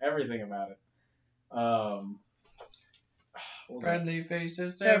show. Everything about it. What was that? Friendly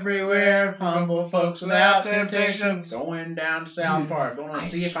faces Everywhere, humble folks without temptation. Going down to South Park. Going to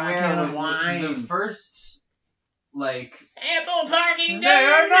see if I can The unwind. first, Ample parking day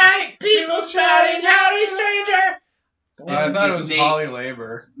or night. People shouting, howdy, stranger. I thought it It's was Nate. Holly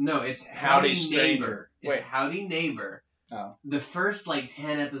Labor. no, it's Howdy, Howdy Stranger. Neighbor. It's Wait. Howdy Neighbor. Oh. The first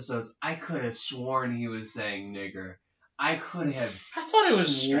 10 episodes, I could have sworn he was saying nigger. I could have. I thought it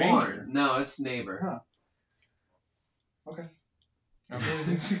was sworn. stranger. No, it's neighbor. Okay.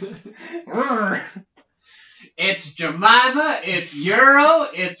 It's Jemima, it's Euro,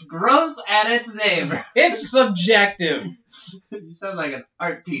 it's gross, and it's neighbor. It's subjective. You sound like an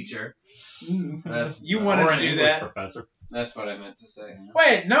art teacher. That's You Or wanted an to do English that. professor. That's what I meant to say.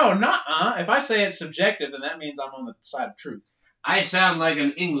 Wait, no, not If I say it's subjective, then that means I'm on the side of truth. I sound like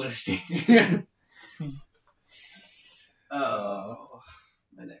an English teacher. Oh,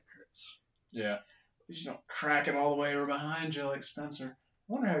 my neck hurts. Yeah. You just don't crack it all the way or behind you like Spencer.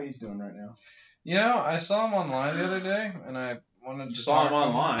 I wonder how he's doing right now. You know, I saw him online the other day, and I wanted You to saw him talk to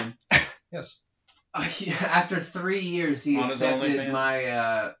online. Yes. Yeah, after 3 years, he On his accepted OnlyFans?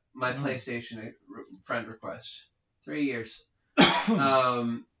 my my PlayStation friend request. 3 years.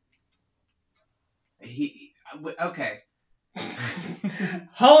 Okay.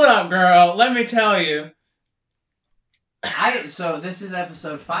 Hold up, girl. Let me tell you. So this is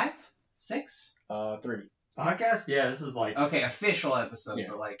episode 5, 6. 3. Podcast? Yeah, this is Okay, official episode, Yeah.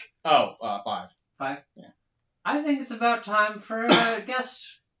 but 5. 5. Yeah. I think it's about time for a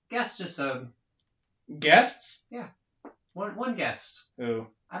guest episode. Guests? One guest. Who?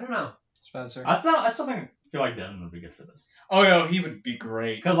 I don't know. Spencer. I still feel like Devin would be good for this. Oh, yeah, he would be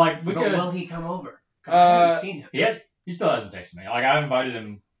great. Because we But could. will he come over? 'Cause I haven't seen him. He still hasn't texted me. I've invited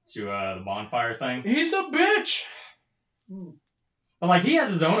him to the bonfire thing. He's a bitch. But he has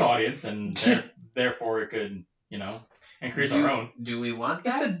his own audience, and therefore it could, increase our own. Do we want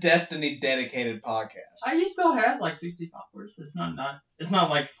that? It's a Destiny dedicated podcast. He still has 60 followers. It's not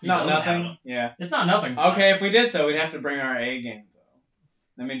like he Not doesn't have nothing? them. Yeah. It's not nothing. Okay, if we did, though, we'd have to bring our A game, though.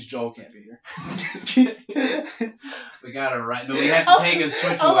 That means Joel can't be here. We gotta write. No, we have to take a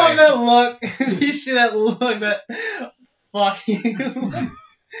switch I away. love that look. You see that look? That fucking.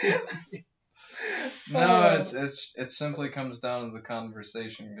 No, it simply comes down to the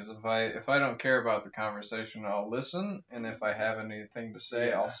conversation. Because if I don't care about the conversation, I'll listen, and if I have anything to say,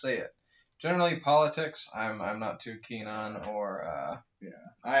 Yeah. I'll say it. Generally, politics, I'm not too keen on, or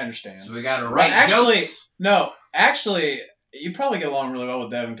I understand. So we got to But write jokes. actually, you probably get along really well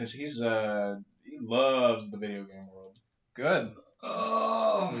with Devin because he loves the video game world. good.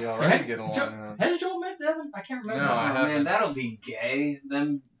 Oh. We already get along. Has Joel met Devin? I can't remember. No, I Oh, haven't. man, that'll be gay.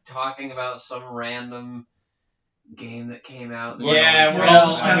 Them talking about some random game that came out. that Yeah, nobody we're cares all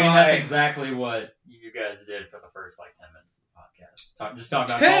just about. I mean, kinda that's like- exactly what you guys did for the first 10 minutes of the podcast. Just talk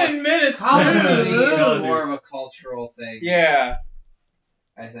about 10 minutes. Call of Duty Call is of more of a cultural thing. Yeah.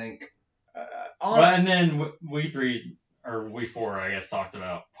 I think. But and then we four, I guess, talked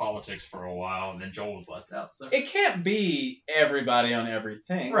about politics for a while, and then Joel was left out. So It can't be everybody on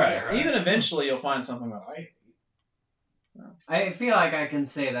everything. Right. Even eventually, you'll find something that I hate. I feel like I can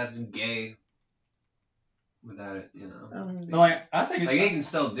say that's gay without it, But, I think Like, you can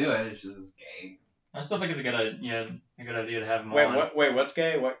still do it, it's just gay. I still think it's a good idea to have him Wait, on. what? What's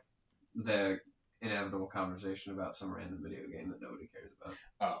gay? What? The inevitable conversation about some random video game that nobody cares about.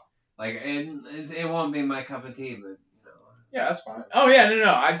 Oh. Like, it won't be my cup of tea, but, Yeah, that's fine. Oh yeah, no,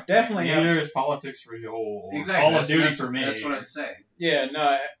 I definitely have. Neither is politics for Joel or Exactly. Call of that's- Duty that's- for me. That's what I'm saying. Yeah,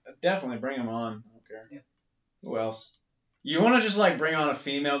 no, definitely bring him on. I don't care. Yeah. Who else? You want to just bring on a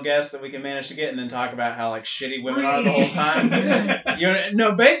female guest that we can manage to get, and then talk about how shitty women are the whole time?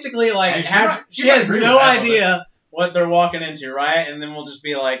 No, basically Hey, she she might has agree no with half of idea what they're walking into, right? And then we'll just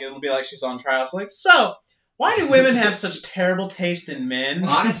be it'll be like she's on trial. It's so why do women have such terrible taste in men?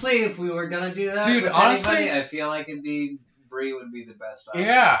 Honestly, if we were gonna do that Dude, with honestly- anybody, I feel like Bree would be the best option.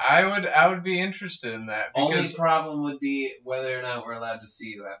 Yeah, I would be interested in that Only because problem would be whether or not we're allowed to see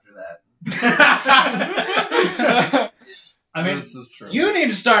you after that. I mean, this is true. You need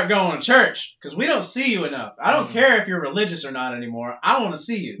to start going to church because we don't see you enough. I don't care if you're religious or not anymore. I want to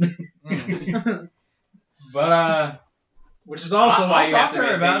see you. but Which is also why I'll you have talk to to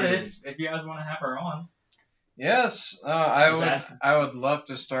her maintain about your- it if you guys want to have her on. Yes, Exactly. I would love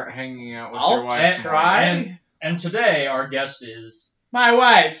to start hanging out with your I'll wife. try. And today our guest is My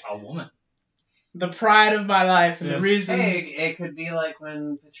wife, a woman. the pride of my life, and Yeah. the reason Hey, it could be like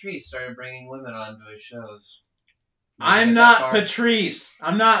when Patrice started bringing women onto his shows. I'm Get that not far? Patrice.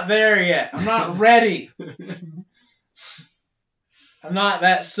 I'm not there yet. I'm not ready. I'm not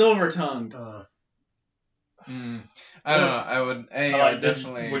that silver tongued. I don't know. I would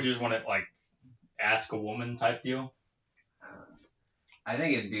definitely. Would you just want to ask a woman type deal? I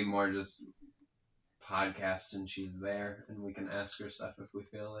think it'd be more just podcast and she's there and we can ask her stuff if we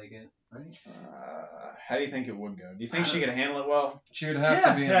feel like it, right? How do you think it would go? Do you think she could handle it well? She would have Yeah,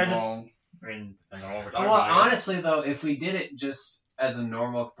 to be yeah, just- involved. I mean, I don't know what we're talking Well, about. I guess. honestly though, if we did it just as a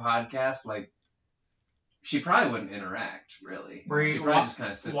normal podcast, she probably wouldn't interact really. Bree, She'd probably just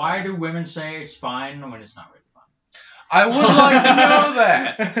kind of sit Why there. do women say it's fine when it's not really fine? I would like to know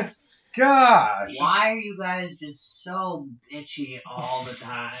that. Gosh. Why are you guys just so bitchy all the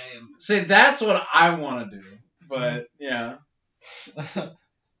time? See, that's what I want to do. But, yeah.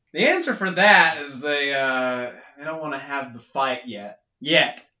 The answer for that is they don't want to have the fight yet.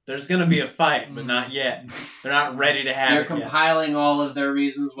 Yet. There's going to be a fight, but not yet. They're not ready to have They're it yet. compiling all of their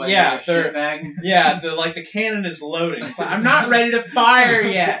reasons why Yeah, they're they're- shitbag. Yeah, the cannon is loading. It's I'm not ready to fire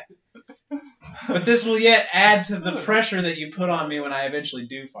yet. But this will yet add to the pressure that you put on me when I eventually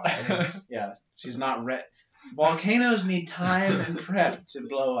do fire. Yeah, she's not ready. Volcanoes need time and prep to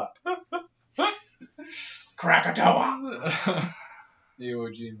blow up. Krakatoa. Iwo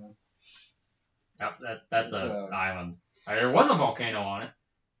Jima. That's It's, an island. There was a volcano on it,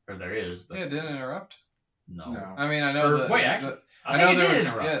 or there is, but Yeah, it didn't interrupt. no. No. I mean, I know Or, that. wait, actually, I think know it there did was.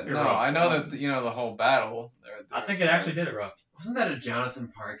 interrupt. Yeah, no, I know that the whole battle. I think it actually did erupt. Wasn't that a Jonathan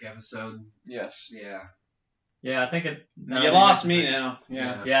Park episode? Yes. Yeah. Yeah, I think it. no, You I lost think me it- now.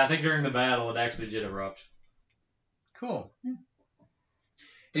 Yeah. Yeah, I think during the battle it actually did erupt. Cool.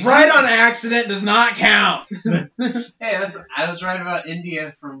 Right on accident does not count. Hey, I was right about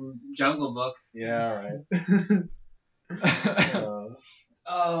India from Jungle Book. Yeah, right.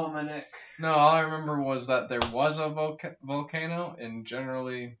 Oh, my neck. No, all I remember was that there was a volcano, and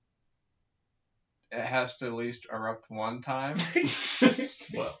generally it has to at least erupt one time.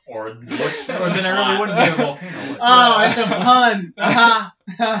 Or then it really wouldn't be a volcano. would it? Oh, it's a pun. Aha.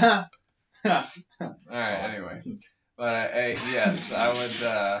 All right. Anyway, but yes, I would.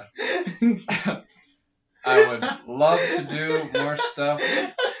 I would love to do more stuff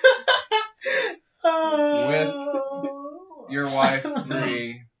with your wife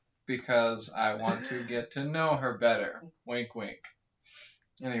Bree because I want to get to know her better. Wink, wink.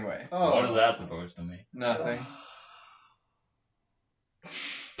 Anyway, What is that supposed to mean? nothing.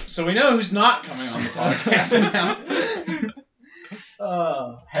 So we know who's not coming on the podcast now.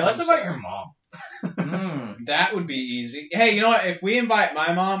 Hey, let's invite your mom. That would be easy. Hey, you know what? If we invite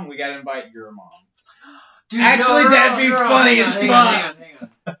my mom, we gotta invite your mom. Dude, Actually, that'd be funny as hang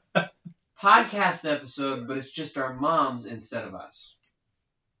fuck. on. Podcast episode, but it's just our moms instead of us.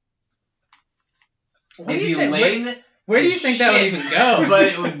 What do It'd you be think- lame, Where do you think that would shit, even go? but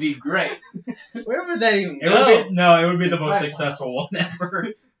it would be great. Where would that even It go? would be, no, it would be the most successful one ever.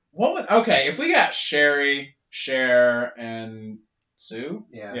 What would, okay, if we got Sherry, Cher, and Sue,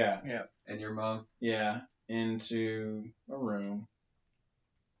 Yeah. yeah, And your mom. into a room.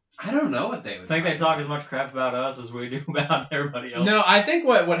 I don't know what they would I think they talk as about. much crap about us as we do about everybody else. No, I think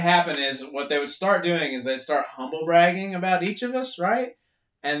what would happen is what they would start doing is they'd start humble bragging about each of us, right?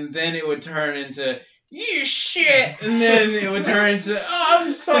 And then it would turn into you shit, and then it would turn into oh I'm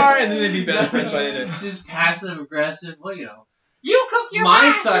sorry, and then they'd be best friends by the end. Just passive aggressive. Well, you know. You cook your My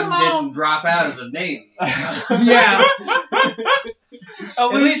rice son alone. didn't drop out of the Navy. Yeah.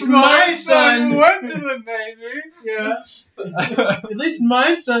 At least my son went to the Navy. Yeah. At least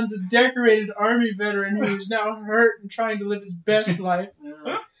my son's a decorated army veteran who's now hurt and trying to live his best life.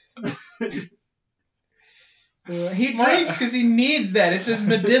 He drinks because he needs that. It's his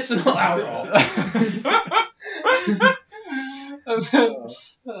medicinal alcohol.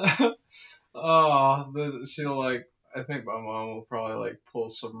 She'll like. I think my mom will probably like pull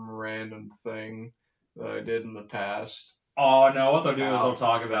some random thing that I did in the past. Oh no, what they'll do is they'll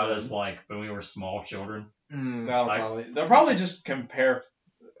talk about us like when we were small children. They'll probably just compare.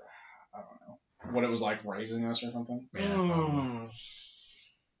 I don't know what it was like raising us or something. Yeah, probably.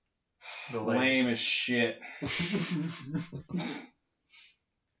 The Lame as shit.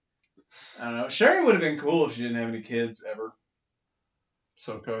 I don't know. Sherry would have been cool if she didn't have any kids ever.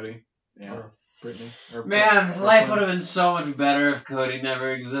 So Cody. Yeah. Or Brittany. Or Man, or life Quinn. would have been so much better if Cody never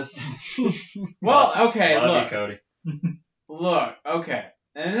existed. Well, okay, Love look. you, Cody. Look, okay.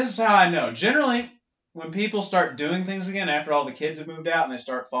 And this is how I know. Generally, when people start doing things again after all the kids have moved out and they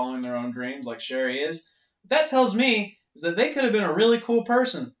start following their own dreams like Sherry is, what that tells me is that they could have been a really cool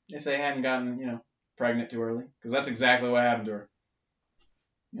person if they hadn't gotten, pregnant too early. Because that's exactly what happened to her.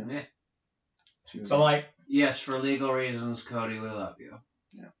 Yeah. She was But like, Yes, for legal reasons, Cody, we love you.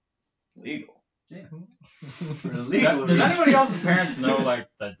 legal. For legal does reasons. anybody else's parents know like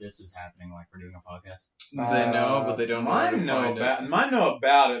that this is happening? Like we're doing a podcast. They know, but they don't know where to Mine know find about it. Mine know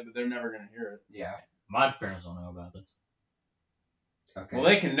about it, but they're never going to hear it. Yeah. My parents don't know about this. Okay. Well,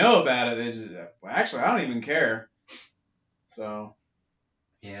 they can know about it. They just, well, actually, I don't even care. So,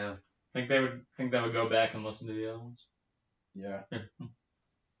 Yeah. Think they would go back and listen to the other ones. yeah.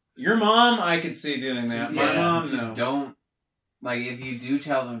 Your mom, I could see doing that. My Yeah, mom, just no. don't. Like, if you do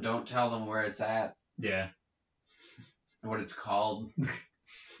tell them, don't tell them where it's at, Yeah. what it's called.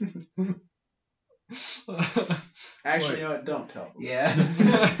 Actually, you know what? Don't tell them. Yeah.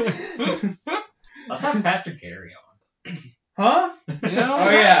 Let's have Pastor Gary on. Huh? You know? Oh,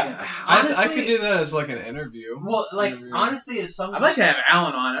 yeah. Honestly, I could do that as like an interview. Well, like, Interview. honestly, as someone. I'd like to have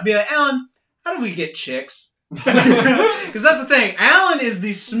Alan on. I'd be like, Alan, how do we get chicks? Because that's the thing. Alan is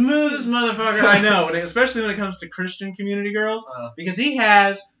the smoothest motherfucker I know, especially when it comes to Christian community girls, because he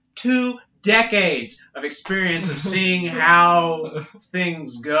has 2 decades of experience of seeing how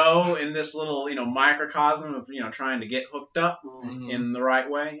things go in this little, microcosm of, trying to get hooked up in the right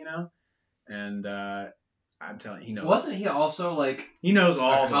way, And I'm telling you, he knows. Wasn't he also, like, He knows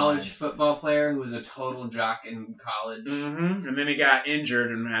all a the college lines. football player who was a total jock in college? Mm-hmm. And then he got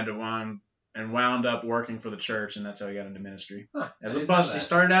injured and had to wound up working for the church, and that's how he got into ministry. Huh, As I a didn't know bus, he that.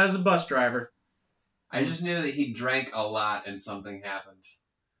 started out as a bus driver. I just knew that he drank a lot and something happened.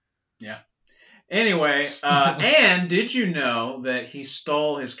 Anyway, and did you know that he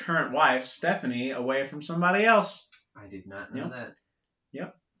stole his current wife, Stephanie, away from somebody else? I did not know Yep.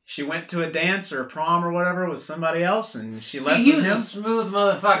 that. She went to a dance or a prom or whatever with somebody else, and she left See, he with was him. a smooth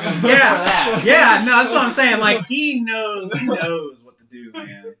motherfucker before Yeah. that. Yeah, no, that's what I'm saying. Like, he knows what to do,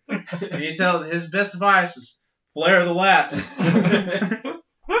 man. And you tell his best advice is flare the lats.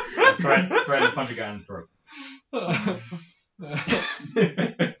 Try to punch a guy in the throat.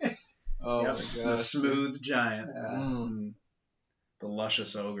 Oh Yep, my the gosh. smooth giant. Mm. The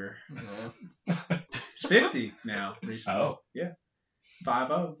luscious ogre. Yeah. He's 50 now, recently. Oh. Yeah.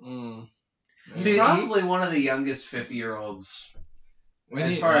 5-0. Mm. He's See, probably one of the youngest 50-year-olds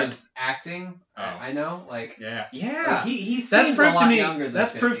as far as acting. Oh. I know, like, Yeah. like, Yeah. he seems That's a proof lot to me. younger than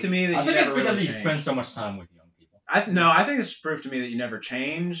That's 50. proof to me that I you think never it's because really he change. spends so much time with young people. I think it's proof to me that you never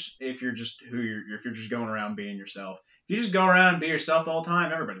change if you're just if you're just going around being yourself. If you just go around and be yourself the whole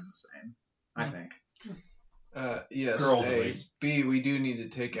time, everybody's the same. I think. Yes. Girls at A. least. B. We do need to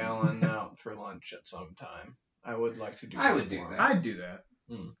take Alan out for lunch at some time. I would like to do. I that would do more. that. I'd do that.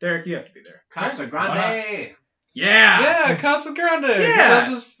 Derek, you have to be there. Casa Why Grande. Yeah. Yeah, Casa Grande. Yeah.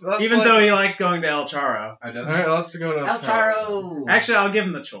 That's Even like- though he likes going to El Charro. I All don't right, let's go to El Charo. Actually, I'll give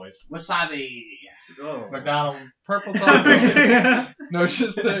him the choice. Wasabi. Oh. McDonald's. Purple Taco. No,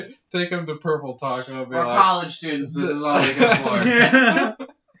 just take him to Purple Taco. And be For like, college students, this is all they can afford.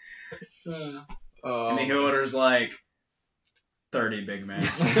 And he orders like 30 Big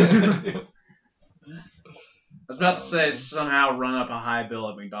Macs. I was about to say somehow run up a high bill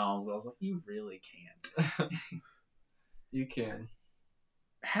at McDonald's, but I was like, you really can't. You can.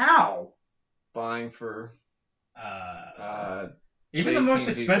 How? Buying for Even the 18 most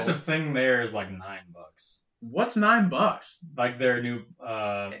people. expensive thing there is like $9. What's $9? Like their new Not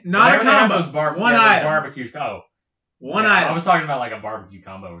a whatever they have combo. those One those item. barbecue. Oh, One yeah, item. I was talking about like a barbecue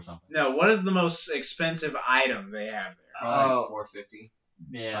combo or something. No, what is the most expensive item they have there? Probably $4.50.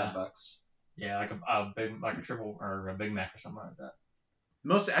 Yeah, $5. yeah, like a big, like a triple or a Big Mac or something like that.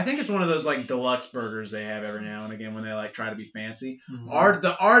 I think it's one of those like deluxe burgers they have every now and again when they like try to be fancy. Mm-hmm.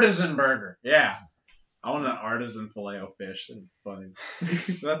 The artisan burger. Yeah. I want an artisan filet-o-fish. That'd be funny.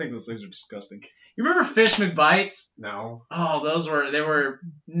 I think those things are disgusting. You remember Fish McBites? No. Oh, they were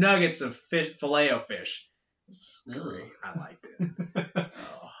nuggets of filet-o-fish. Really? I liked it.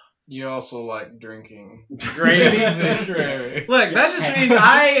 Oh. You also like drinking Gravy. Gravy. Look, that just means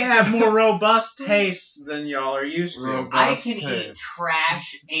I have more robust tastes than y'all are used to. Robust I can eat taste.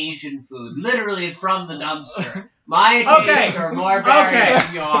 trash Asian food, literally from the dumpster. My Okay. tastes are more varied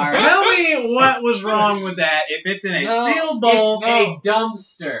than yours. Tell me what was wrong with that if it's in a No, sealed bowl. It's a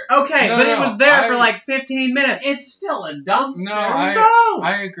dumpster. Okay, No, but it no, was there I- for like 15 minutes. It's still a dumpster. No, I so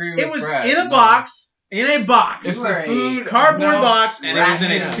agree with it was Brad. in a No. box. In a box. If You are the a food Cardboard no, box, and it was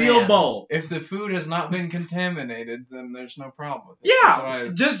in a rat sealed man. bowl. If the food has not been contaminated, then there's no problem with it. Yeah, That's what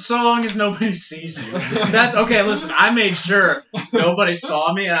I- just so long as nobody sees you. That's okay. Listen, I made sure nobody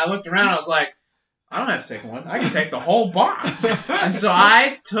saw me, and I looked around. I was like, I don't have to take one. I can take the whole box. And so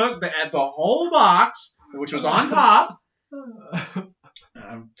I took the whole box, which was on top, and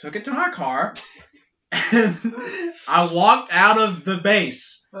I took it to my car, and I walked out of the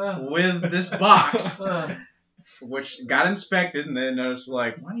base with this box, which got inspected, and they noticed,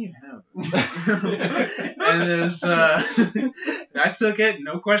 like, why do you have this? And it was, I took it,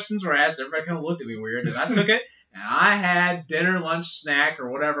 no questions were asked, everybody kind of looked at me weird, and I took it, and I had dinner, lunch, snack, or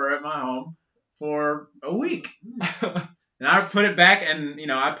whatever at my home for a week. And I put it back, and,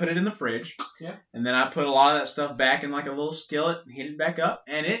 I put it in the fridge, Yeah. and then I put a lot of that stuff back in, like, a little skillet, and heated it back up,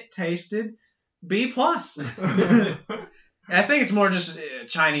 and it tasted B+. I think it's more just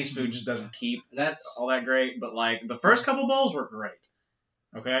Chinese food just doesn't keep That's all that great, but like the first couple bowls were great.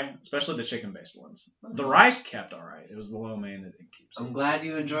 Okay, especially the chicken-based ones. The rice kept all right. It was the lo mein that it keeps. I'm glad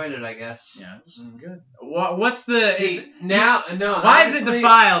you enjoyed it, I guess. Yeah, it was good. What's the? See, it's- now, no. why is it honestly,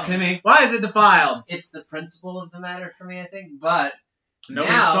 defiled, Timmy? Why is it defiled? It's the principle of the matter for me, I think. But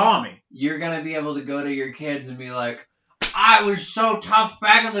Nobody Now- saw me. you're gonna be able to go to your kids and be like, "I was so tough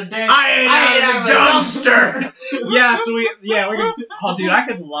back in the day. I ate out out of the dumpster. Yeah, so we could. Oh, dude, I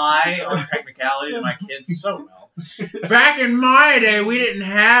could lie on technicality to my kids so well. Back in my day, we didn't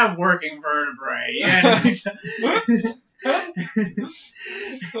have working vertebrae. Yeah.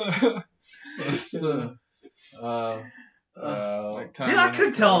 It's the, like time Dude, I in could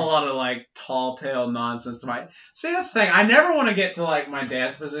a tell a car. lot of like tall tale nonsense to my. See, that's the thing. I never want to get to like my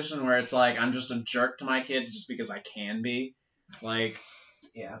dad's position where it's like I'm just a jerk to my kids just because I can be. Like,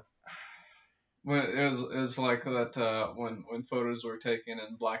 Yeah. When it was like that when photos were taken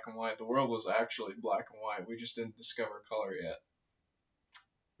in black and white, the world was actually black and white. We just didn't discover color yet.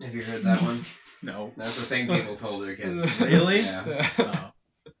 Have you heard that one? no. That's the thing people told their kids. Really? Yeah.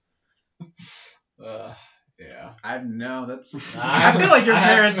 Oh. Yeah. That's. I feel like your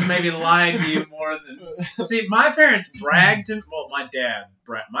parents maybe lied to you more than. See, my parents bragged to. Well, my dad.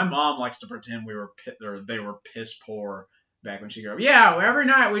 My mom likes to pretend they were piss poor back when she grew up. Yeah, every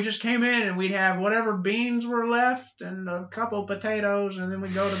night we just came in and we'd have whatever beans were left and a couple potatoes, and then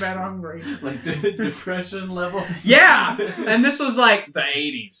we'd go to bed hungry. Like the depression level. Yeah, and this was like the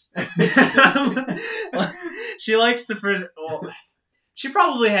 80s. She likes to. Well, she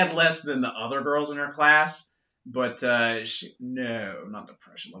probably had less than the other girls in her class, but no, not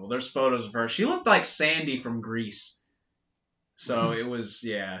depression level. There's photos of her. She looked like Sandy from Grease. So it was,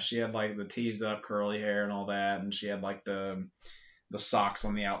 yeah, she had like the teased up curly hair and all that, and she had like the socks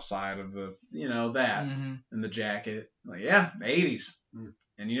on the outside of the, that, Mm-hmm. and the jacket. Like, yeah, the 80s. Mm.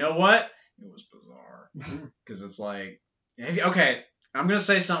 And you know what? It was bizarre. Because it's like, okay, I'm gonna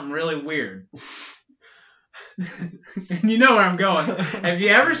say something really weird. And you know where I'm going. Have you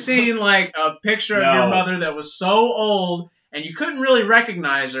ever seen like a picture of your No. mother that was so old and you couldn't really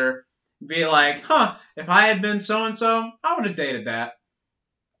recognize her? Be like, if I had been so and so, I would have dated that.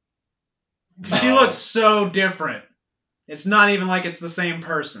 'Cause she No. looks so different. It's not even like it's the same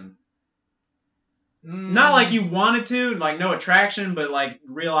person. Not like you wanted to, like no attraction, but like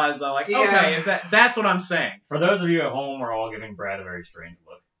realize that, like, Yeah. okay, if that's what I'm saying. For those of you at home, we're all giving Brad a very strange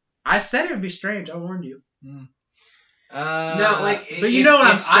look. I said it would be strange. I warned you. No, like, but you know what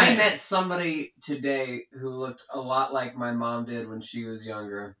I'm if I saying. met somebody today who looked a lot like my mom did when she was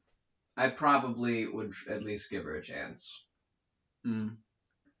younger, I probably would at least give her a chance. I'm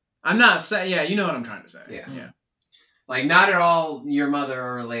not saying. Yeah, you know what I'm trying to say. Yeah. Like, not at all your mother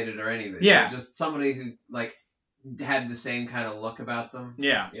or related or anything. Yeah. But just somebody who, like, had the same kind of look about them.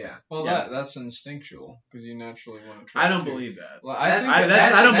 Yeah. Yeah. Well, Yeah. that's instinctual because you naturally want to try. I don't to. believe that. Well, That's- I think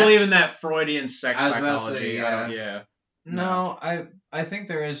I don't believe in that's- that Freudian sex I was about to psychology. say, I don't- yeah. No, I think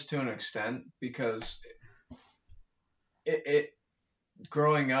there is to an extent because it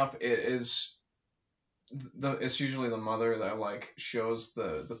growing up it's usually the mother that like shows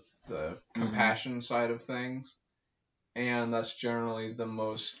the compassion side of things, and that's generally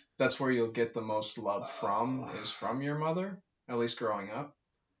that's where you'll get the most love is from your mother, at least growing up,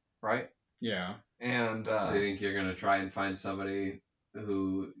 right? Yeah. And So you think you're going to try and find somebody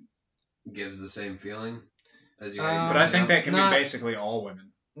who gives the same feeling as you? But I think that can Not- be basically all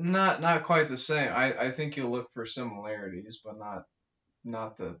women. not quite the same. I think you'll look for similarities, but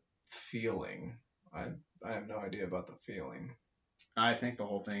not the feeling. I have no idea about the feeling. I think the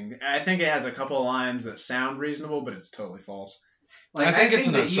whole thing. I think it has a couple of lines that sound reasonable, but it's totally false. Like, I think it's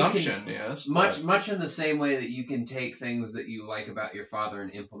an that you can- assumption, yes. Much in the same way that you can take things that you like about your father and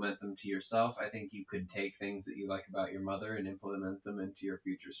implement them to yourself, I think you could take things that you like about your mother and implement them into your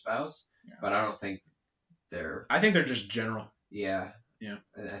future spouse. Yeah. But I don't think they're. I think they're just general. Yeah. Yeah.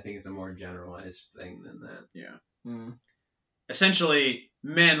 I think it's a more generalized thing than that. Yeah. Mm. Essentially,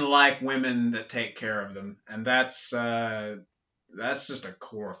 men like women that take care of them, and that's just a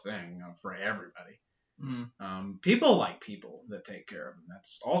core thing for everybody. Mm. People like people that take care of them.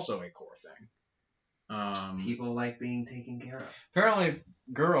 That's also a core thing. People like being taken care of. Apparently,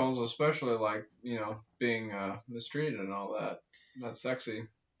 girls especially like being mistreated and all that. That's sexy.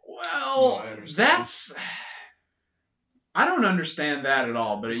 Well, I understand. that's. I don't understand that at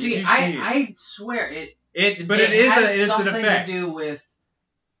all, but See, you see it. I swear it It has it's an something effect. to do with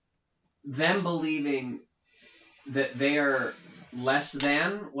them believing that they are less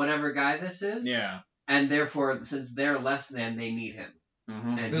than whatever guy this is. Yeah. And therefore, since they're less than, they need him.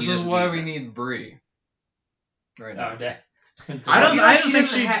 Mm-hmm. And This he is doesn't why need we them. need Bree. Right now. Oh, yeah. I don't think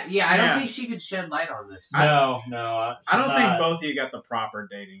she. I yeah. don't think she could shed light on this. No. I don't think not. both of you got the proper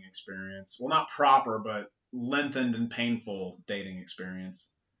dating experience. Well, not proper, but lengthened and painful dating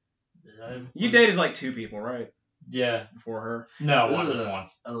experience. You dated like 2 people, right? Yeah. Before her. No, one was Ugh.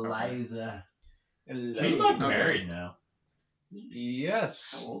 once. Eliza. She's like Okay. married now.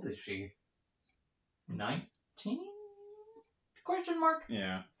 Yes. How old is she? 19? Question mark?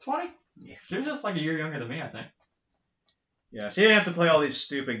 Yeah. 20? She was just like a year younger than me, I think. Yeah. So you didn't have to play all these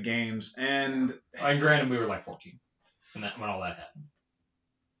stupid games, and And granted, we were like 14 when all that happened.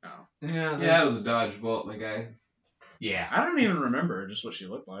 Yeah. Yeah, it was a dodge bullet, my guy. Yeah. I don't even remember just what she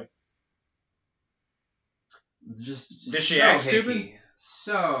looked like. Just Did she so act hicky. stupid?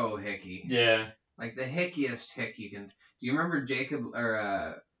 So hicky. Yeah. Like the hickiest hick you can. Do you remember Jacob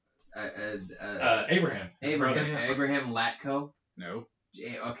or Abraham. Abraham Brother. Abraham Latko? No.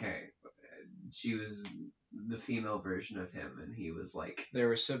 Okay, she was the female version of him, and he was like, They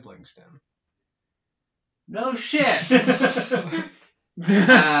were siblings then. no shit.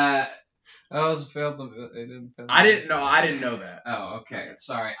 I That was a failed. They didn't. didn't know. I didn't know that. Oh, okay.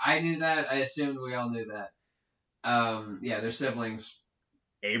 Sorry, I knew that. I assumed we all knew that. Yeah, they're siblings.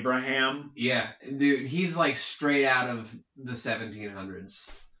 Abraham. Yeah, dude, he's like straight out of the 1700s.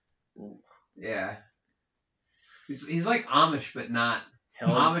 Yeah. He's like Amish, but not.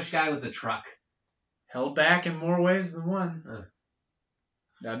 Held, Amish guy with a truck. held back in more ways than one. Huh.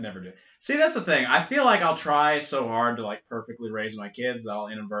 I'd never do it. See, that's the thing. I feel like I'll try so hard to like perfectly raise my kids that I'll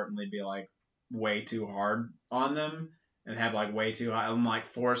inadvertently be like way too hard on them and have like way too high and like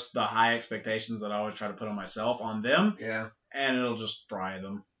force the high expectations that I always try to put on myself on them, Yeah. and it'll just fry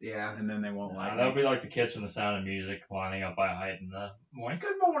them, Yeah. and then they won't like That'll me. be like the kids from The Sound of Music lining up by height in the morning.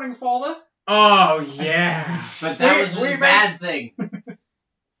 Good morning, father. Oh yeah. But that We- was we a bad thing.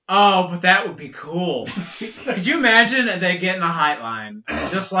 Oh, but that would be cool. Could you imagine they get in a hotline,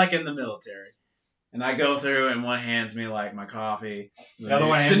 just like in the military? And I go through and one hands me like my coffee, The other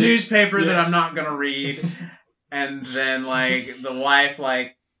one the hands you- newspaper that I'm not gonna read, and then like the wife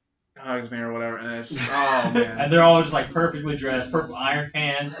like hugs me or whatever, and it's oh man. And they're all just like perfectly dressed, perfect iron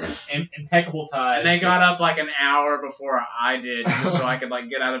pants, impeccable ties. And they got up like an hour before I did, just so I could like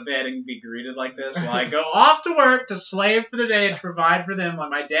get out of bed and be greeted like this while I go off to work to slave for the day and to provide for them, like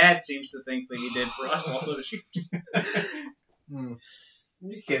my dad seems to think that he did for us all those years.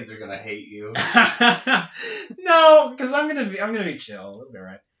 Your kids are gonna hate you. No, because I'm gonna be chill. It'll be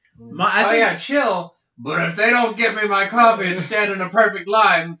alright. I think, yeah, chill. But if they don't give me my coffee and stand in a perfect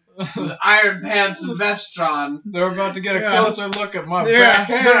line with iron pants and vests on, They're about to get a Yeah. closer look at my they're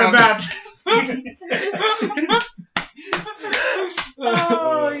backhand. about.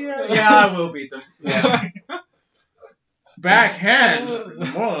 Oh yeah, I will beat them. yeah.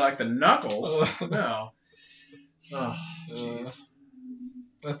 Backhand, more like the knuckles. No. Oh, jeez.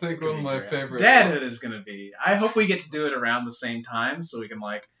 I think one of my favorite. Dadhood is gonna be. I hope we get to do it around the same time so we can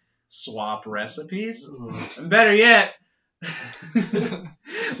like swap recipes. And better yet,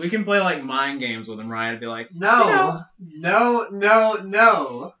 we can play like mind games with him, Ryan. And be like, No.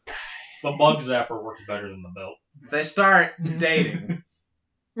 The bug zapper works better than the belt. they start dating.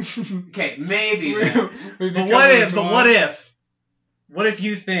 Okay, maybe then. But what if? What if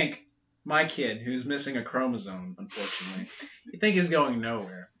you think my kid, who's missing a chromosome, unfortunately, you think is going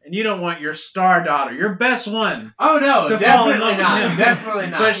nowhere, and you don't want your star daughter, your best one, Oh no, to fall in definitely love not. with him. Definitely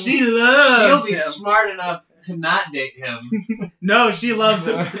not. but she loves She'll be him. smart enough to not date him. No, she loves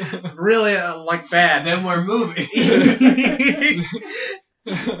him really like bad. Then we're moving.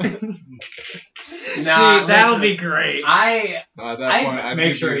 See, that'll be great. I At that I point, I'd Make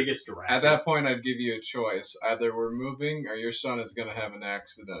give sure you- he gets drafted. At that point, I'd give you a choice. Either we're moving, or your son is gonna have an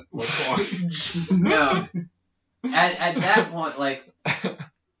accident. Which one? no. At that point, like,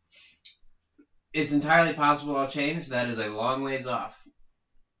 it's entirely possible I'll change. That is a long ways off.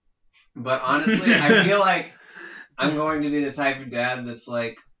 But honestly, I feel like I'm going to be the type of dad that's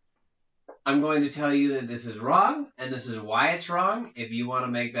like, I'm going to tell you that this is wrong, and this is why it's wrong. If you want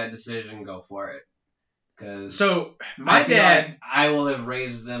to make that decision, go for it. Because So my I feel dad, like I will have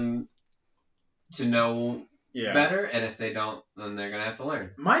raised them to know yeah, better, and if they don't, then they're gonna have to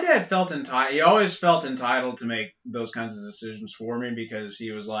learn. my dad felt entitled. He always felt entitled to make those kinds of decisions for me because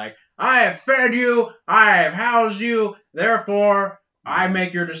he was like, I have fed you, I have housed you, therefore I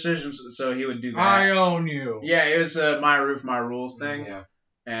make your decisions. So he would do that. I own you. Yeah, it was my roof, my rules thing. Yeah.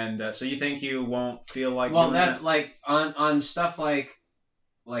 And so you think you won't feel like Well, doing that's that? like on stuff like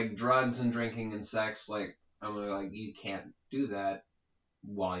drugs and drinking and sex. Like I'm gonna be like, you can't do that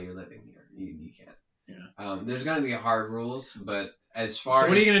while you're living here. You can't. Yeah. There's gonna be hard rules, but as So far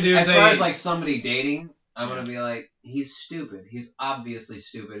what are you gonna do? as if far they- as like somebody dating, I'm Yeah. gonna be like, he's stupid. He's obviously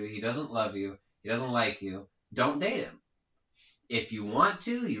stupid. He doesn't love you. He doesn't like you. Don't date him. If you want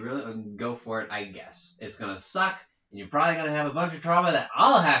to, you really go for it. I guess it's gonna suck, and you're probably gonna have a bunch of trauma that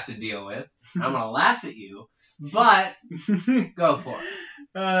I'll have to deal with. I'm gonna laugh at you, but go for it.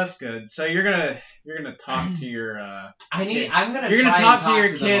 Oh, that's good. So you're gonna talk to your kids. I'm gonna. You're gonna try talk and to your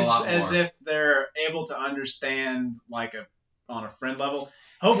them a kids lot as more. if they're able to understand like on a friend level.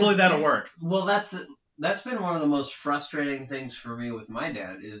 Hopefully that'll It's- work. Well, that's been one of the most frustrating things for me with my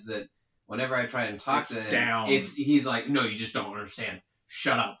dad is that whenever I try and talk It's to him, down. he's like, no, you just don't understand.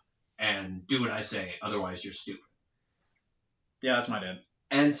 Shut up and do what I say, otherwise you're stupid. Yeah, that's my dad.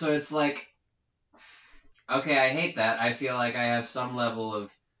 And so it's like, okay, I hate that. I feel like I have some level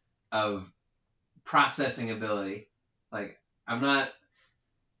of processing ability. Like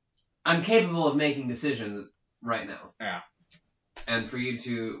I'm capable of making decisions right now. Yeah. And for you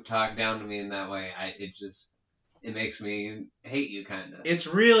to talk down to me in that way, it makes me hate you kind of. It's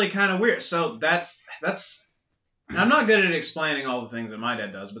really kind of weird. So that's I'm not good at explaining all the things that my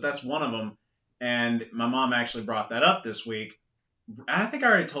dad does, but that's one of them. And my mom actually brought that up this week. And I think I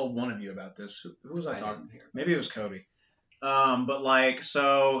already told one of you about this. Who was I talking to? Maybe it was Cody. But like,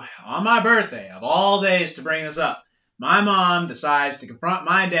 so on my birthday, of all days to bring this up, my mom decides to confront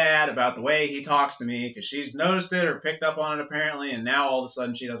my dad about the way he talks to me because she's noticed it or picked up on it apparently, and now all of a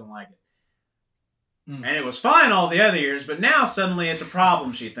sudden she doesn't like it. Mm. And it was fine all the other years, but now suddenly it's a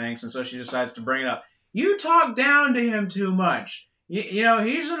problem, she thinks, and so she decides to bring it up. You talk down to him too much. You know,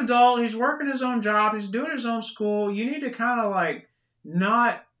 he's an adult, he's working his own job, he's doing his own school. You need to kind of like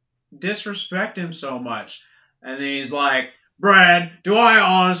not disrespect him so much. And then he's like, Brad, do I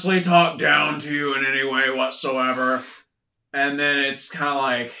honestly talk down to you in any way whatsoever? And then it's kind of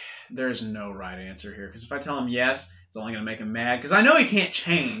like, there's no right answer here. Because if I tell him yes, It's only going to make him mad because I know he can't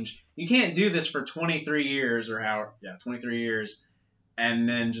change. You can't do this for 23 years or 23 years, and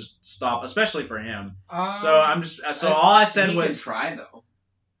then just stop, especially for him. So all I said he was can try though.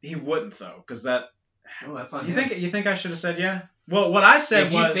 he wouldn't though, because that. Well, that's on You him. think I should have said yeah? Well, what I said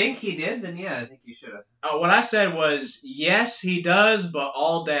If was. you think he did, then yeah, I think you should have. What I said was, yes, he does, but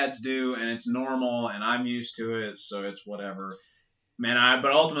all dads do, and it's normal, and I'm used to it, so it's whatever.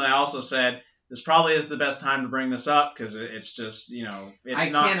 But ultimately, I also said, this probably is the best time to bring this up, because it's just, it's I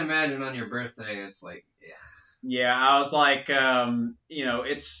not... can't imagine on your birthday, it's like, yeah. Yeah, I was like,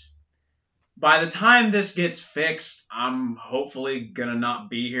 it's... By the time this gets fixed, I'm hopefully gonna not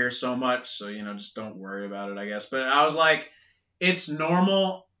be here so much, so, just don't worry about it, I guess. But I was like, it's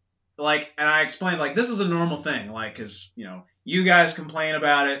normal... and I explained, this is a normal thing, because, you guys complain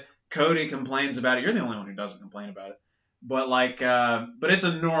about it, Cody complains about it, you're the only one who doesn't complain about it, but, but it's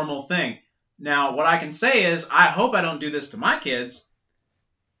a normal thing. Now, what I can say is, I hope I don't do this to my kids,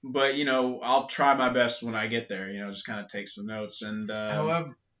 but, I'll try my best when I get there, just kind of take some notes, and,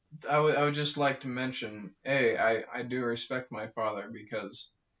 However, I would just like to mention, I do respect my father, because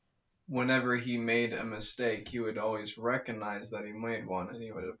whenever he made a mistake, he would always recognize that he made one, and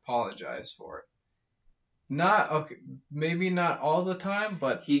he would apologize for it. Maybe not all the time,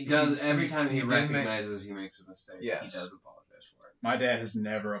 but He does, every time he did make- recognizes he makes a mistake, Yes. he does apologize for it. my dad has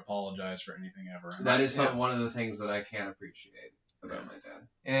never apologized for anything ever. That is one of the things that I can't appreciate about my dad.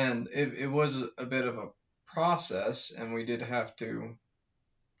 And it was a bit of a process, and we did have to,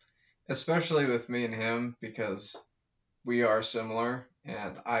 especially with me and him, because we are similar,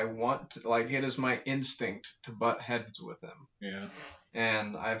 and I want to, it is my instinct to butt heads with him. Yeah.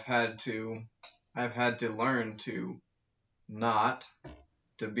 And I've had to learn to not,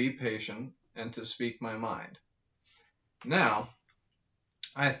 to be patient, and to speak my mind. Now,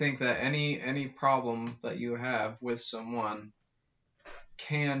 I think that any problem that you have with someone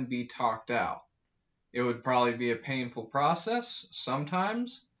can be talked out. It would probably be a painful process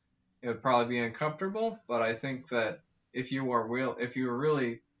sometimes. It would probably be uncomfortable, but I think that if it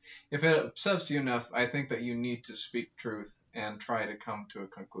upsets you enough, I think that you need to speak truth and try to come to a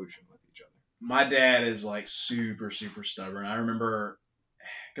conclusion with each other. My dad is super, super stubborn. I remember,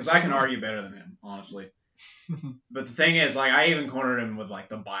 because I can argue better than him, honestly. But the thing is, I even cornered him with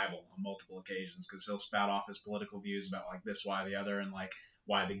the Bible on multiple occasions, because he'll spout off his political views about this, why, the other, and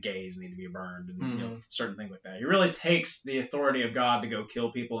why the gays need to be burned, and certain things like that. He really takes the authority of God to go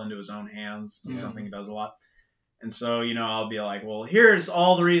kill people into his own hands. It's something he does a lot. And so, I'll be like, well, here's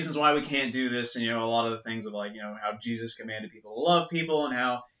all the reasons why we can't do this, and a lot of the things of how Jesus commanded people to love people, and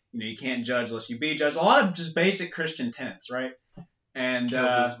how you can't judge unless you be judged. A lot of just basic Christian tenets, right? And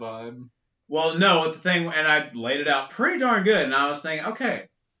Killed his vibe. well, no, the thing, and I laid it out pretty darn good, and I was thinking, okay,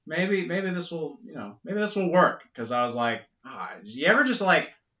 maybe this will, maybe this will work, because I was like, you ever just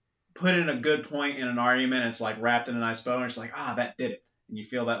put in a good point in an argument, and it's wrapped in a nice bow, and it's that did it, and you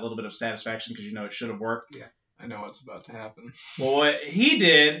feel that little bit of satisfaction because it should have worked. Yeah, I know what's about to happen. Well, what he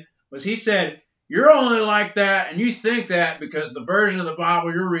did was he said, you're only like that, and you think that because the version of the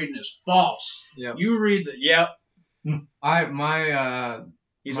Bible you're reading is false. Yep. You read the,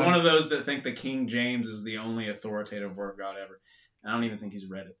 He's My- one of those that think the King James is the only authoritative word of God ever. I don't even think he's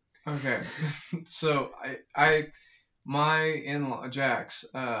read it. Okay, so my in-law Jax,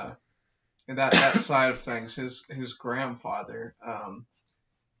 that side of things, his grandfather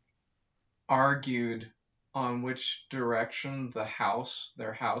argued on which direction their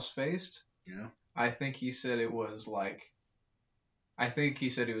house faced. Yeah. I think he said it was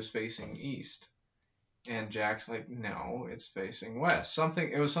he was facing east. And Jack's like, no, it's facing west.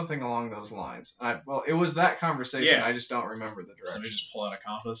 It was something along those lines. It was that conversation. Yeah. I just don't remember the So direction. they just pull out a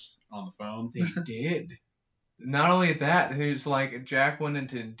compass on the phone. They did. Not only that, he was Jack went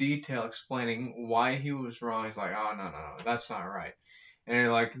into detail explaining why he was wrong. He's like, oh, no, that's not right.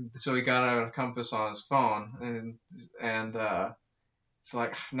 And so he got out a compass on his phone, and it's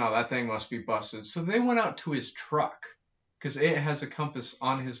no, that thing must be busted. So they went out to his truck, because it has a compass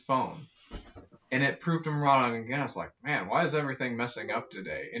on his phone. And it proved him wrong again. I was like, man, why is everything messing up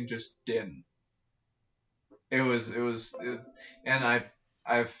today? And just didn't. And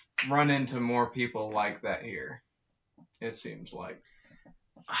I've run into more people like that here. It seems like.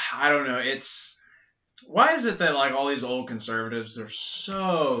 I don't know. Why is it that all these old conservatives are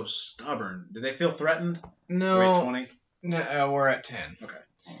so stubborn? Do they feel threatened? We're at No, 20. no, we're at 10. Okay.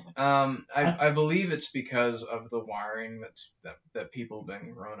 I believe it's because of the wiring that people have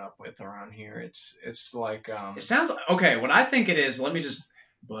been grown up with around here. It's It sounds okay. What I think it is. Let me just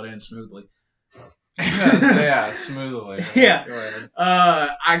butt in smoothly. yeah, smoothly. Yeah. Go ahead.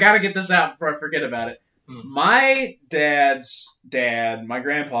 I gotta get this out before I forget about it. My dad's dad, my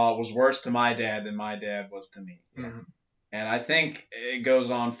grandpa, was worse to my dad than my dad was to me. Mhm. And I think it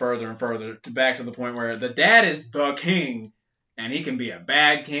goes on further and further back to the point where the dad is the king, and he can be a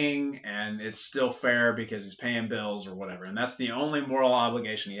bad king, and it's still fair because he's paying bills or whatever. And that's the only moral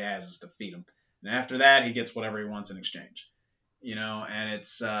obligation he has is to feed him. And after that, he gets whatever he wants in exchange. And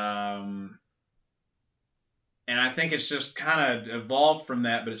it's and I think it's just kind of evolved from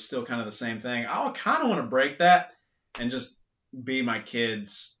that, but it's still kind of the same thing. I kind of want to break that and just be my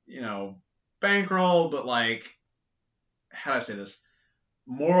kids, bankroll, but like, how do I say this?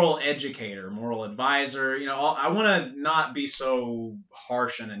 Moral educator, moral advisor. I want to not be so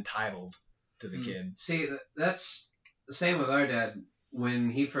harsh and entitled to the kid. See, that's the same with our dad. When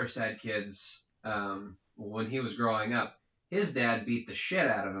he first had kids, when he was growing up, his dad beat the shit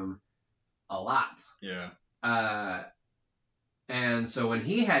out of him a lot. Yeah. And so when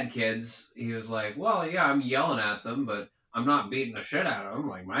he had kids, he was like, well, yeah, I'm yelling at them, but I'm not beating the shit out of them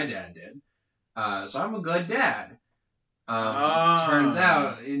like my dad did. So I'm a good dad. Turns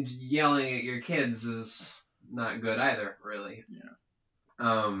out yelling at your kids is not good either, really. Yeah.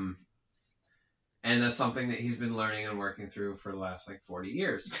 And that's something that he's been learning and working through for the last 40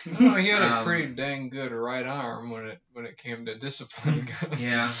 years. Oh, he had a pretty dang good right arm when it came to disciplining us.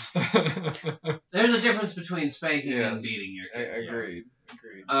 Yeah. There's a difference between spanking and Yes. beating your kids. Agreed.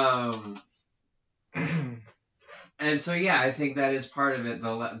 And so yeah, I think that is part of it.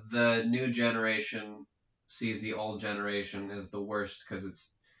 The new generation sees the old generation as the worst because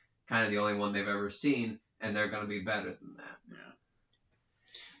it's kind of the only one they've ever seen, and they're going to be better than that.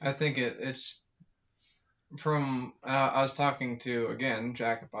 Yeah. I think it's from I was talking to again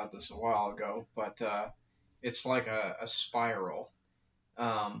Jack about this a while ago, but it's like a spiral,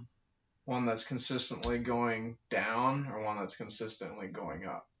 one that's consistently going down or one that's consistently going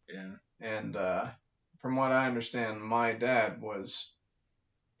up. Yeah. And from what I understand, my dad was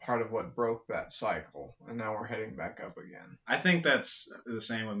part of what broke that cycle, and now we're heading back up again. I think that's the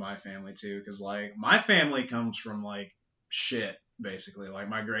same with my family too, because my family comes from shit basically. Like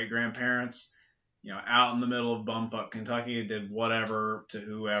my great grandparents, out in the middle of bumfuck Kentucky, did whatever to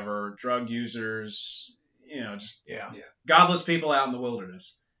whoever, drug users, just godless people out in the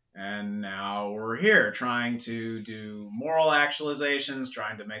wilderness. And now we're here trying to do moral actualizations,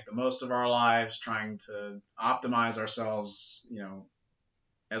 trying to make the most of our lives, trying to optimize ourselves,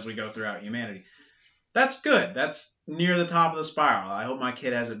 as we go throughout humanity. That's good. That's near the top of the spiral. I hope my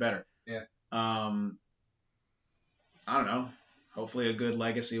kid has it better. Yeah. I don't know. Hopefully a good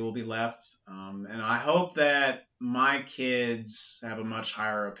legacy will be left. And I hope that my kids have a much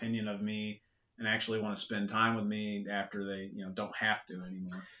higher opinion of me and actually want to spend time with me after they, don't have to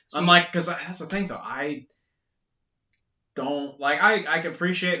anymore. Because that's the thing though. I don't I can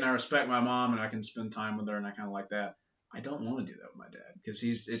appreciate and I respect my mom and I can spend time with her and I kind of like that. I don't want to do that with my dad because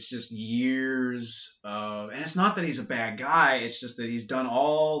it's just years of, and it's not that he's a bad guy. It's just that he's done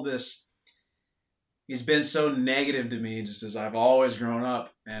all this. He's been so negative to me just as I've always grown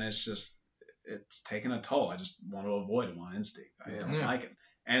up, and it's taken a toll. I just want to avoid him on instinct. I don't like him.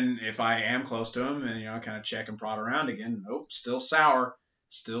 And if I am close to him and, kind of check and prod around again, nope, still sour,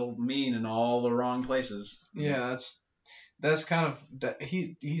 still mean in all the wrong places. Yeah, that's kind of,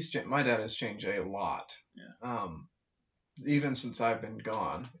 my dad has changed a lot. Yeah. Even since I've been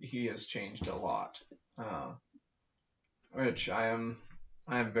gone, he has changed a lot, which I am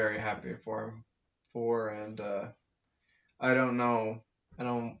very happy for him and I don't know,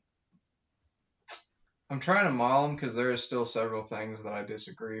 I'm trying to model him because there is still several things that I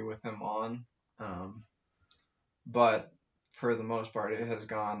disagree with him on, but for the most part it has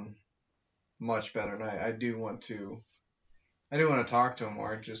gone much better, and I do want to talk to him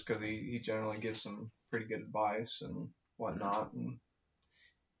more just because he generally gives some pretty good advice and whatnot,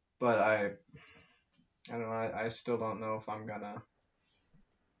 but I don't know. I still don't know if I'm gonna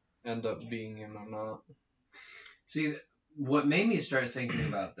end up being him or not. See, what made me start thinking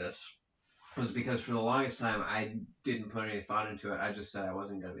about this was because for the longest time I didn't put any thought into it. I just said I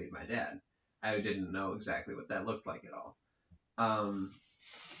wasn't gonna be my dad. I didn't know exactly what that looked like at all.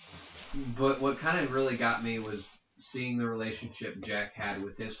 But what kind of really got me was seeing the relationship Jack had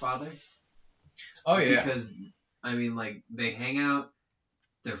with his father. Oh yeah. Because they hang out,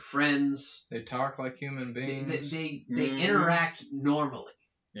 they're friends, they talk like human beings. They interact normally.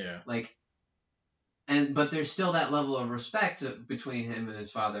 Yeah. But there's still that level of respect between him and his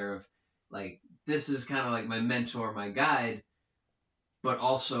father of this is kind of like my mentor, my guide, but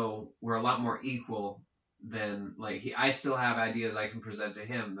also we're a lot more equal than I still have ideas I can present to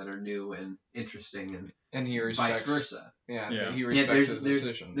him that are new and interesting and he respects, vice versa. Yeah. He respects his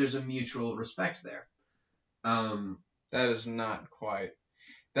decisions. There's a mutual respect there. That is not quite.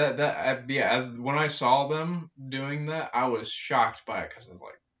 When I saw them doing that, I was shocked by it because I was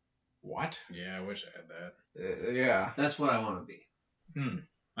like, what? Yeah, I wish I had that. Yeah. That's what I want to be.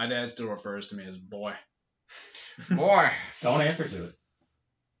 My dad still refers to me as boy. Boy. Don't answer to it.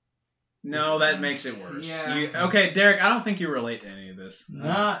 No, that makes it worse. Yeah. Okay, Derek, I don't think you relate to any of this.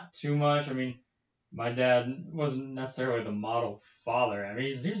 Not too much. I mean, my dad wasn't necessarily the model father. I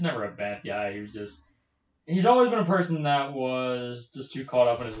mean, he was never a bad guy. He's always been a person that was just too caught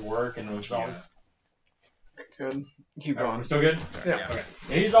up in his work and was always. Good. Keep Are going. we still good? Yeah. Okay.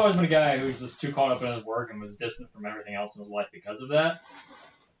 Yeah, he's always been a guy who's just too caught up in his work and was distant from everything else in his life because of that.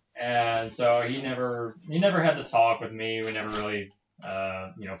 And so he never had to talk with me. We never really,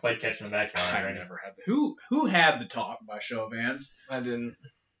 played catch in the backyard. I Right? never had the who had the talk by show of hands. I didn't.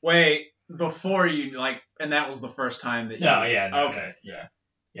 Wait, before you and that was the first time that you. No, yeah, no, Okay.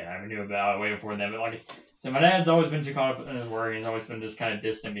 Yeah, I knew about it way before then. But so my dad's always been too caught up in his work, and he's always been just kind of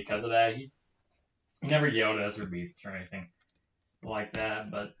distant because of that. He never yelled at us or beefed us or anything like that,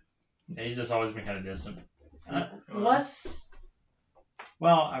 but he's just always been kind of distant. Less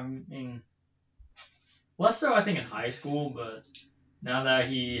so I think in high school, but now that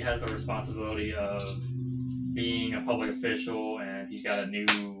he has the responsibility of being a public official and he's got a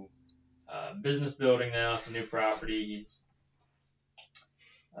new business building now, some new property, he's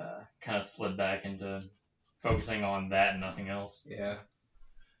kind of slid back into focusing on that and nothing else. Yeah.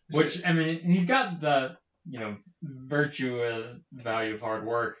 Which, I mean, he's got the, virtue value of hard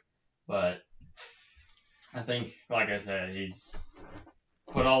work, but I think, like I said, he's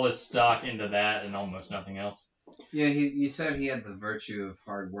put all his stock into that and almost nothing else. Yeah, you said he had the virtue of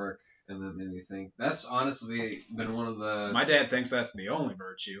hard work, and that made me think. That's honestly been one of the... My dad thinks that's the only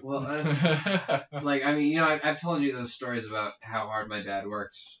virtue. Well, that's... I've told you those stories about how hard my dad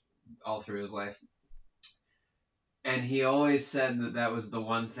worked all through his life. And he always said that was the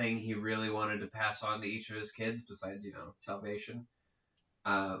one thing he really wanted to pass on to each of his kids, besides, salvation.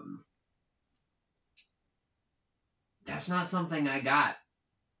 That's not something I got.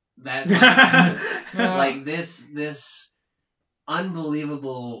 That this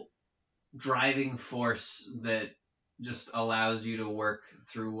unbelievable driving force that just allows you to work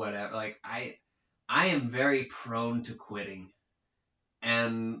through whatever. Like I am very prone to quitting,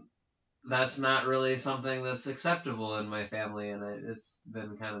 and that's not really something that's acceptable in my family, and it's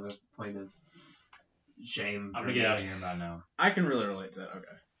been kind of a point of shame. I'm gonna get out of here about now. I can really relate to that.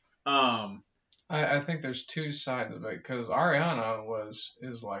 Okay. I think there's two sides of it because Ariana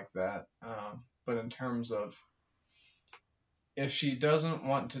is like that, but in terms of if she doesn't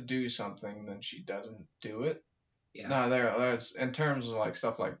want to do something, then she doesn't do it. Yeah. No, that's in terms of like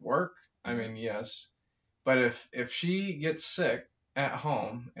stuff like work. I mean, yes, but if she gets sick at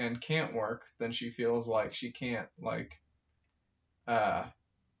home and can't work, then she feels like she can't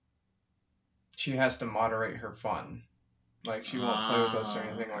she has to moderate her fun. Like, she won't play with us or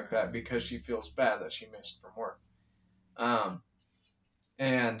anything like that because she feels bad that she missed from work.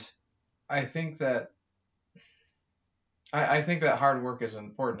 And I think that I think that hard work is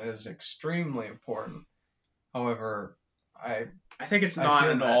important. It is extremely important. However, I think it's I not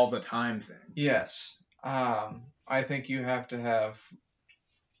feel an that- all the time thing. yes, I think you have to have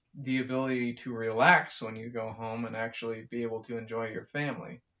the ability to relax when you go home and actually be able to enjoy your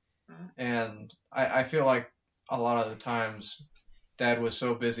family. And I feel like a lot of the times Dad was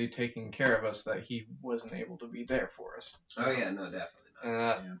so busy taking care of us that he wasn't able to be there for us. Oh yeah, no, definitely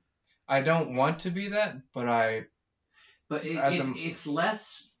not. And I don't want to be that, but But it's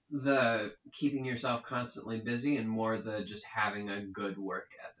less the keeping yourself constantly busy and more the just having a good work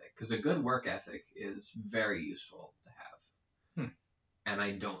ethic. Because a good work ethic is very useful to have.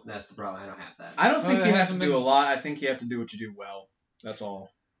 And that's the problem. I don't have that. I don't think Well, you it have to hasn't do been- a lot. I think you have to do what you do well. That's all.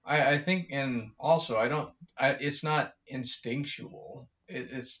 I think, and also it's not instinctual.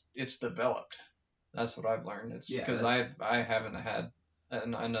 It's developed. That's what I've learned. It's Yeah, because that's- I haven't had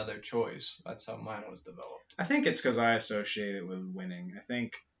another choice. That's how mine was developed. I think it's because I associate it with winning. I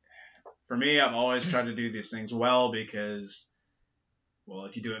think for me, I've always tried to do these things well because, well,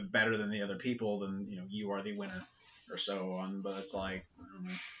 if you do it better than the other people, then you are the winner, or so on. But it's like, I don't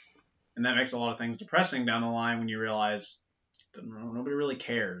know. And that makes a lot of things depressing down the line when you realize nobody really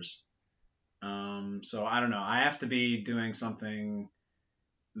cares. So I don't know. I have to be doing something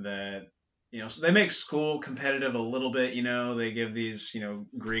that so they make school competitive a little bit. They give these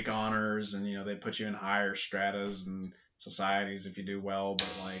Greek honors, and they put you in higher stratas and societies if you do well.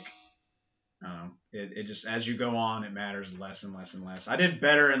 But like, I don't know. It just, as you go on, it matters less and less and less. I did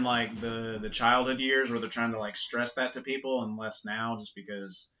better in like the childhood years where they're trying to like stress that to people, and less now just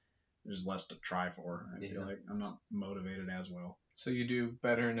because there's less to try for. I feel Yeah. like I'm not motivated as well. So you do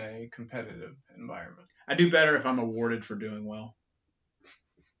better in a competitive environment. I do better if I'm awarded for doing well.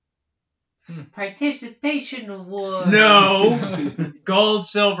 Participation award. No, gold,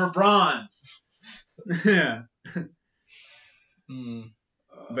 silver, bronze. Yeah, Hmm.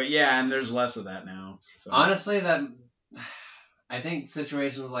 but yeah, and there's less of that now. So. Honestly, I think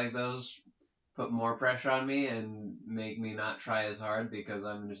situations like those put more pressure on me and make me not try as hard because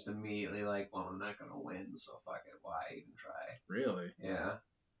I'm just immediately like, well, I'm not gonna win, so fuck it. Why even try? Really? Yeah.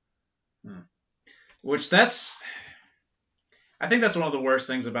 I think that's one of the worst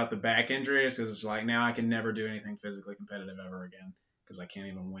things about the back injury is because it's like now I can never do anything physically competitive ever again because I can't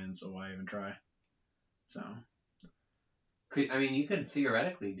even win, so why even try? So You could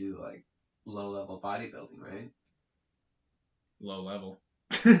theoretically do like low level bodybuilding, right? low level.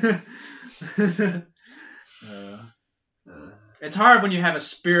 Uh, It's hard when you have a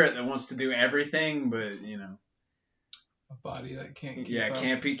spirit that wants to do everything, but you know, A body that can't keep up.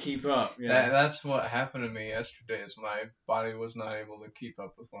 can't keep up. Yeah. That's what happened to me yesterday. Is my body was not able to keep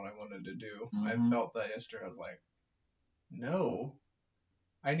up with what I wanted to do. I Mhm. felt that yesterday. I was like, no,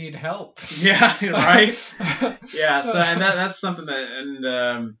 I need help. Yeah, right. Yeah, so and that's something that,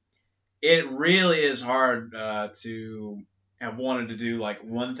 and it really is hard to have wanted to do like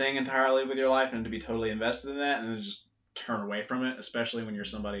one thing entirely with your life and to be totally invested in that, and then just turn away from it, especially when you're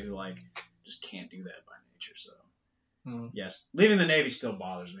somebody who like just can't do that by nature. So yes, leaving the Navy still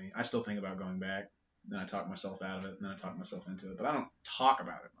bothers me. I still think about going back. Then I talk myself out of it, and then I talk myself into it, but I don't talk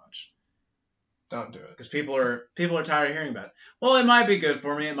about it much. Don't do it. Because people are tired of hearing about it. Well, it might be good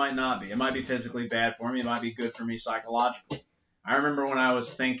for me. It might not be. It might be physically bad for me. It might be good for me psychologically. I remember when I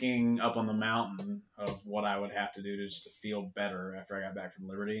was thinking up on the mountain of what I would have to do just to feel better after I got back from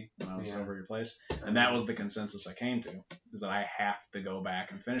Liberty when I was over your place, and that was the consensus I came to, is that I have to go back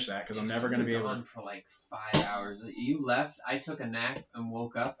and finish that because I'm never going to be able to. on for like 5 hours. You left. I took a nap and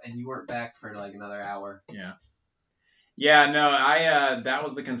woke up, and you weren't back for like another hour. Yeah. Yeah. No. That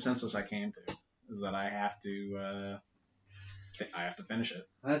was the consensus I came to, is that I have to finish it.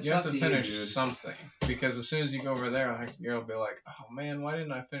 That's You have up to to finish you, dude. something because as soon as you go over there, like you'll be like, oh man, why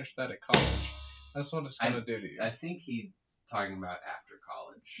didn't I finish that at college? That's what it's gonna do to you. I think he's talking about after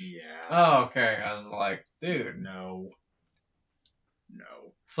college. Yeah. Oh, okay. I was like, dude, No.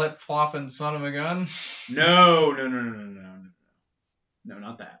 flip flopping son of a gun. No,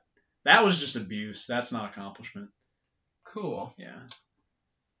 not that. That was just abuse. That's not accomplishment. Cool. Yeah.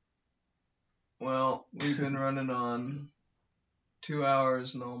 Well, we've been running on 2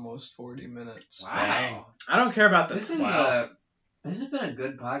 hours and almost 40 minutes. Wow. I don't care about This this. is this has been a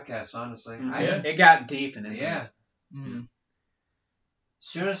good podcast, honestly. Yeah. It got deep and intimate. Yeah. Mm. As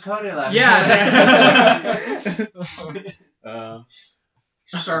soon as Cody left. Yeah.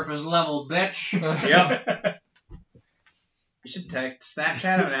 Surface level, bitch. Yep. You should text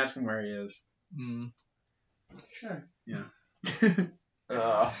Snapchat him and ask him where he is. Mm. Sure. Yeah.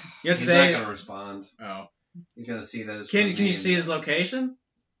 Uh, Yeah. He's Today. not gonna respond. Oh. He's gonna see that it's Can from you me see and- his location?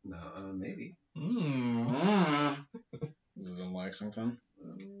 No, maybe. mm. Is it in Lexington?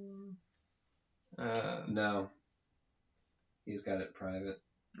 No. He's got it private.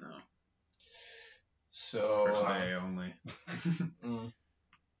 No. So. For today only. Mm.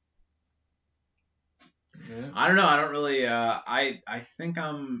 Yeah. I don't know. I don't really. I think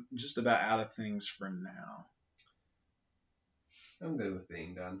I'm just about out of things for now. I'm good with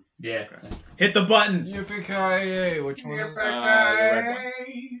being done. Yeah. Okay. Hit the button. Yippee-ki-yay! Which one? The red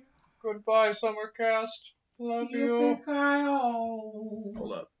one. Goodbye, Summercast. Love you.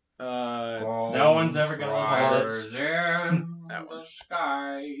 Hold up. No one's ever gonna listen to this. Stars in That one. the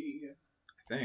sky.